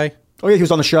lectern guy. Oh yeah, he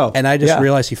was on the show. And I just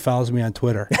realized he follows me on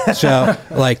Twitter. So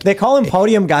like they call him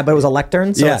Podium Guy, but it was a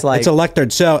lectern. So it's a lectern.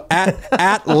 So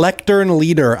at Lectern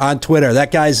Leader on Twitter,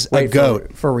 that guy's a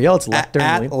goat. For real, it's Lectern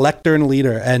at Lectern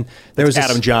Leader. And there was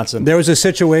Adam Johnson. There was a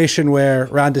situation where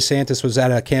Ron DeSantis was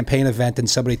at a campaign event and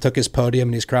somebody took his podium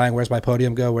and he's crying, "Where's my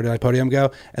podium go? Where did my podium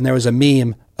go?" And there was a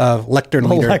meme of Lectern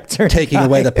Leader taking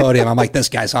away the podium. I'm like, this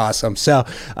guy's awesome. So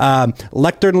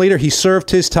Lectern Leader, he served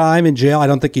his time in jail. I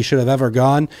don't think he should have ever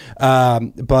gone.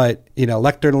 But,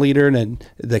 Lectern Leader and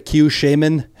the Q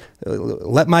shaman,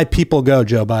 let my people go,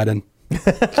 Joe Biden.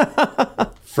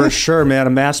 For sure, man. A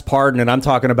mass pardon, and I'm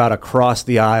talking about across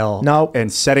the aisle. Nope.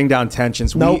 And setting down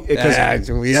tensions. Nope. That's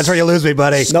where you lose me,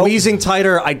 buddy. Squeezing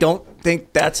tighter, I don't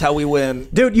think that's how we win.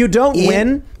 Dude, you don't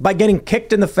win by getting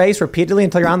kicked in the face repeatedly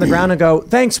until you're on the ground and go,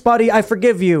 "Thanks, buddy, I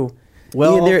forgive you."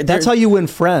 Well, that's how you win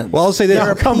friends. Well, I'll say there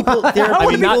are people. I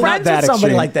wouldn't be friends with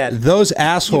somebody like that. Those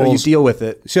assholes. You deal with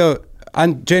it. So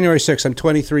on January 6th, I'm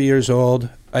 23 years old.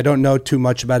 I don't know too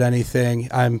much about anything.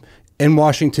 I'm in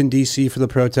Washington, D.C. for the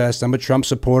protest. I'm a Trump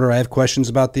supporter. I have questions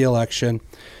about the election.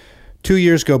 2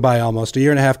 years go by almost. A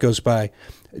year and a half goes by.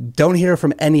 Don't hear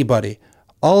from anybody.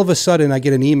 All of a sudden, I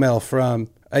get an email from,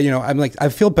 I'm like, I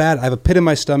feel bad. I have a pit in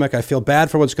my stomach. I feel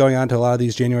bad for what's going on to a lot of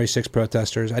these January 6th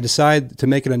protesters. I decide to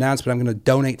make an announcement. I'm going to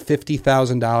donate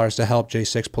 $50,000 to help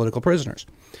J6 political prisoners.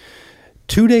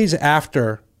 2 days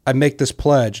after I make this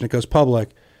pledge and it goes public,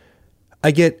 I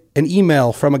get an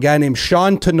email from a guy named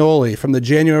Sean Tonoli from the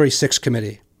January 6th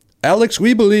committee. "Alex,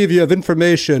 we believe you have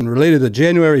information related to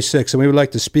January 6th and we would like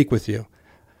to speak with you."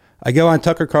 I go on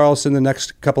Tucker Carlson the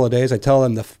next couple of days. I tell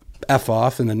them to F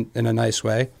off in a nice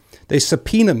way. They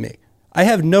subpoena me. I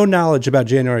have no knowledge about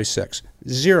January 6th.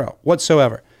 Zero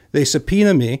whatsoever. They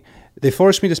subpoena me. They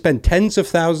force me to spend tens of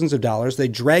thousands of dollars. They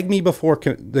drag me before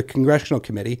the congressional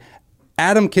committee.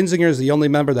 Adam Kinzinger is the only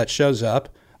member that shows up.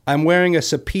 I'm wearing a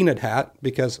subpoenaed hat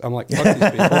because I'm like, fuck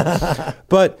these people.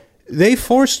 But they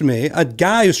forced me, a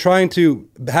guy who's trying to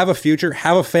have a future,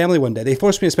 have a family one day, they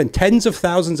forced me to spend tens of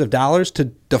thousands of dollars to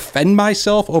defend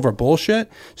myself over bullshit.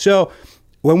 So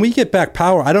when we get back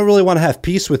power, I don't really want to have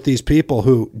peace with these people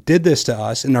who did this to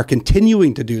us and are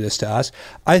continuing to do this to us.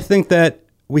 I think that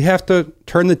we have to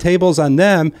turn the tables on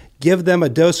them, give them a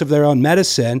dose of their own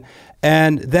medicine,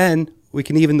 and then we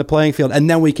can even the playing field, and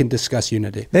then we can discuss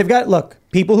unity. Look,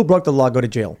 people who broke the law go to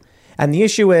jail. And the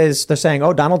issue is they're saying,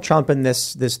 oh, Donald Trump in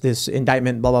this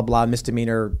indictment, blah, blah, blah,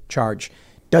 misdemeanor charge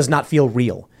does not feel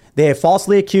real. They have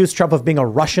falsely accused Trump of being a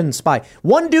Russian spy.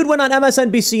 One dude went on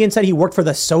MSNBC and said he worked for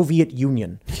the Soviet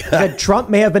Union. That Trump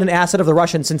may have been an asset of the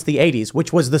Russians since the 80s,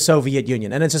 which was the Soviet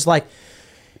Union. And it's just like,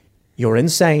 you're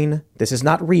insane. This is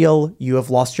not real. You have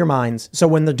lost your minds. So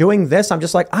when they're doing this, I'm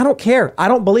just like, I don't care. I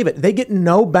don't believe it. They get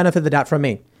no benefit of the doubt from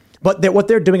me. But what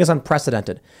they're doing is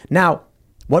unprecedented. Now,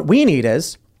 what we need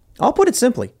is, I'll put it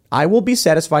simply, I will be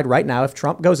satisfied right now if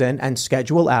Trump goes in and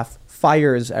Schedule F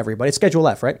fires everybody. It's Schedule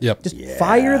F, right? Yep. Just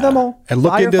fire them all. And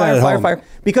look into that at home.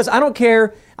 Because I don't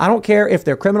care. I don't care if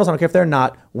they're criminals. I don't care if they're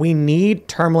not. We need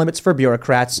term limits for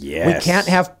bureaucrats. Yes. We can't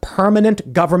have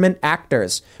permanent government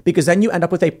actors because then you end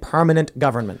up with a permanent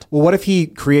government. Well, what if he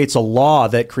creates a law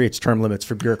that creates term limits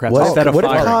for bureaucrats instead of what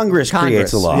firing? if Congress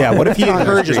creates a law? Yeah, what if he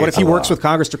encourages, what if he works with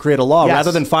Congress to create a law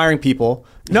rather than firing people?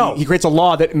 No. He creates a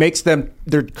law that makes them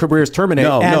their careers terminate.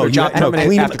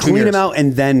 Clean them out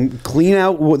and then clean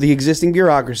out the existing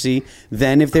bureaucracy.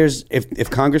 Then if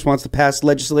Congress wants to pass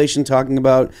legislation talking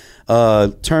about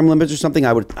term limits or something,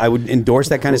 I would endorse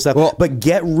that kind of stuff. Well, but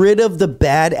get rid of the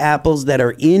bad apples that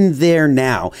are in there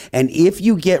now. And if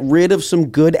you get rid of some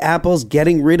good apples,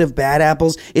 getting rid of bad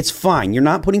apples, it's fine. You're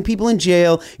not putting people in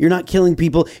jail. You're not killing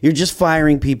people. You're just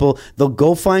firing people. They'll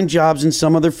go find jobs in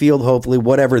some other field, hopefully,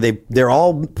 whatever. They're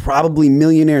all probably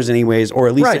millionaires anyways, or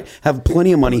at least have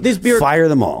plenty of money. Fire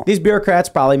them all. These bureaucrats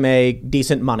probably make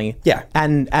decent money. Yeah.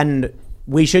 And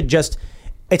we should just,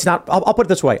 it's not, I'll put it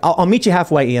this way. I'll meet you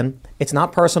halfway, Ian. It's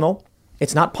not personal.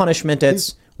 It's not punishment.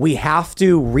 It's, we have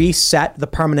to reset the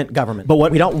permanent government.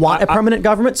 But we don't want a permanent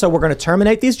government, so we're going to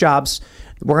terminate these jobs.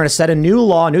 We're going to set a new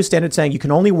law, a new standard saying you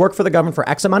can only work for the government for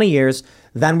X amount of years.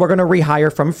 Then we're going to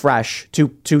rehire from fresh to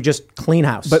just clean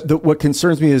house. But what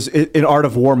concerns me is in art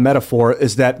of war metaphor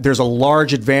is that there's a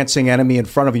large advancing enemy in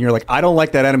front of you. And you're like, I don't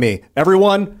like that enemy.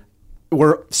 Everyone,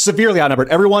 we're severely outnumbered.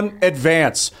 Everyone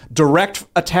advance, direct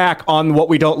attack on what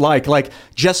we don't like. Like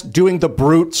just doing the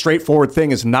brute, straightforward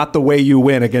thing is not the way you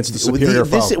win against the superior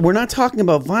foe. We're not talking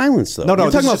about violence, though. No,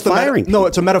 we're talking about firing. No,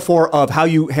 it's a metaphor of how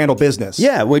you handle business.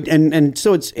 Yeah, and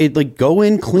so it's like go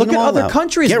in, clean Look them at all other out.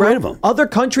 countries. Get bro. rid of them. Other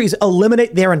countries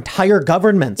eliminate their entire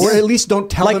governments, Or at least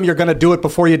don't tell them you're going to do it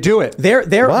before you do it.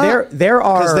 There are.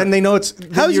 Because then they know it's.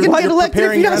 How is he going to get elected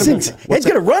if he doesn't? He's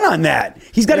going to run on that.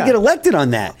 He's got to get elected on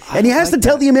that. And he has to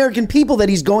tell the American people that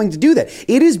he's going to do that.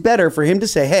 It is better for him to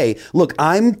say, hey, look,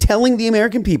 I'm telling the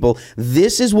American people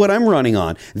this is what I'm running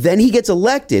on. Then he gets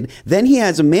elected. Then he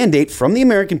has a mandate from the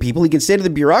American people. He can say to the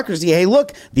bureaucracy, hey,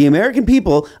 look, the American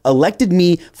people elected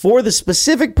me for the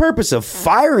specific purpose of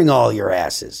firing all your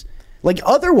asses. Like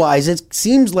otherwise, it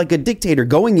seems like a dictator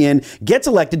going in, gets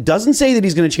elected, doesn't say that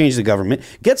he's going to change the government,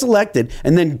 gets elected,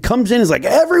 and then comes in and is like,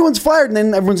 everyone's fired. And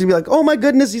then everyone's going to be like, oh my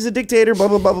goodness, he's a dictator, blah,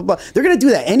 blah, blah, blah, blah. They're going to do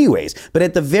that anyways. But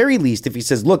at the very least, if he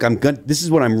says, look, this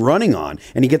is what I'm running on,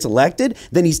 and he gets elected,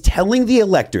 then he's telling the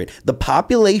electorate, the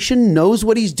population knows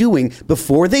what he's doing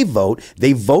before they vote.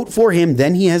 They vote for him.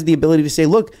 Then he has the ability to say,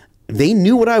 look, they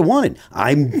knew what I wanted.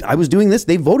 I was doing this.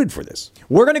 They voted for this.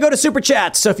 We're going to go to Super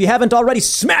Chats. So if you haven't already,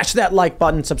 smash that like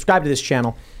button, subscribe to this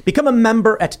channel, become a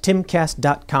member at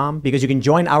timcast.com because you can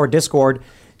join our Discord.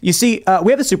 You see,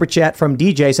 we have a Super Chat from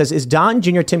DJ says, is Don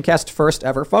Jr. Timcast's first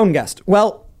ever phone guest?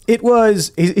 Well,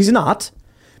 he's not,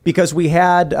 because we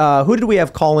had, who did we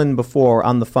have call in before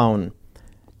on the phone?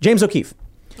 James O'Keefe.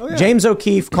 Oh, yeah. James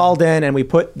O'Keefe called in and we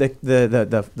put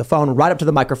the phone right up to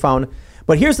the microphone.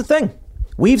 But here's the thing.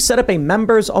 We've set up a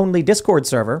members-only Discord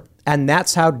server, and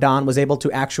that's how Don was able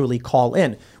to actually call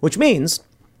in, which means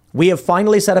we have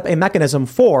finally set up a mechanism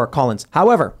for call-ins.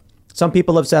 However, some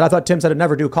people have said, I thought Tim said I'd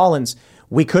never do call-ins.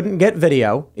 We couldn't get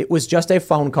video. It was just a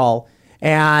phone call.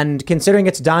 And considering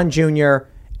it's Don Jr.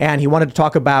 and he wanted to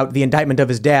talk about the indictment of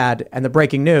his dad and the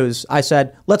breaking news, I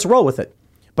said, let's roll with it.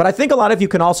 But I think a lot of you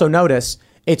can also notice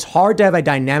it's hard to have a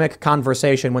dynamic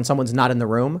conversation when someone's not in the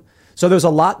room. So there's a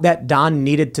lot that Don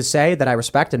needed to say that I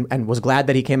respect and was glad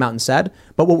that he came out and said.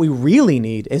 But what we really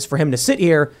need is for him to sit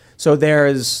here. So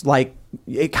there's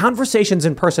conversations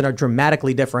in person are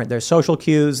dramatically different. There's social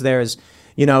cues. There's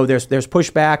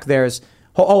pushback. There's,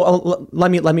 let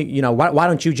me, why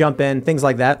don't you jump in? Things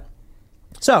like that.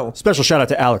 So special shout out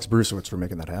to Alex Bruesewitz for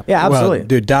making that happen. Yeah, absolutely. Well,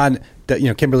 dude, Don,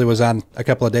 Kimberly was on a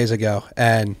couple of days ago,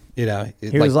 and he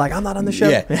was like, I'm not on the show.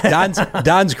 Yeah,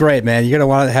 Don's great, man. You're gonna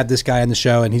want to have this guy on the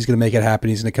show, and he's gonna make it happen.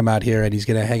 He's gonna come out here and he's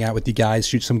gonna hang out with you guys,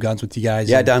 shoot some guns with you guys.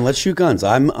 Yeah, Don, let's shoot guns.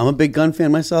 I'm a big gun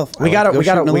fan myself. We got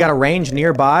a range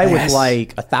nearby with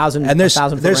like 1,000. And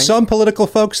there's some political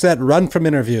folks that run from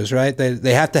interviews, right?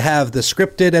 They have to have the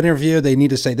scripted interview. They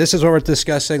need to say, this is what we're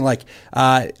discussing. Like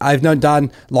I've known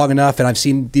Don long enough, and I've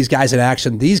seen these guys in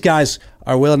action. These guys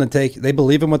are willing to they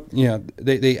believe in what,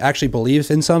 they actually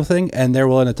believe in something, and they're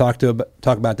willing to talk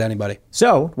about to anybody.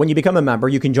 So when you become a member,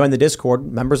 you can join the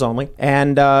Discord, members only,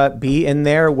 and be in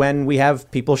there when we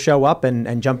have people show up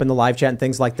and jump in the live chat and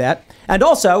things like that. And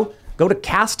also go to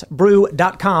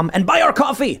castbrew.com and buy our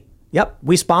coffee. Yep,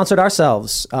 we sponsored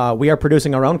ourselves. We are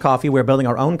producing our own coffee. We're building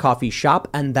our own coffee shop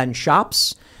and then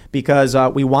shops, because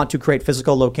we want to create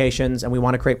physical locations, and we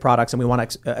want to create products, and we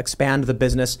want to expand the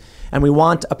business, and we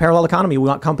want a parallel economy. We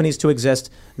want companies to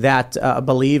exist that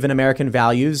believe in American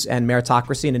values and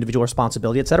meritocracy and individual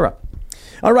responsibility, etc.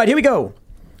 All right, here we go.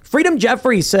 Freedom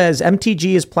Jeffrey says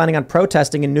MTG is planning on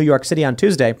protesting in New York City on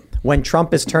Tuesday when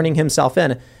Trump is turning himself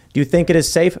in. Do you think it is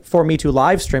safe for me to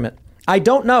live stream it? I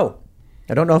don't know.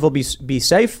 I don't know if it'll be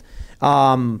safe.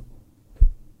 I'll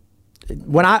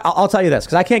tell you this,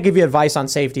 because I can't give you advice on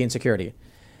safety and security.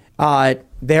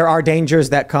 There are dangers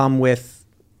that come with,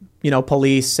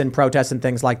 police and protests and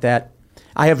things like that.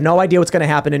 I have no idea what's going to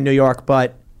happen in New York,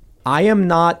 but I am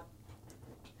not.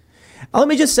 Let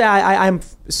me just say I'm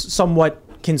somewhat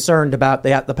concerned about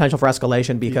the potential for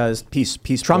escalation, because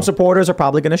Trump supporters are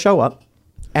probably going to show up,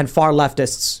 and far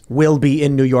leftists will be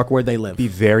in New York where they live. Be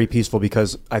very peaceful,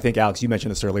 because I think, Alex, you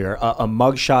mentioned this earlier, a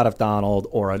mugshot of Donald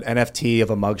or an NFT of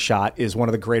a mugshot is one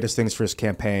of the greatest things for his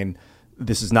campaign.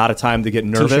 This is not a time to get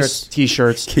nervous.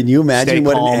 T-shirts. Can you imagine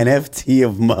what an NFT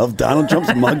of Donald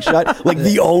Trump's mugshot? Like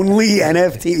the only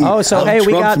NFT of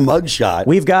Trump's mugshot.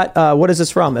 We've got, what is this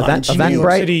from? New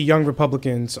York City Young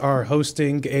Republicans are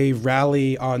hosting a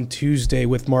rally on Tuesday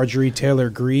with Marjorie Taylor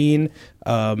Greene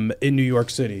in New York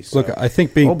City. So. Look, I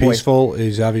think being peaceful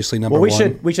is obviously number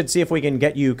one. We should see if we can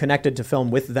get you connected to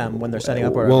film with them when they're setting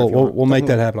up. We'll make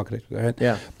that happen. I'll connect with that.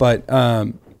 Yeah. But,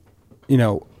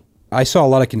 I saw a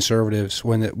lot of conservatives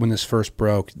when this first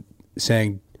broke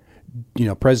saying,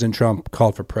 President Trump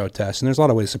called for protests, and there's a lot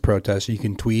of ways to protest. You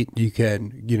can tweet, you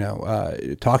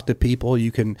can, talk to people,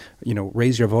 you can,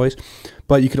 raise your voice,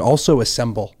 but you can also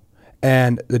assemble.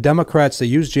 And the Democrats, they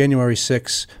use January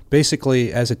 6th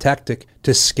basically as a tactic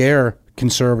to scare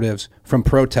conservatives from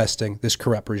protesting this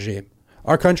corrupt regime.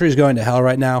 Our country is going to hell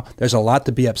right now. There's a lot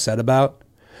to be upset about.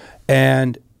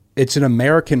 And it's an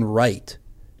American right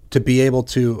to be able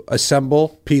to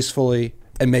assemble peacefully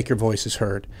and make your voices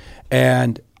heard.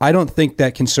 And I don't think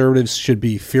that conservatives should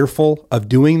be fearful of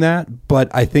doing that, but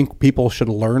I think people should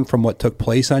learn from what took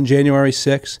place on January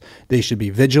 6th. They should be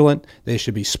vigilant. They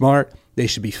should be smart. They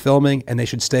should be filming, and they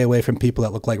should stay away from people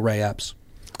that look like Ray Epps.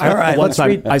 All right,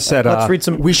 I said, let's read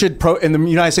some. We should in the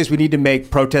United States. We need to make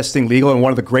protesting legal. And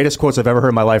one of the greatest quotes I've ever heard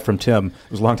in my life from Tim,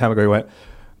 it was a long time ago. He went,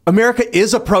 "America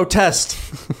is a protest."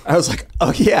 I was like,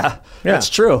 "Oh yeah, that's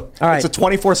true." All right, it's a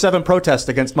 24/7 protest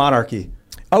against monarchy.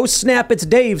 Oh snap! It's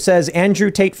Dave says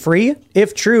Andrew Tate free.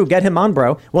 If true, get him on,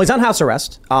 bro. Well, he's on house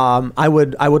arrest. I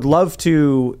would love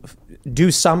to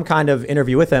do some kind of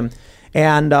interview with him.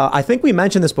 And I think we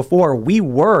mentioned this before. We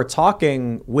were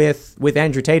talking with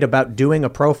Andrew Tate about doing a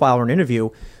profile or an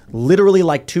interview literally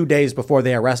like 2 days before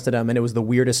they arrested him. And it was the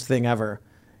weirdest thing ever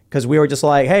because we were just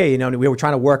like, hey, we were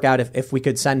trying to work out if we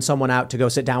could send someone out to go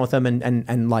sit down with him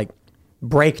and like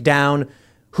break down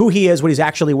who he is, what he's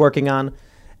actually working on.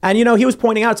 And, he was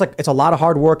pointing out, it's a lot of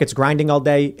hard work. It's grinding all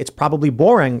day. It's probably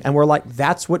boring. And we're like,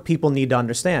 that's what people need to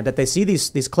understand, that they see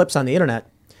these clips on the internet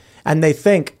and they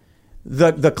think,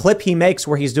 the clip he makes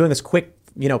where he's doing this quick,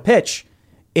 pitch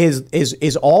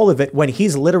is all of it when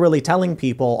he's literally telling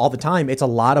people all the time. It's a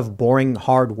lot of boring,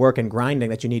 hard work and grinding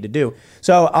that you need to do.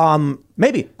 So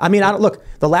maybe, I don't look,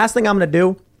 the last thing I'm going to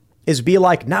do is be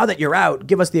like, now that you're out,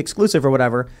 give us the exclusive or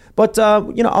whatever. But,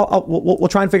 we'll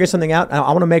try and figure something out. I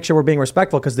want to make sure we're being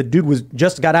respectful because the dude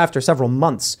just got after several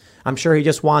months. I'm sure he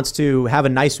just wants to have a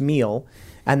nice meal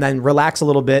and then relax a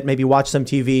little bit, maybe watch some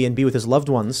TV and be with his loved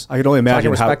ones. I can only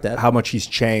imagine how much he's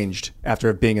changed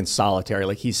after being in solitary.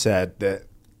 Like he said that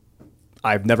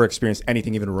I've never experienced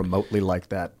anything even remotely like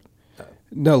that.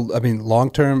 No,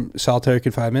 long-term solitary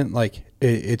confinement, like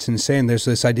it's insane. There's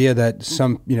this idea that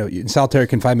in solitary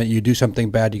confinement, you do something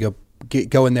bad, you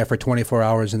go in there for 24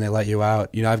 hours and they let you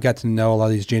out. I've got to know a lot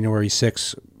of these January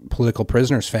 6 political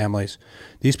prisoners' families.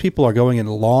 These people are going in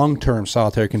long-term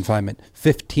solitary confinement,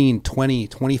 15, 20,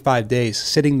 25 days,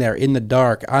 sitting there in the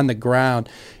dark, on the ground.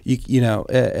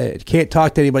 Can't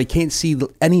talk to anybody, can't see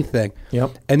anything.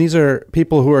 Yep. And these are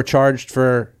people who are charged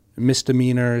for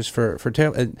misdemeanors,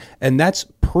 and that's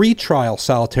pre-trial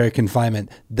solitary confinement.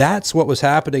 That's what was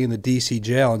happening in the D.C.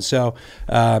 jail. And so,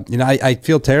 I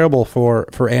feel terrible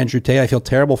for Andrew Tate. I feel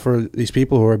terrible for these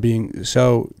people who are being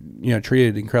so,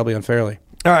 treated incredibly unfairly.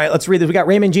 All right, let's read this. We got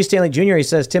Raymond G. Stanley Jr. He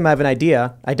says, Tim, I have an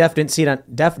idea. I didn't see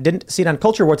it on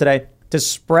Culture War today. To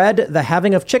spread the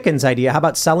having of chickens idea, how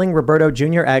about selling Roberto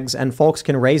Jr. eggs and folks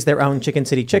can raise their own Chicken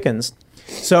City chickens?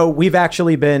 So we've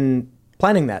actually been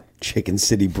planning that. Chicken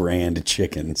City brand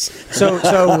chickens. So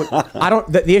I don't.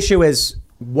 The issue is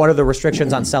what are the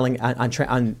restrictions on selling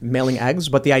on mailing eggs?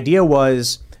 But the idea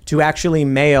was to actually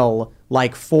mail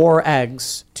like 4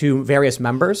 eggs to various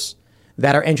members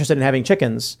that are interested in having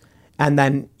chickens. And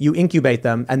then you incubate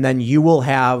them, and then you will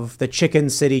have the Chicken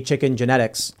City chicken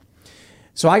genetics.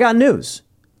 So I got news.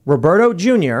 Roberto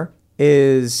Jr.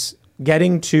 is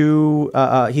getting to,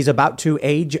 he's about to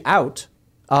age out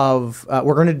of,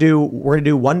 we're going to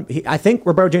do one. I think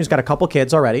Roberto Jr.'s got a couple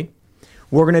kids already.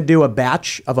 We're going to do a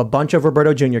batch of a bunch of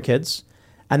Roberto Jr. kids.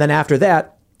 And then after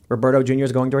that, Roberto Jr.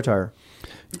 is going to retire.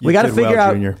 We got to figure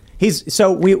out, Junior.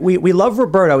 We love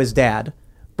Roberto, his dad.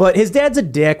 But his dad's a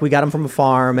dick. We got him from a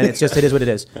farm, and it is what it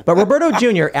is. But Roberto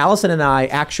Jr., Allison and I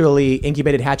actually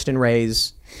incubated, hatched, and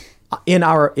raised in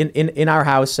our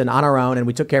house and on our own, and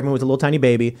we took care of him with a little tiny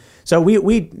baby. So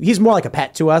he's more like a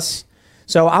pet to us.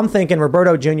 So I'm thinking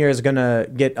Roberto Jr. is going to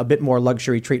get a bit more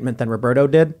luxury treatment than Roberto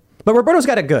did. But Roberto's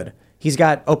got it good. He's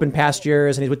got open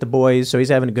pastures, and he's with the boys, so he's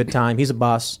having a good time. He's a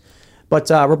boss. But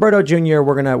Roberto Jr.,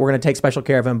 we're gonna take special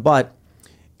care of him. But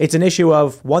it's an issue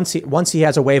of once he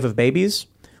has a wave of babies,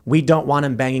 we don't want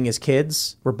him banging his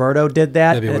kids. Roberto did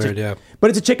that. That'd be weird, yeah. But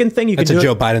it's a chicken thing. That's a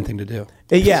Joe Biden thing to do.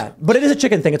 Yeah, but it is a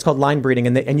chicken thing. It's called line breeding,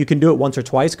 and you can do it once or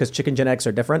twice because chicken genetics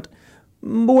are different.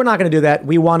 But we're not going to do that.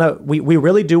 We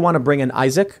really do want to bring in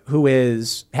Isaac, who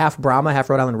is half Brahma, half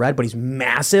Rhode Island Red, but he's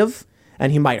massive,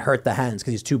 and he might hurt the hens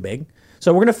because he's too big.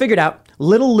 So we're going to figure it out.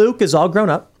 Little Luke is all grown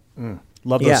up.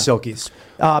 Love those silkies.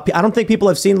 I don't think people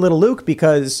have seen Little Luke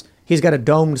because he's got a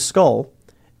domed skull.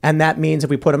 And that means if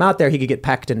we put him out there, he could get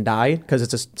pecked and die because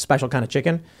it's a special kind of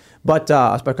chicken. But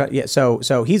yeah,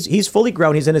 so he's fully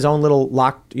grown. He's in his own little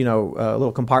locked,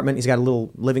 little compartment. He's got a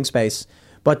little living space.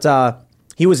 But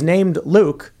he was named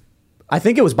Luke. I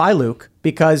think it was by Luke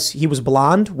because he was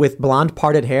blonde with blonde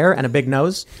parted hair and a big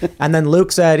nose. And then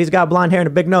Luke said, he's got blonde hair and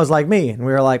a big nose like me. And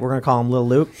we were like, we're going to call him Little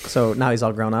Luke. So now he's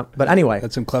all grown up. But anyway.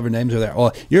 That's some clever names there.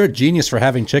 Well, you're a genius for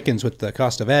having chickens with the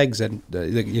cost of eggs. And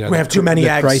we have too many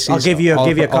eggs. I'll give you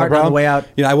a carton on the way out.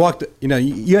 I walked, you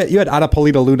had Ana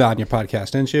Polita Luna on your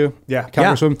podcast, didn't you? Yeah.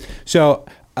 Congresswoman. So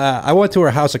I went to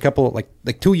her house a couple,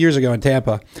 like 2 years ago in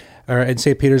Tampa. Or in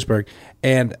St. Petersburg,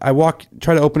 and I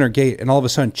try to open her gate, and all of a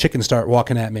sudden chickens start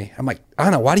walking at me. I'm like,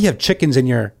 Anna, why do you have chickens at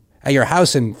your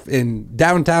house in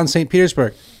downtown St.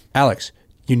 Petersburg? Alex,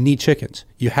 you need chickens.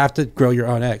 You have to grow your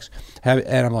own eggs. And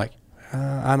I'm like,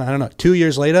 Anna, I don't know. 2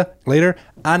 years later,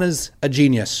 Anna's a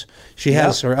genius. She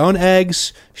has her own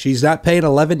eggs. She's not paying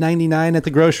 $11.99 at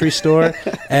the grocery store,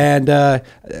 and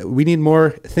we need more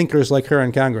thinkers like her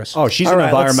in Congress. Oh, she's an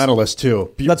environmentalist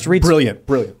too. Let's read. Brilliant.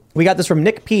 We got this from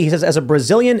Nick P. He says, as a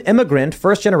Brazilian immigrant,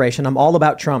 first generation, I'm all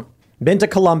about Trump. Been to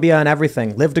Colombia and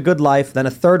everything. Lived a good life, then a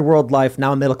third world life,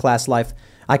 now a middle class life.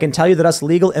 I can tell you that us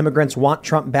legal immigrants want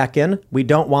Trump back in. We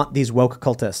don't want these woke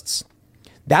cultists.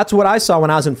 That's what I saw when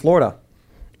I was in Florida.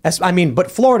 But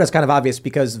Florida's kind of obvious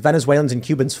because Venezuelans and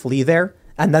Cubans flee there.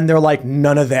 And then they're like,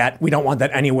 none of that. We don't want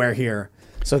that anywhere here.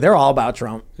 So they're all about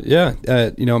Trump. Yeah.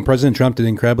 And President Trump did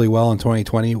incredibly well in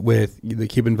 2020 with the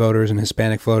Cuban voters and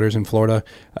Hispanic voters in Florida.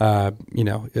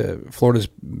 Florida's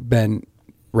been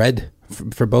red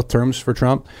for both terms for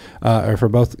Trump, or for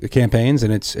both campaigns.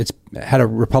 And it's had a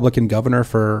Republican governor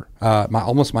for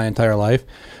almost my entire life.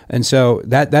 And so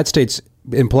that state's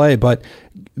in play, but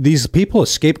these people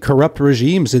escape corrupt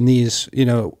regimes in these,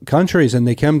 countries, and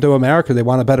they come to America. They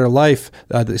want a better life,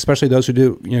 especially those who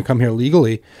do, come here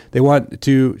legally. They want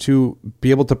to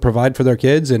be able to provide for their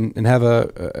kids and have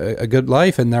a good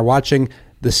life. And they're watching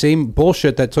the same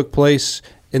bullshit that took place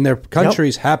in their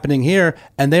countries happening here,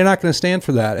 and they're not going to stand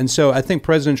for that. And so I think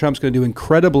President Trump's going to do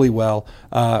incredibly well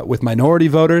with minority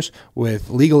voters, with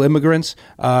legal immigrants,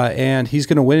 and he's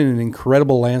going to win in an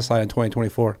incredible landslide in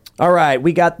 2024. All right,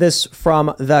 we got this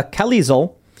from the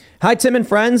Kellyzel. Hi, Tim and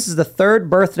friends. This is the third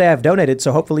birthday I've donated,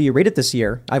 so hopefully you read it this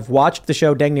year. I've watched the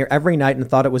show dang near every night and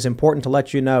thought it was important to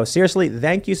let you know. Seriously,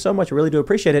 thank you so much. I really do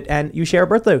appreciate it. And you share a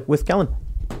birthday with Kellen.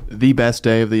 The best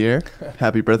day of the year.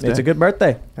 Happy birthday. It's a good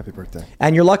birthday. Happy birthday.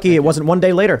 And you're lucky it wasn't one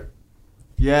day later.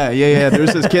 Yeah. There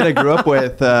was this kid I grew up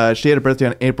with. She had a birthday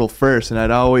on April 1st,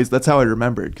 and that's how I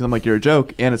remembered. Because I'm like, you're a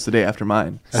joke, and it's the day after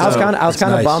mine. I was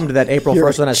kind of bummed that April 1st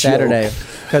was on a Saturday,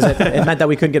 because it meant that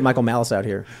we couldn't get Michael Malice out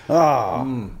here.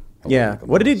 Yeah.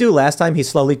 What did he do last time? He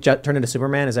slowly turned into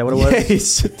Superman? Is that what it was?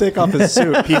 Yeah, he'd take off his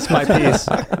suit piece by piece.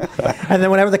 And then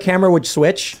whenever the camera would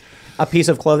switch, a piece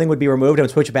of clothing would be removed and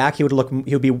would switch back. He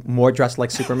would be more dressed like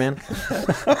Superman.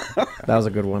 That was a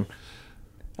good one.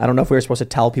 I don't know if we were supposed to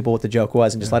tell people what the joke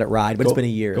was and just let it ride, but it's been a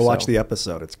year. Go watch the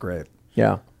episode. It's great.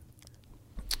 Yeah.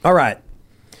 All right.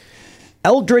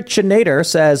 Eldritch Nader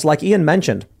says, like Ian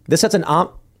mentioned, this sets an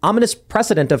ominous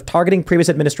precedent of targeting previous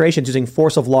administrations using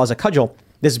force of law as a cudgel.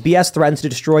 This BS threatens to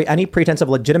destroy any pretense of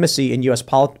legitimacy in U.S.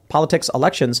 politics,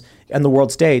 elections, and the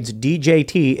world stage.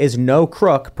 DJT is no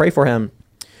crook. Pray for him.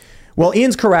 Well,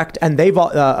 Ian's correct, and they've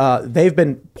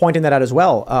been pointing that out as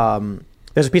well.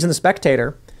 There's a piece in The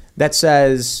Spectator that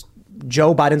says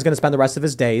Joe Biden's going to spend the rest of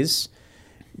his days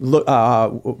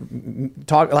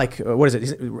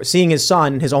seeing his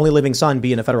son, his only living son,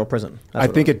 be in a federal prison. I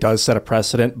think it does set a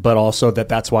precedent, but also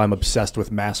that's why I'm obsessed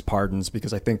with mass pardons,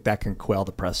 because I think that can quell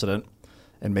the precedent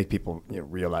and make people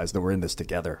realize that we're in this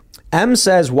together. M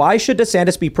says, why should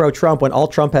DeSantis be pro-Trump when all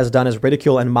Trump has done is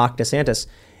ridicule and mock DeSantis?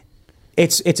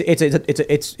 It's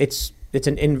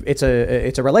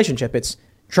a relationship. It's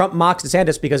Trump mocks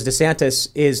DeSantis because DeSantis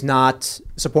is not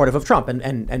supportive of Trump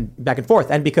and back and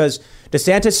forth. And because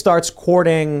DeSantis starts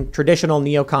courting traditional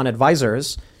neocon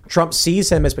advisors, Trump sees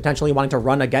him as potentially wanting to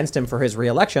run against him for his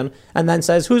reelection and then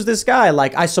says, who's this guy?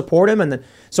 Like, I support him. And then,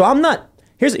 so I'm not,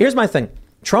 here's my thing.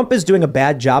 Trump is doing a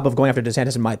bad job of going after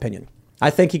DeSantis, in my opinion. I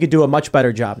think he could do a much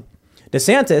better job.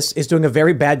 DeSantis is doing a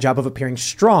very bad job of appearing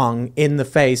strong in the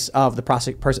face of the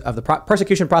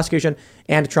persecution, prosecution,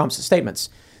 and Trump's statements.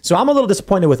 So I'm a little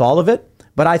disappointed with all of it,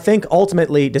 but I think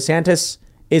ultimately DeSantis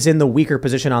is in the weaker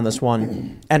position on this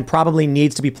one and probably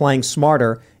needs to be playing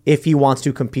smarter if he wants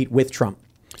to compete with Trump.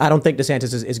 I don't think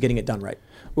DeSantis is getting it done right.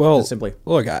 Well, simply.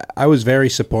 Look, I was very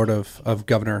supportive of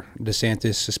Governor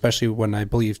DeSantis, especially when I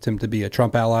believed him to be a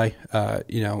Trump ally.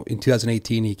 In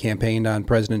 2018, he campaigned on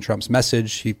President Trump's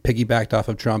message. He piggybacked off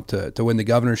of Trump to win the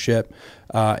governorship,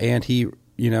 and he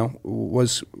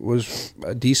was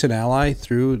a decent ally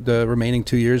through the remaining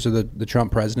 2 years of the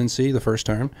Trump presidency, the first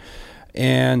term.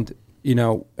 And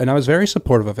I was very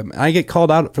supportive of him. I get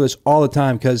called out for this all the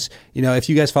time because, if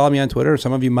you guys follow me on Twitter,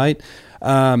 some of you might,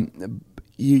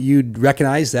 you'd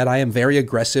recognize that I am very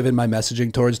aggressive in my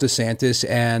messaging towards DeSantis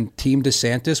and Team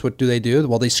DeSantis. What do?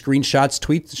 Well, they screenshot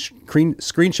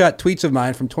tweets of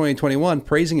mine from 2021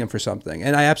 praising him for something.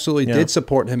 And I absolutely did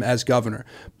support him as governor.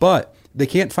 But they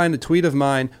can't find a tweet of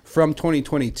mine from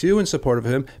 2022 in support of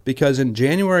him because in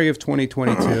January of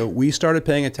 2022, we started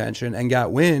paying attention and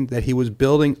got wind that he was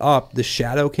building up the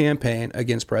shadow campaign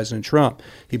against President Trump.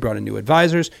 He brought in new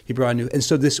advisors. And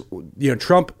so this,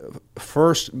 Trump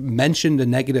first mentioned a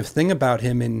negative thing about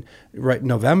him in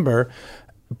November,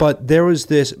 but there was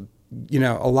this,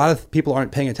 a lot of people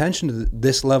aren't paying attention to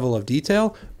this level of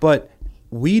detail, but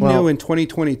we knew in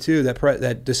 2022 that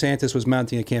DeSantis was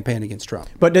mounting a campaign against Trump.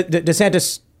 But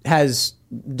DeSantis has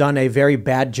done a very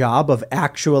bad job of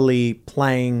actually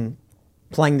playing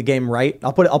the game right.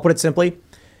 I'll put it simply.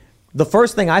 The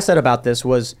first thing I said about this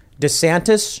was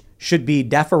DeSantis should be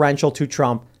deferential to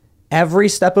Trump every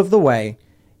step of the way.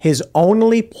 His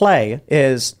only play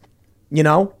is,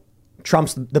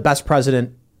 Trump's the best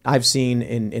president I've seen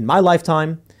in my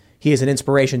lifetime. He is an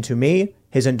inspiration to me.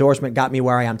 His endorsement got me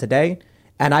where I am today.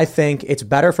 And I think it's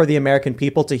better for the American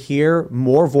people to hear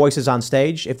more voices on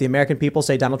stage. If the American people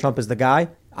say Donald Trump is the guy,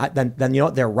 then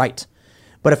they're right.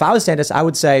 But if I was DeSantis, I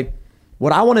would say,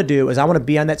 what I want to do is I want to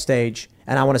be on that stage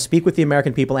and I want to speak with the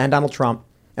American people and Donald Trump,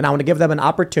 and I want to give them an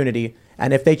opportunity.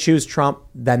 And if they choose Trump,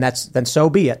 then so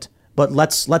be it. But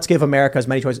let's give America as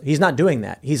many choices. He's not doing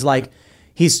that. He's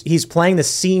he's playing the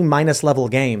C- level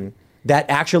game that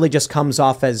actually just comes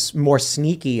off as more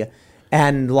sneaky.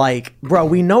 And bro,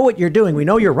 we know what you're doing. We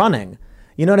know you're running.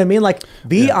 You know what I mean?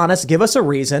 Be honest. Give us a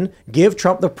reason. Give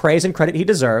Trump the praise and credit he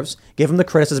deserves. Give him the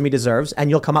criticism he deserves, and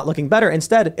you'll come out looking better.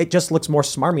 Instead, it just looks more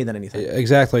smarmy than anything.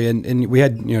 Exactly. And we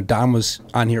had, Don was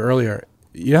on here earlier.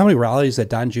 You know how many rallies that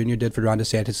Don Jr. did for Ron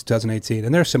DeSantis in 2018?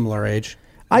 And they're a similar age.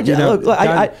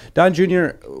 Don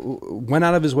Jr. went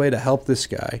out of his way to help this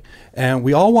guy, and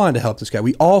we all wanted to help this guy.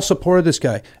 We all supported this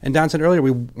guy. And Don said earlier,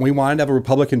 we wanted to have a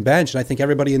Republican bench, and I think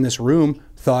everybody in this room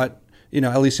thought,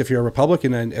 at least if you're a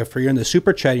Republican and if you're in the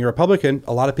super chat and you're a Republican,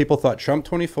 a lot of people thought Trump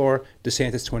 24,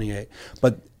 DeSantis 28.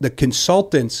 But the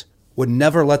consultants would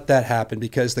never let that happen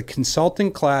because the consulting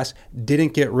class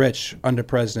didn't get rich under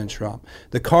President Trump.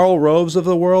 The Karl Roves of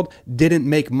the world didn't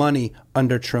make money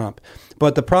under Trump.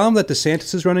 But the problem that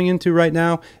DeSantis is running into right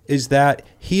now is that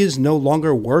he is no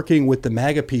longer working with the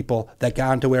MAGA people that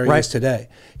got him to where he is today.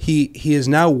 He is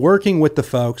now working with the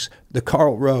folks, the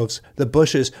Karl Roves, the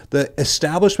Bushes, the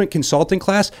establishment consulting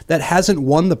class that hasn't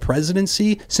won the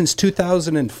presidency since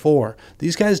 2004.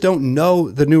 These guys don't know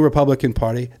the new Republican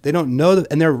Party. They don't know,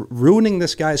 and they're ruining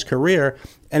this guy's career,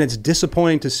 and it's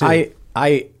disappointing to see.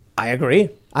 I agree.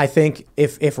 I think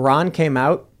if Ron came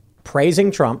out praising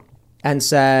Trump and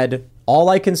said, all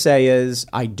I can say is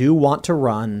I do want to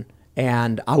run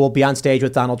and I will be on stage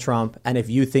with Donald Trump. And if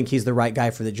you think he's the right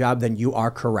guy for the job, then you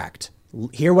are correct.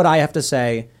 Hear what I have to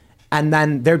say. And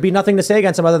then there'd be nothing to say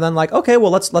against him other than okay,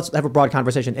 well, let's have a broad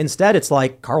conversation. Instead, it's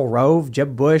Karl Rove,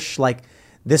 Jeb Bush,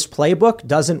 this playbook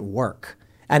doesn't work.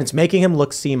 And it's making him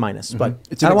look C-. But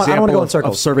it's an I don't want to go in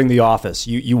circles. Of serving the office.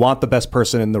 You want the best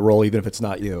person in the role, even if it's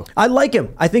not you. I like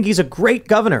him. I think he's a great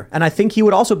governor, and I think he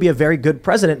would also be a very good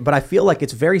president. But I feel like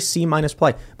it's very C-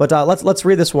 play. But let's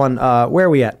read this one. Where are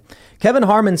we at? Kevin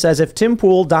Harmon says if Tim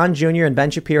Pool, Don Jr., and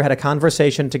Ben Shapiro had a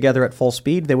conversation together at full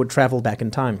speed, they would travel back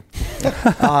in time.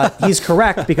 He's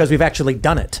correct because we've actually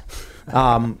done it.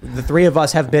 The three of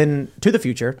us have been to the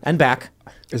future and back.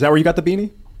 Is that where you got the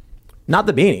beanie? Not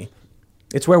the beanie.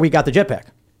 It's where we got the jetpack.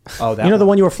 Oh, that the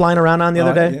one you were flying around on the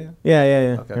other day?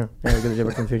 Yeah. Okay. Yeah, we got the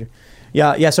jetpack from the future.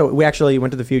 Yeah. So we actually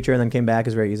went to the future and then came back.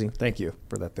 It's very easy. Thank you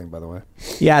for that thing, by the way.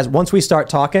 Yeah. Once we start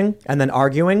talking and then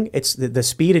arguing, it's the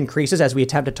speed increases as we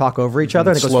attempt to talk over each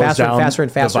other, and it goes faster and faster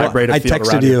and faster. I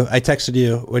texted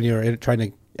you when you were trying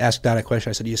to ask Don a question.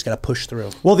 I said, you just got to push through.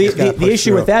 Well, the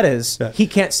issue with that is he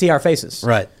can't see our faces.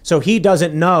 Right. So he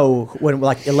doesn't know when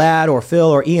Elad or Phil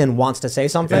or Ian wants to say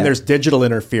something. And there's digital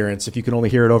interference. If you can only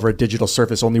hear it over a digital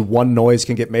surface, only one noise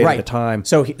can get made at a time.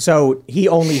 So he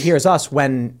only hears us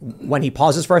when he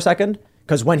pauses for a second,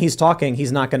 because when he's talking,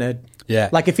 he's not going to. Yeah.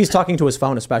 Like if he's talking to his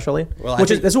phone, especially. Well, this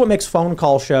is what makes phone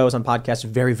call shows on podcasts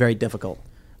very, very difficult.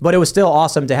 But it was still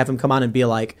awesome to have him come on and be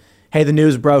like, hey, the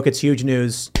news broke. It's huge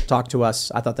news. Talk to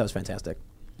us. I thought that was fantastic.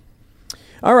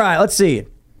 All right, let's see.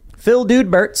 Phil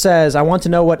Dudebert says, I want to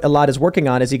know what Elad is working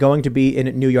on. Is he going to be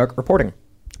in New York reporting?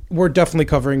 We're definitely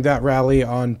covering that rally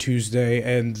on Tuesday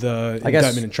and the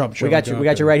Indictment and Trump show. We got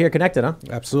you right here connected, huh?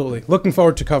 Absolutely. Looking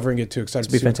forward to covering it too. Excited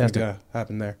to see what's going to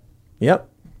happen there. Yep.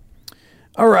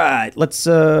 All right. Let's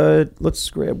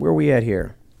grab where are we at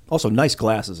here. Also, nice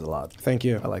glasses a lot. Thank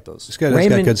you. I like those. It's good. It's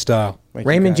got good style.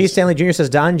 Raymond G. Stanley Jr. says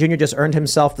Don Jr. just earned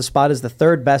himself the spot as the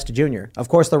third best junior. Of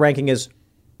course, the ranking is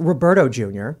Roberto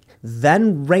Jr.,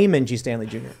 then Raymond G. Stanley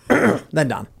Jr., then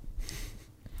Don.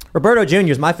 Roberto Jr.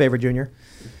 is my favorite junior.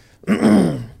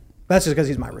 That's just because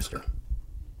he's my rooster.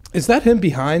 Is that him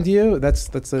behind you? That's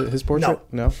his portrait?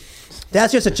 No.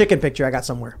 That's just a chicken picture I got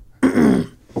somewhere.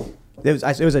 It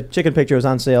was a chicken picture. It was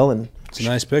on sale, and it's a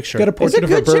nice picture. Got a portrait of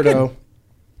Roberto. Chicken.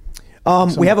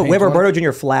 We have a Roberto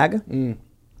Jr. flag,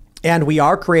 and we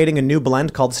are creating a new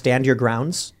blend called Stand Your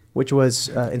Grounds, which was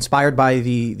inspired by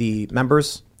the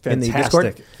members in the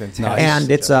Discord. Fantastic. And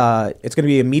it's going to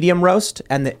be a medium roast,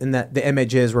 and the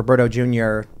image is Roberto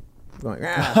Jr. going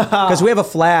because we have a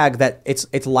flag that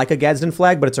it's like a Gadsden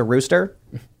flag, but it's a rooster,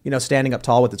 standing up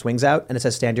tall with its wings out, and it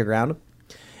says Stand Your Ground.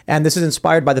 And this is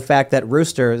inspired by the fact that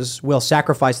roosters will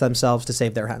sacrifice themselves to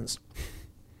save their hens.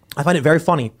 I find it very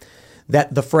funny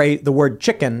that the word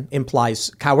chicken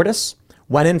implies cowardice,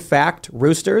 when in fact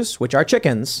roosters, which are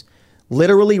chickens,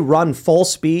 literally run full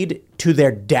speed to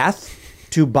their death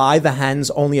to buy the hens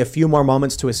only a few more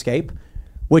moments to escape,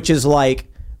 which is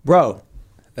like, bro,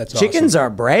 that's chickens awesome. are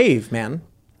brave, man.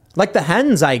 Like the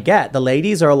hens I get, the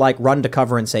ladies are like run to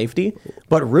cover and safety,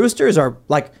 but roosters are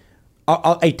like,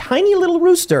 a tiny little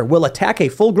rooster will attack a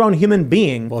full-grown human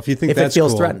being if you think if that's it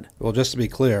feels cool, threatened. Well, just to be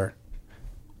clear,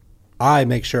 I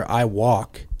make sure I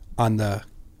walk on the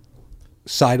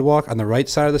sidewalk, on the right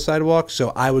side of the sidewalk,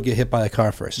 so I would get hit by the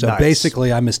car first. So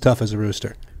basically, I'm as tough as a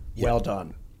rooster. Well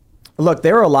done. Look,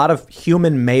 there are a lot of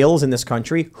human males in this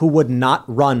country who would not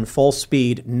run full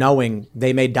speed knowing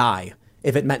they may die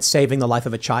if it meant saving the life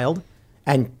of a child,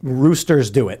 and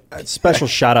roosters do it. Special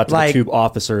shout out to the two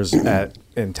officers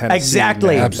in Tennessee.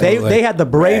 Exactly. They had the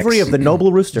bravery of the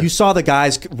noble rooster. You saw the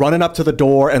guys running up to the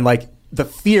door and like the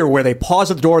fear where they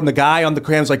pause at the door and the guy on the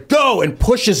ground is like, go, and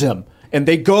pushes him. And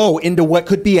they go into what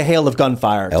could be a hail of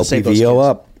gunfire to save those kids. LPVO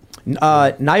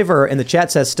up. Niver in the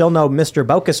chat says, still no Mr.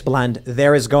 Bocus blend.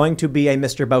 There is going to be a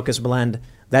Mr. Bocus blend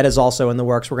that is also in the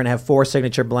works. We're going to have 4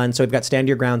 signature blends. So we've got Stand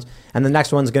Your Grounds. And the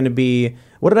next one's going to be,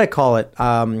 what did I call it?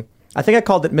 I think I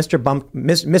called it Mr.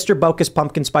 Bocus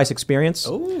Pumpkin Spice Experience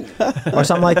or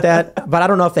something like that. But I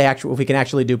don't know if we can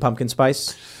actually do pumpkin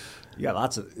spice. You got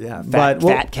lots of,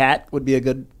 Fat cat would be a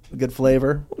good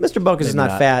flavor. Well, Mr. Bocus is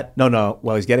not fat. No.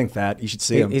 Well, he's getting fat. You should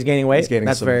see him. He's gaining weight?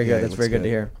 That's very good. Yeah, That's very good to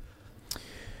hear.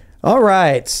 All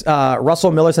right.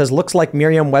 Russell Miller says, looks like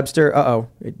Merriam-Webster.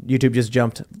 YouTube just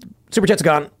jumped. Super Chat's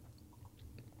gone.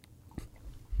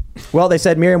 Well, they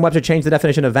said Merriam-Webster changed the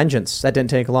definition of vengeance. That didn't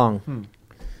take long.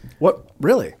 What?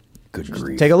 Really? Good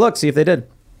grief. Take a look. See if they did.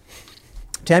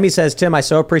 Tammy says, Tim, I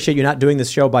so appreciate you not doing this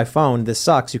show by phone. This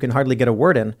sucks. You can hardly get a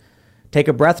word in. Take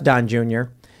a breath, Don Jr.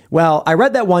 Well, I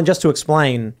read that one just to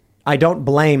explain. I don't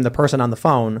blame the person on the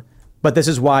phone, but this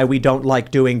is why we don't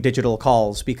like doing digital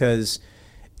calls, because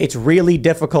it's really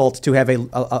difficult to have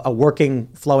a working,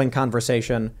 flowing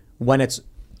conversation when it's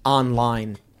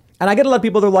online. And I get a lot of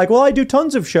people that are like, well, I do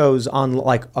tons of shows on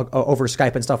over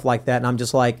Skype and stuff like that. And I'm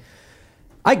just like,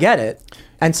 I get it.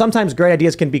 And sometimes great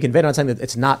ideas can be conveyed on something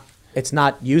that it's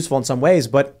not useful in some ways.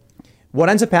 But what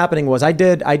ends up happening was I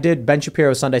did Ben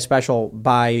Shapiro's Sunday Special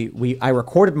I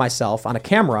recorded myself on a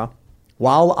camera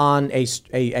while on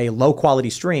a low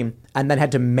quality stream, and then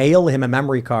had to mail him a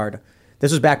memory card.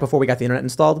 This was back before we got the internet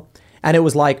installed. And it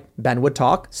was like, Ben would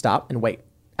talk, stop, and wait.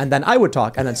 And then I would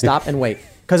talk, and then stop and wait.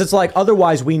 Because it's like,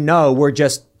 otherwise we know we're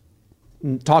just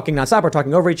talking nonstop. We're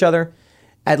talking over each other.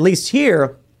 At least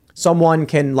here, someone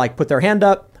can like put their hand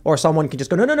up, or someone can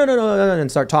just go, no, and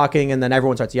start talking. And then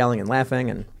everyone starts yelling and laughing,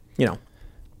 and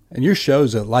And your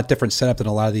show's a lot different setup than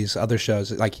a lot of these other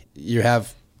shows. Like, you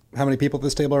have how many people at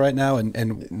this table right now?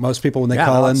 And most people, when they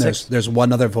call in, there's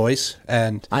one other voice.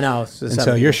 And I know. And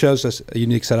so your show's just a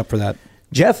unique setup for that.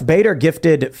 Jeff Bader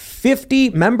gifted 50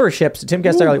 memberships to Tim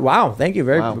Castelli. Wow, thank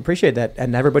you. Appreciate that.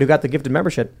 And everybody who got the gifted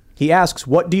membership. He asks,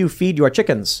 what do you feed your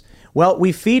chickens? Well,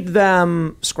 we feed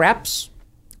them scraps,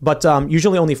 but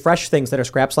usually only fresh things that are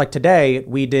scraps. Like today,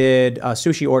 we did a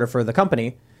sushi order for the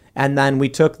company, and then we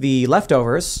took the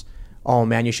leftovers. Oh,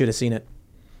 man, you should have seen it.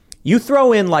 You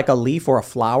throw in like a leaf or a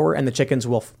flower, and the chickens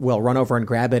will run over and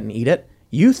grab it and eat it.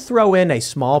 You throw in a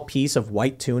small piece of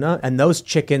white tuna, and those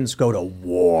chickens go to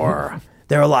war.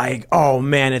 They're like, oh,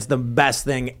 man, it's the best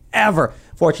thing ever.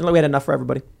 Fortunately, we had enough for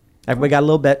everybody. Everybody got a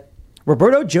little bit.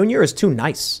 Roberto Jr. is too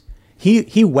nice.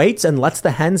 He waits and lets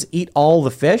the hens eat all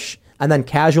the fish, and then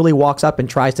casually walks up and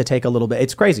tries to take a little bit.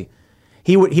 It's crazy.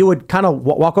 He would kind of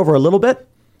walk over a little bit,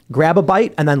 grab a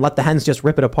bite, and then let the hens just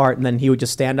rip it apart, and then he would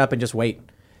just stand up and just wait.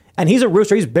 And he's a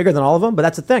rooster. He's bigger than all of them, but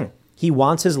that's the thing. He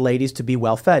wants his ladies to be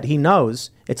well fed. He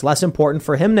knows it's less important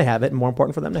for him to have it and more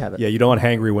important for them to have it. Yeah, you don't want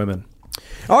hangry women.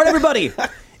 All right, everybody.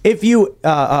 If you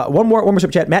one more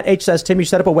super chat. Matt H says, Tim, you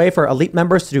set up a way for elite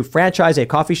members to do franchise a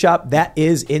coffee shop. That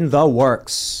is in the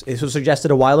works. This was suggested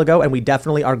a while ago, and we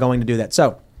definitely are going to do that.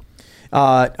 So,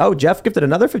 Jeff gifted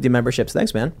another 50 memberships.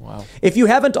 Thanks, man. Wow. If you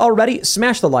haven't already,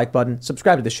 smash the like button,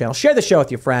 subscribe to the channel, share the show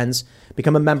with your friends,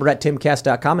 become a member at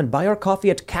timcast.com, and buy our coffee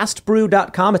at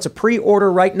castbrew.com. It's a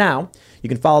pre-order right now. You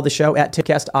can follow the show at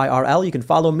TimcastIRL. You can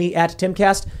follow me at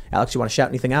Timcast. Alex, you want to shout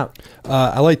anything out?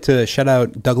 I like to shout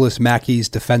out Douglas Mackey's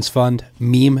Defense Fund,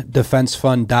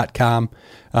 memedefensefund.com.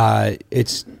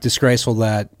 It's disgraceful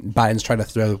that Biden's trying to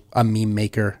throw a meme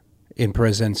maker in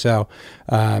prison. So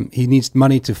he needs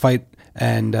money to fight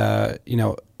and,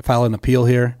 file an appeal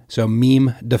here. So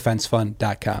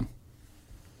memedefensefund.com.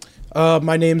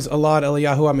 My name's Alad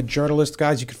Eliyahu. I'm a journalist,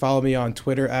 guys. You can follow me on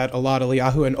Twitter at Alad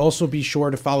Eliyahu, and also be sure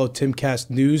to follow Timcast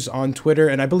News on Twitter,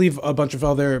 and I believe a bunch of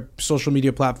other social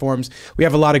media platforms. We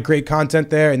have a lot of great content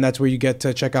there, and that's where you get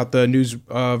to check out the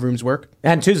newsroom's work.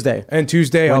 And Tuesday. When he's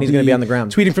going to be on the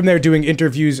ground. Tweeting from there, doing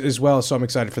interviews as well, so I'm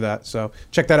excited for that. So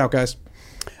check that out, guys.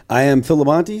 I am Phil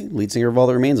Labonte, lead singer of All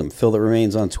That Remains. I'm Phil That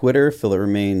Remains on Twitter, Phil That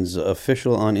Remains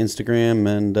official on Instagram,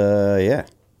 and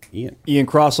Ian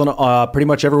Cross on pretty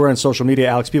much everywhere on social media.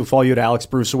 Alex, people follow you at Alex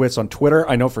Bruesewitz on Twitter,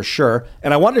 I know for sure.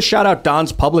 And I wanted to shout out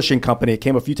Don's publishing company. It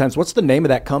came a few times. What's the name of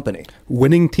that company?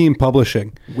 Winning Team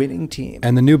Publishing. Winning Team.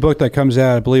 And the new book that comes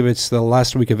out, I believe it's the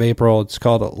last week of April. It's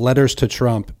called Letters to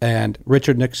Trump. And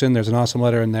Richard Nixon, there's an awesome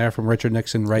letter in there from Richard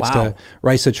Nixon, writes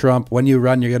to Trump, when you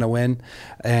run, you're going to win.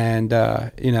 And,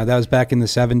 that was back in the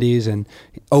 70s. And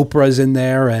Oprah's in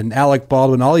there and Alec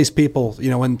Baldwin, all these people,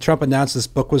 when Trump announced this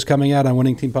book was coming out on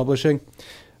Winning Team Publishing,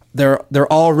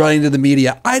 they're all running to the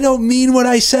media. I don't mean what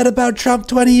I said about Trump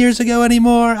 20 years ago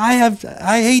anymore.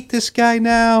 I hate this guy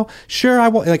now. Sure, I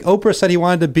won't. Like Oprah said, he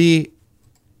wanted to be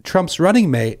Trump's running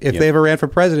mate if they ever ran for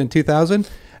president in 2000.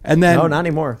 And then no, not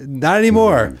anymore. Not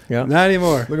anymore. Yeah. Not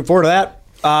anymore. Looking forward to that.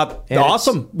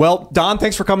 Awesome. Well, Don,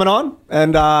 thanks for coming on.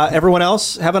 And everyone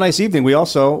else, have a nice evening. We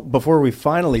also, before we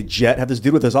finally jet, have this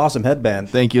dude with this awesome headband.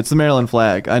 Thank you. It's the Maryland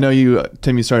flag. I know you,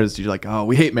 Tim, you started, you're like, oh,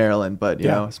 we hate Maryland, but you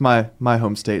know, it's my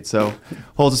home state, so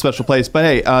holds a special place. But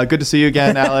hey, good to see you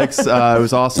again, Alex. It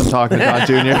was awesome talking to Don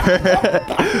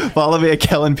Jr. Follow me at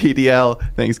Kellen PDL.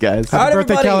 Thanks, guys. Happy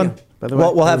birthday, Kellen. By the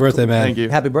way, we'll have birthday, man. Thank you.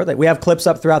 Happy birthday. We have clips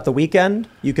up throughout the weekend.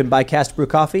 You can buy Cast Brew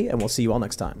coffee, and we'll see you all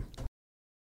next time.